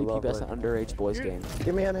 Oh, Creepy lovely. best underage boys You- game.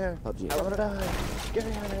 Get me out of here. PUBG. I wanna die. Get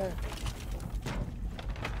me out of here.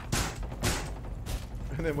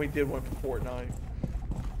 And then we did one for Fortnite.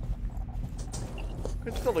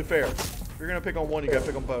 It's totally fair. If you're gonna pick on one, you gotta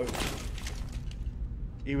pick on both.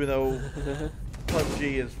 Even though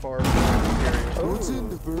PUBG is far superior. What's in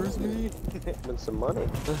the first meat? Win some money.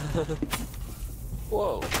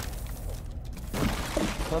 Whoa.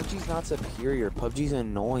 PUBG's not superior. PUBG's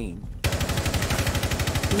annoying.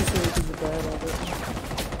 Who's making the bad of it?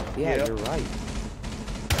 Yeah, Yep. you're right.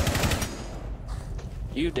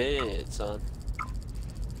 You did, son.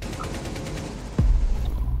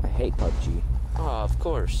 I hate PUBG. Oh, of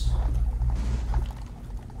course.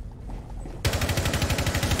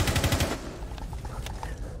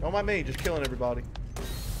 Don't mind me, just killing everybody.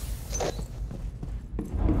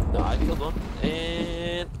 No, I killed one.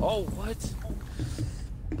 And oh, what?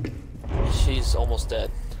 She's almost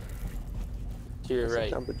dead. To your right,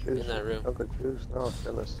 Jumbo juice. in that room. Jumbo juice. No, it's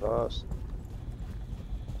in the sauce.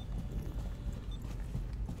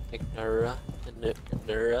 Ignora,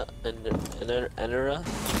 Enera.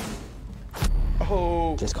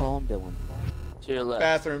 Oh, Just call him Dylan. To your left.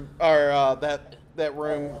 bathroom, or that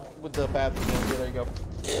room with the bathroom. Yeah, there you go.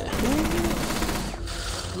 Yeah.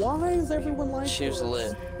 Why is everyone like She was this?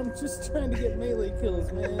 lit. I'm just trying to get melee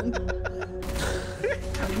kills, man.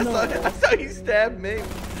 I saw you stab me.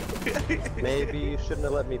 Maybe you shouldn't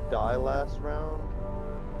have let me die last round.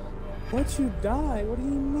 Let you die? What do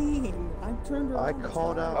you mean? I turned around. I and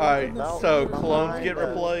called shot out. her. Alright, No, so behind clones get us.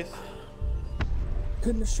 replaced.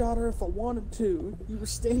 Couldn't have shot her if I wanted to. You were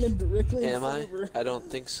standing directly in Am front I? of her. I don't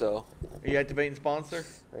think so. Are you activating sponsor?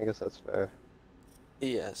 I guess that's fair.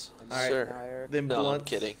 Yes, Alright. sir. Then No, I'm blunts.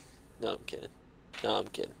 kidding. No, I'm kidding. No, I'm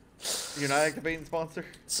kidding. You're not activating sponsor?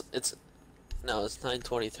 It's no, it's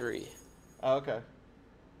 9:23. Oh, okay.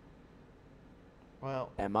 Well,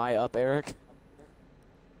 Am I up, Eric?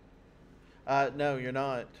 no, you're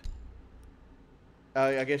not.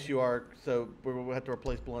 I guess you are. So we'll have to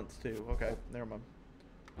replace blunts too. Okay, never mind.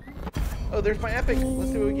 Oh, there's my epic.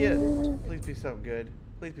 Let's see what we get. Please be something good.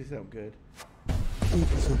 Please be something good.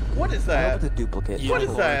 What is I hope that? it's a duplicate. What I is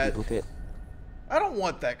hope it's a that? Duplicate. I don't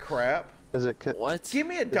want that crap. Is it? What? Give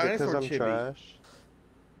me a Is it 'cause dinosaur I'm chibi. trash?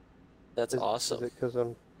 That's Is awesome. it 'cause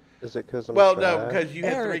I'm? Is it 'cause I'm Well, trash? no, because you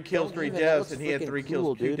had Eric, 3 kills, don't 3 even. That deaths, looks and he had freaking 3 kills,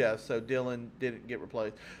 cool, 2 dude. deaths. So Dylan didn't get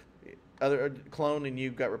replaced. Other clone and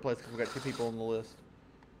you got replaced because we got 2 people on the list.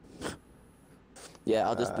 Yeah,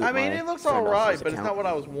 I'll just do I mean, my it looks friend alright, else's but it's not account. what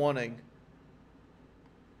I was wanting.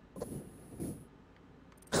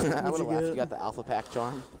 I What'd would you have laughed if you get? got the Alpha Pack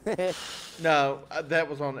charm. No, that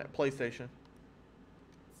was on PlayStation.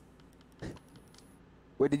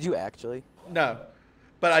 Where did you actually? No,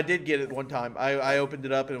 but I did get it one time. I opened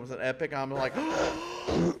it up and it was an epic. I'm like,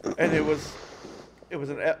 and it was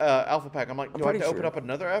an alpha pack. I'm like, do I have pretty to open sure. up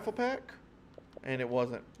another alpha pack? And it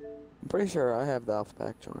wasn't. I'm pretty sure I have the Alpha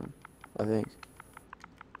Pack charm. I think.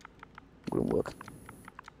 I'm gonna look.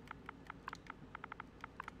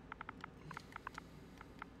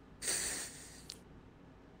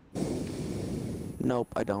 Nope,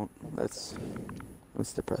 I don't. That's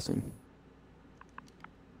depressing.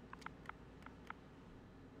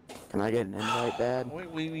 Can I get an invite, Dad?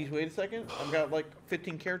 Wait a second. I've got like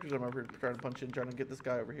 15 characters I'm over here trying to punch in, trying to get this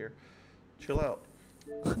guy over here. Chill out.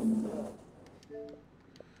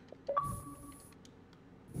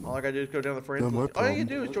 All I gotta do is go down the friends Not my list. All you problem.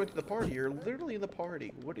 do is join to the party. You're literally in the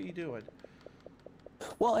party. What are you doing?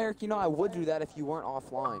 Well, Eric, you know I would do that if you weren't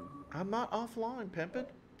offline. I'm not offline, pimpin'.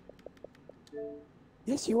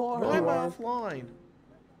 Yes, you are. Why am I are. offline?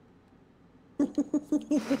 I'm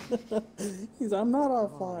not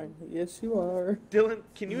offline. Yes, you are. Dylan,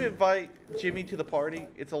 can you invite Jimmy to the party?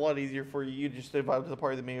 It's a lot easier for you. You just invite him to the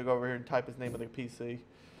party than me to go over here and type his name on the PC.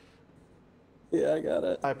 Yeah, I got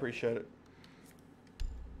it. I appreciate it.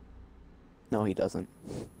 No, he doesn't.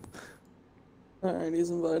 Alright, he's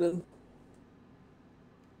invited.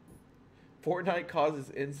 Fortnite causes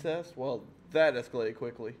incest? Well, that escalated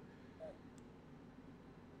quickly.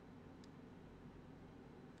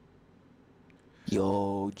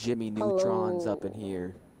 Yo, Jimmy Neutron's Hello. up in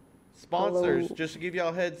here. Sponsors, Hello. just to give y'all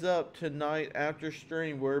a heads up, tonight after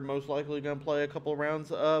stream, we're most likely going to play a couple of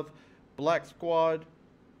rounds of Black Squad,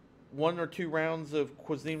 1 or 2 rounds of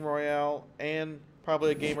Cuisine Royale, and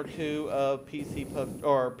probably a game or 2 of PC Pub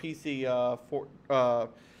or PC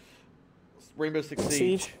Rainbow Six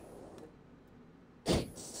Siege.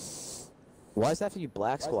 Why does that have to be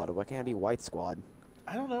Black Squad? Why can't it be White Squad?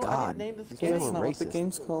 I don't know. I God, didn't name this you game. can't That's even not what the racist.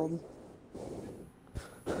 game's called.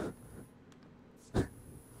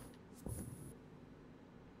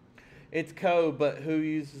 It's code, but who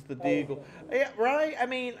uses the deagle? Yeah, right. I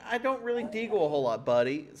mean, I don't really deagle a whole lot,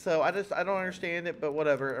 buddy. So I don't understand it, but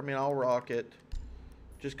whatever. I mean, I'll rock it.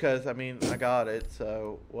 Just cause I mean I got it,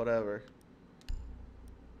 so whatever.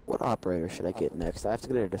 What operator should I get next? I have to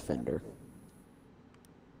get a defender.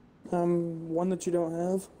 One that you don't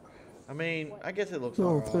have. I mean, I guess it looks Oh,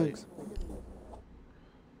 alright. thanks.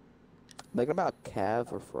 Like about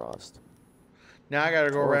Cav or Frost? Now I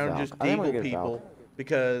gotta go Or around and Valk. just I think we're deagle gonna get people Valk.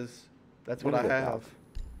 because that's what We're I gonna get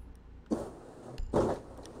have. Valk.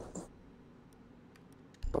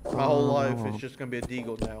 My whole life is just gonna be a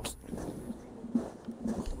deagle now.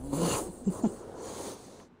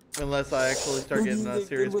 Unless I actually start getting a Get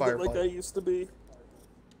serious good with it like I firefight. used to be.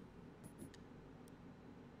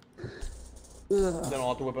 Then I'll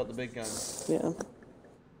have to whip out the big gun. Yeah.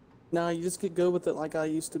 No, you just get good with it like I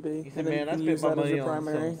used to be. He said, and then man, I you can spent use my that as money your on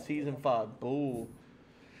primary. some season 5 bull.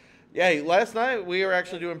 Yeah, hey, last night we were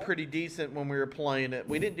actually doing pretty decent when we were playing it.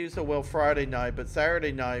 We didn't do so well Friday night, but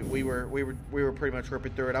Saturday night we were pretty much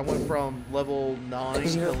ripping through it. I went from level 9 to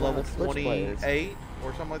You're one level of the Switch players. 28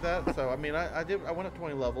 or something like that. So I mean, I went up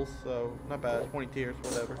 20 levels, so not bad. 20 tiers,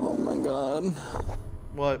 whatever. Oh my god.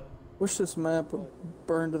 What? Wish this map would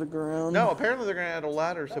burn to the ground. No, apparently they're gonna add a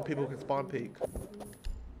ladder so people can spawn peek.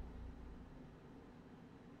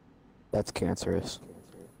 That's cancerous.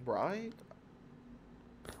 Right?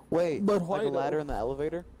 Wait, But like why a ladder though? in the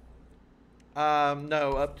elevator?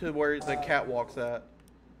 No, up to where the catwalk's at.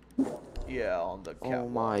 Yeah, on the catwalk. Oh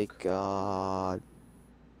my god.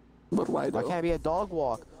 But why Why though? can't it be a dog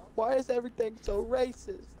walk? Why is everything so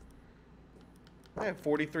racist? I have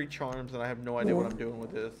 43 charms and I have no idea what I'm doing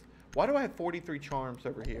with this. Why do I have 43 charms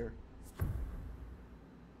over here?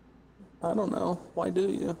 I don't know. Why do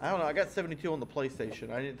you? I don't know. I got 72 on the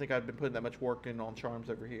PlayStation. I didn't think I'd been putting that much work in on charms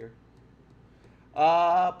over here.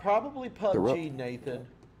 Probably PUBG, Nathan.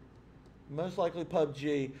 Most likely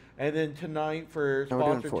PUBG. And then tonight for No, we're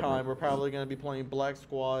doing sponsored Fortnite. time, we're probably going to be playing Black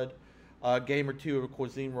Squad, Game or 2 of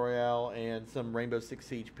Cuisine Royale, and some Rainbow Six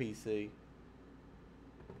Siege PC.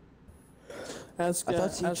 Ask, I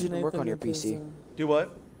thought you ask didn't work Nathan on your if his, PC. Do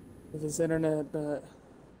what? If his internet.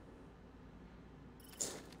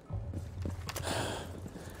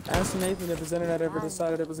 Ask Nathan if his internet ever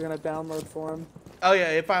decided it was gonna download for him. Oh yeah,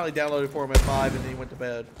 it finally downloaded for him at 5 and then he went to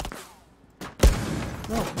bed.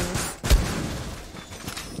 Oh, nice.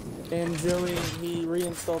 And Joey, he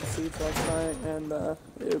reinstalled Siege last night, and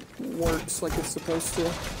it works like it's supposed to.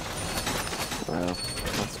 Wow,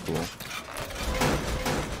 that's cool.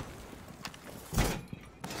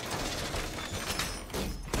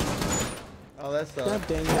 Oh, that's God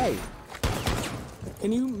dang it. Hey,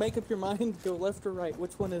 Can you make up your mind, go left or right?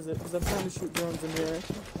 Which one is it? Because I'm trying to shoot drones in here.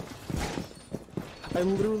 I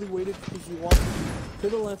literally waited because you walked to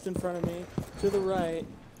the left in front of me, to the right,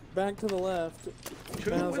 back to the left.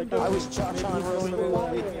 To And the I was like, window. I oh, was maybe cha-cha he's going to the roasting.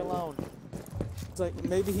 left. Leave me alone. It's like,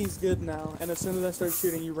 maybe he's good now. And as soon as I started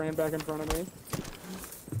shooting, you ran back in front of me.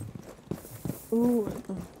 Ooh,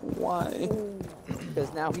 why?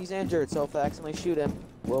 Because now he's injured, so if I accidentally shoot him,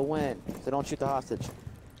 we'll win. So don't shoot the hostage.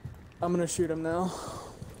 I'm gonna shoot him now.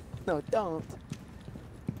 No, don't.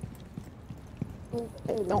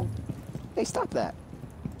 Hey, don't. Hey, stop that.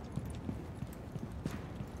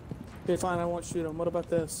 Okay, fine, I won't shoot him. What about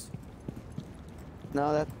this?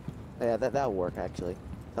 No, that'll work actually.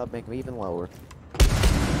 That'll make me even lower.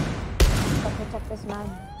 Protect this man.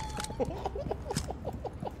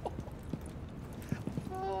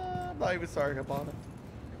 I'm not even sorry about it.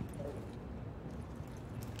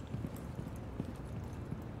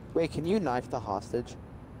 Wait, can you knife the hostage?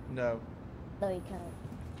 No. No, you can't.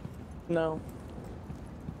 No.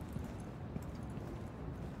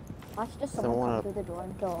 Watch just So someone wanna- come through the door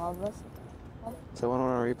and kill all of us. Someone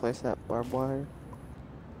want to replace that barbed wire?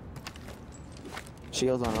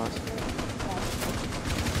 Shields on us.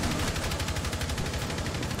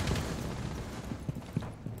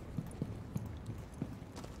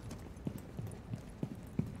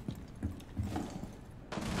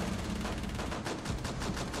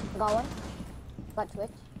 Got one. Got Twitch.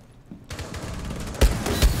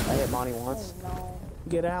 I hit Monty once. Oh no.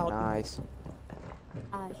 Get out. Nice.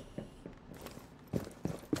 Ash.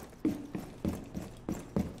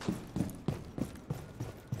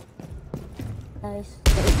 Nice.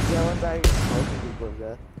 Yelling out here smoking people to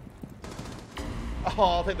death. Oh,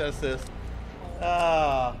 I'll take that assist.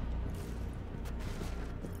 Ah.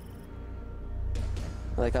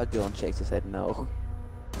 I like how Dylan shakes his head no.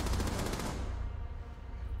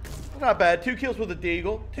 Not bad. 2 kills with a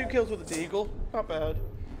deagle. 2 kills with a deagle. Not bad.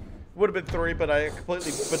 Would have been 3, but I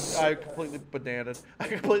completely bananaed. I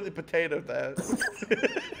completely potatoed that.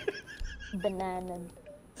 Banana.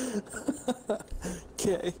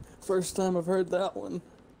 Okay, first time I've heard that one.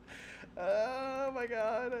 Oh my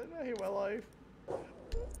god, I hate my life.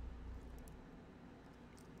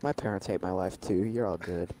 My parents hate my life too. You're all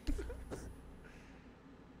good.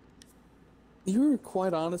 You're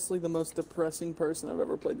quite honestly the most depressing person I've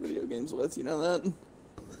ever played video games with, you know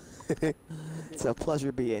that? It's a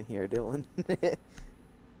pleasure being here, Dylan.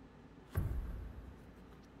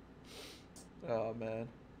 Oh man.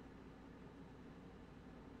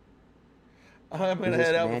 I'm gonna Is this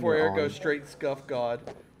head out man before you're Eric goes on? straight scuff god.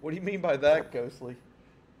 What do you mean by that, Ghostly?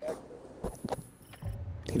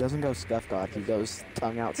 He doesn't go scuff god. He goes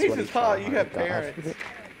tongue out. He Sweaty says, "Ha, you tryhard have god." parents."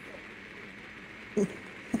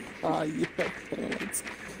 Ah, you have parents.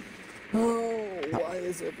 Oh, why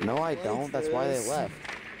is it? No, I like don't. That's why they this? left.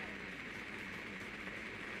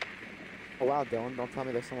 Oh wow, Dylan! Don't tell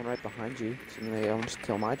me there's someone right behind you. So they almost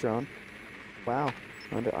kill my drone. Wow,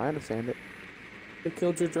 I understand it. They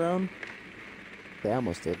killed your drone? They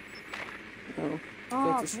almost did. Oh,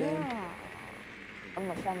 Oh, that's a shame. yeah. I'm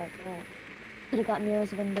not trying to drink. You got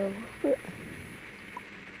Mira's window.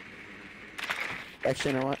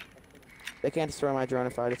 Actually, you know what? They can't destroy my drone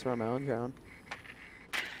if I destroy my own drone.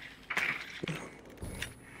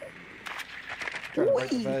 Trying to break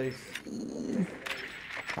the base.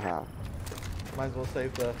 Aha. Might as well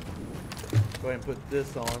save the. Go ahead and put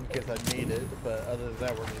this on in case I need it. But other than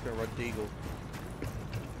that, we're just gonna run Deagle.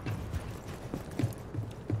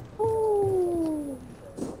 Ooh.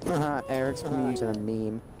 Haha, Eric's using a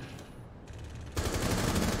meme.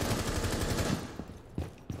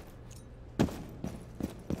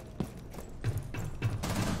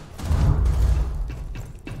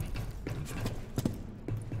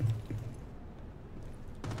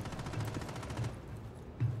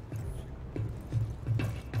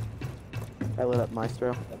 I lit up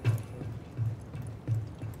Maestro.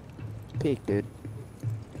 Peak, dude.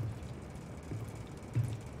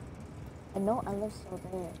 I know I live so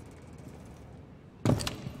there.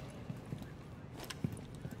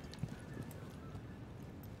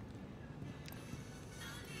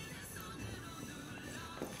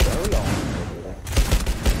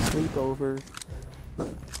 Sleepover.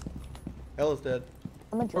 Ella's dead.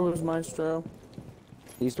 I'm a Where was drink. Maestro?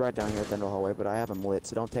 He's right down here at the end of the hallway, but I have him lit,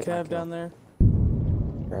 so don't take my Cav kill. down there.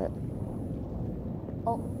 Alright.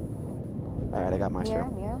 Oh, Alright, I got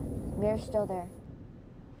Maestro. Mira's still there.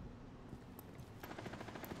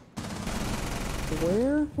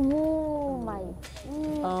 Where? Oh my.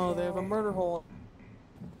 Oh, they have a murder hole.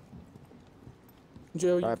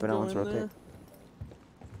 Joe, you Alright, can but no go one's in rotate. there.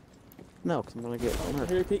 No, because I'm gonna get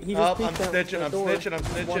murdered. Here, he Oh, just I'm peeked out snitching, the I'm door. snitching, I'm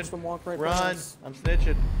snitching. Watch them walk right by Run! us. I'm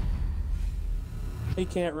snitching. He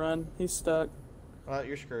can't run. He's stuck.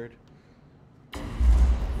 You're screwed.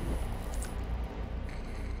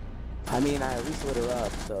 I mean, I at least lit her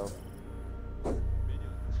up, so.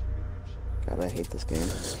 God, I hate this game.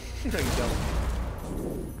 No, you don't.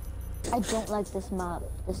 I don't like this map.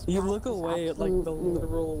 This You map look is away at like the absolutely-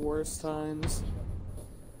 literal worst times.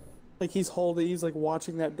 Like he's like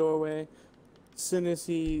watching that doorway. As soon as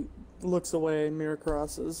he looks away, Mira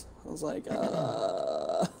crosses. I was like,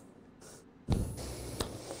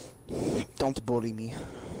 Don't bully me.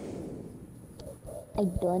 I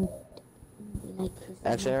don't like this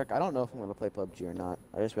Actually, map. Eric, I don't know if I'm gonna play PUBG or not.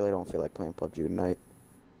 I just really don't feel like playing PUBG tonight.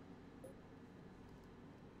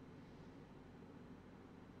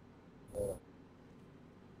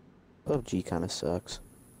 PUBG kind of sucks.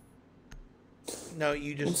 No,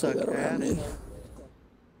 you don't just say suck that around at it. me.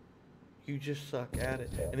 You just suck at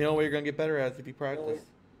it. And the only way you're gonna get better at it is if you practice.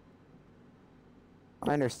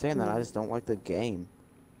 I understand that. I just don't like the game.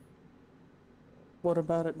 What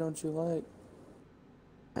about it don't you like?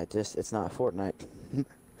 It's not Fortnite.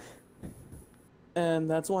 And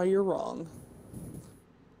that's why you're wrong.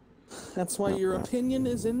 That's why your opinion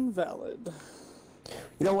is invalid.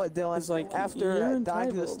 You know what, Dylan? It's like, after you're dying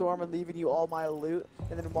to the entitled. storm and leaving you all my loot,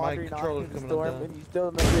 and then wandering off controller's into the coming storm, undone. and you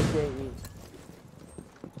still don't appreciate me.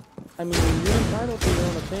 I mean, you're entitled to your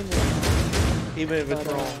own opinion. Even if it's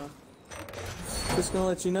But, wrong. just gonna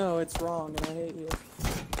let you know it's wrong and I hate you.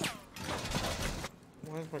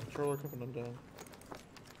 Why is my controller coming undone?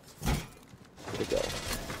 Here we go.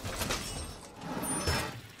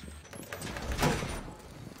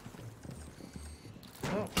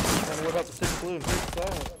 Oh, trying to whip out the stick glue and fix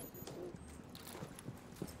that.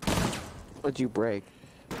 What'd you break?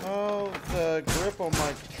 Oh, the grip on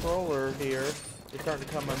my controller here is starting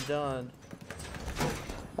to come undone.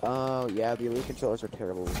 Oh, yeah, the Elite controllers are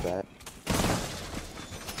terrible with that.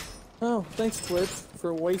 Oh, thanks Twitch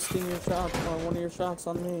for wasting your shot on one of your shots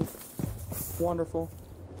on me. Wonderful.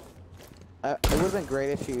 It would have been great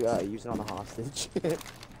if you used it on the hostage.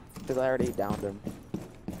 Because I already downed him.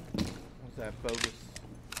 What's that, bogus?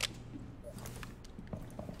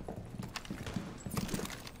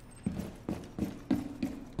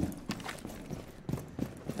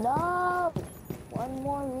 No! One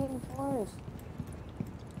more reinforced.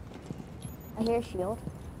 I hear shield.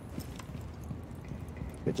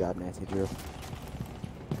 Good job, Nancy Drew.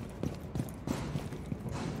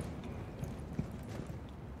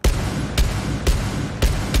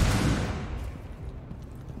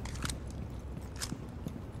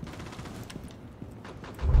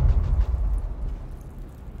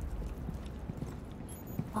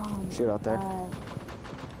 Oh Shoot my out there. God.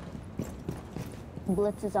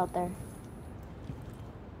 Blitz is out there.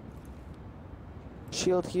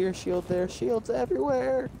 Shield here, shield there, shields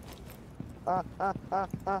everywhere. Ah, ah, ah,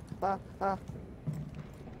 ah, ah, ah.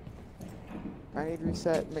 I need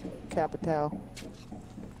reset Capital.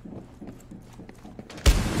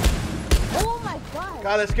 Oh my God!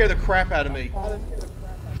 God, that scared the crap out of me.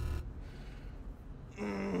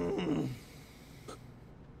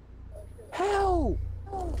 How?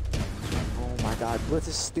 Oh my God, Blitz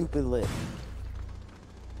is stupid lit.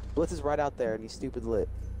 Blitz is right out there and he's stupid lit.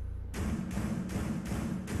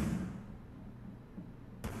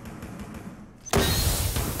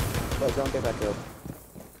 But don't get that killed.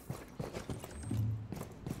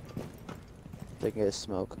 They can get a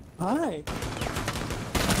smoke. Hi.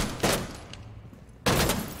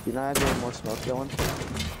 You not have any more smoke going?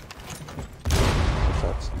 That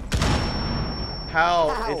sucks.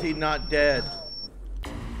 How is he not dead?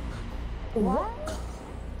 What?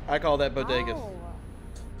 I call that bodegas.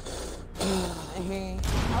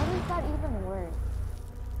 How does that even work?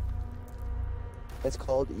 It's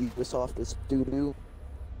called Ubisoft is doo-doo.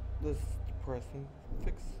 This is depressing.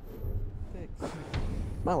 Fix.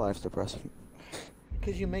 My life's depressing.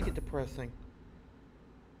 Because you make it depressing.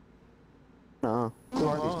 No. That's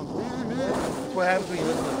what happens when you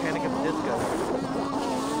listen to Panic at the Disco.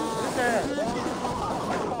 What is that?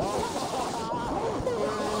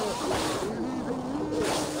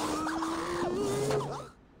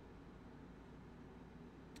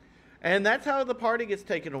 And that's how the party gets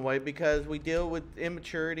taken away, because we deal with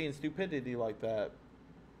immaturity and stupidity like that.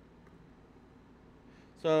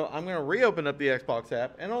 So I'm going to reopen up the Xbox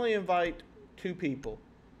app and only invite 2 people.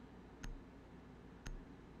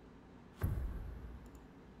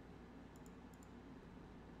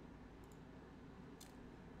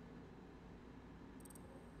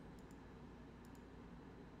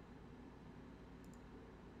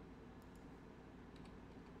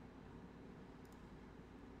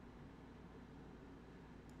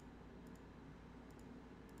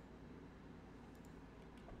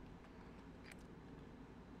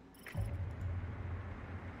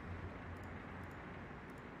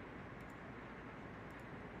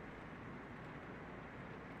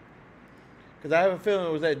 Because I have a feeling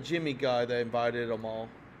it was that Jimmy guy that invited them all.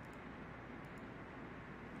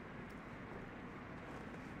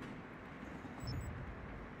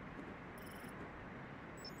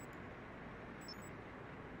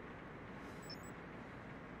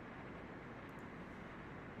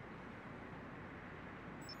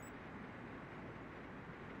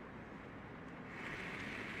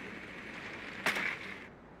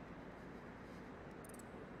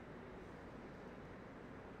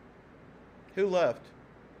 Who left?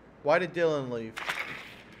 Why did Dylan leave?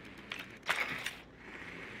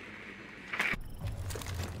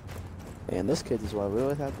 And this kid is why we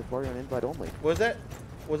always have the party on invite only. Was that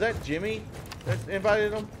Jimmy that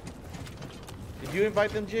invited them? Did you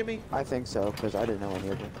invite them, Jimmy? I think so, because I didn't know any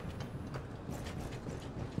of them.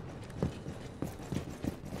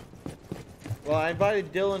 Well, I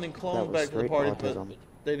invited Dylan and That Clone was back to the straight party, but autism.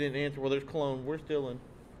 they didn't answer. Well, there's Clone. Where's Dylan?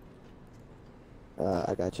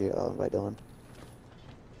 I got you. I'll invite Dylan.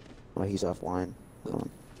 Well, he's offline. That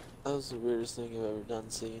was the weirdest thing I've ever done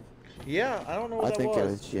seen. Yeah, I don't know what I that think it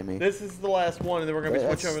was. was Jimmy. This is the last one, and then we're going to be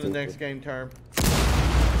That's switching over to the next stupid. game term.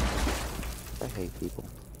 I hate people.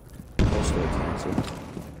 They're straight cancer.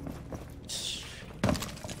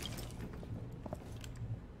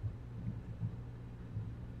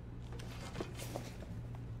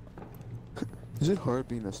 Is it hard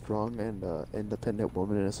being a strong and independent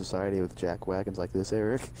woman in a society with jack wagons like this,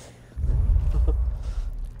 Eric?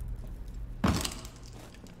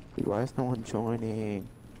 Why is no one joining?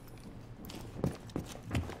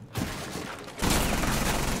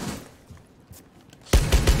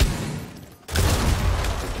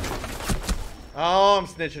 Oh, I'm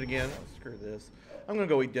snitching again. Oh, screw this. I'm going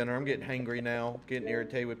to go eat dinner. I'm getting hangry now. Getting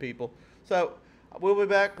irritated with people. So, we'll be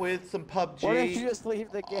back with some Why don't you PUBG just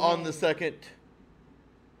leave the game? on the second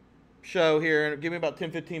show here. Give me about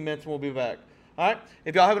 10-15 minutes and we'll be back. All right.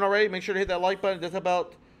 If y'all haven't already, make sure to hit that like button. It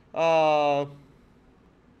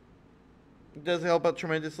does help out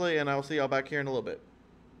tremendously, and I'll see y'all back here in a little bit.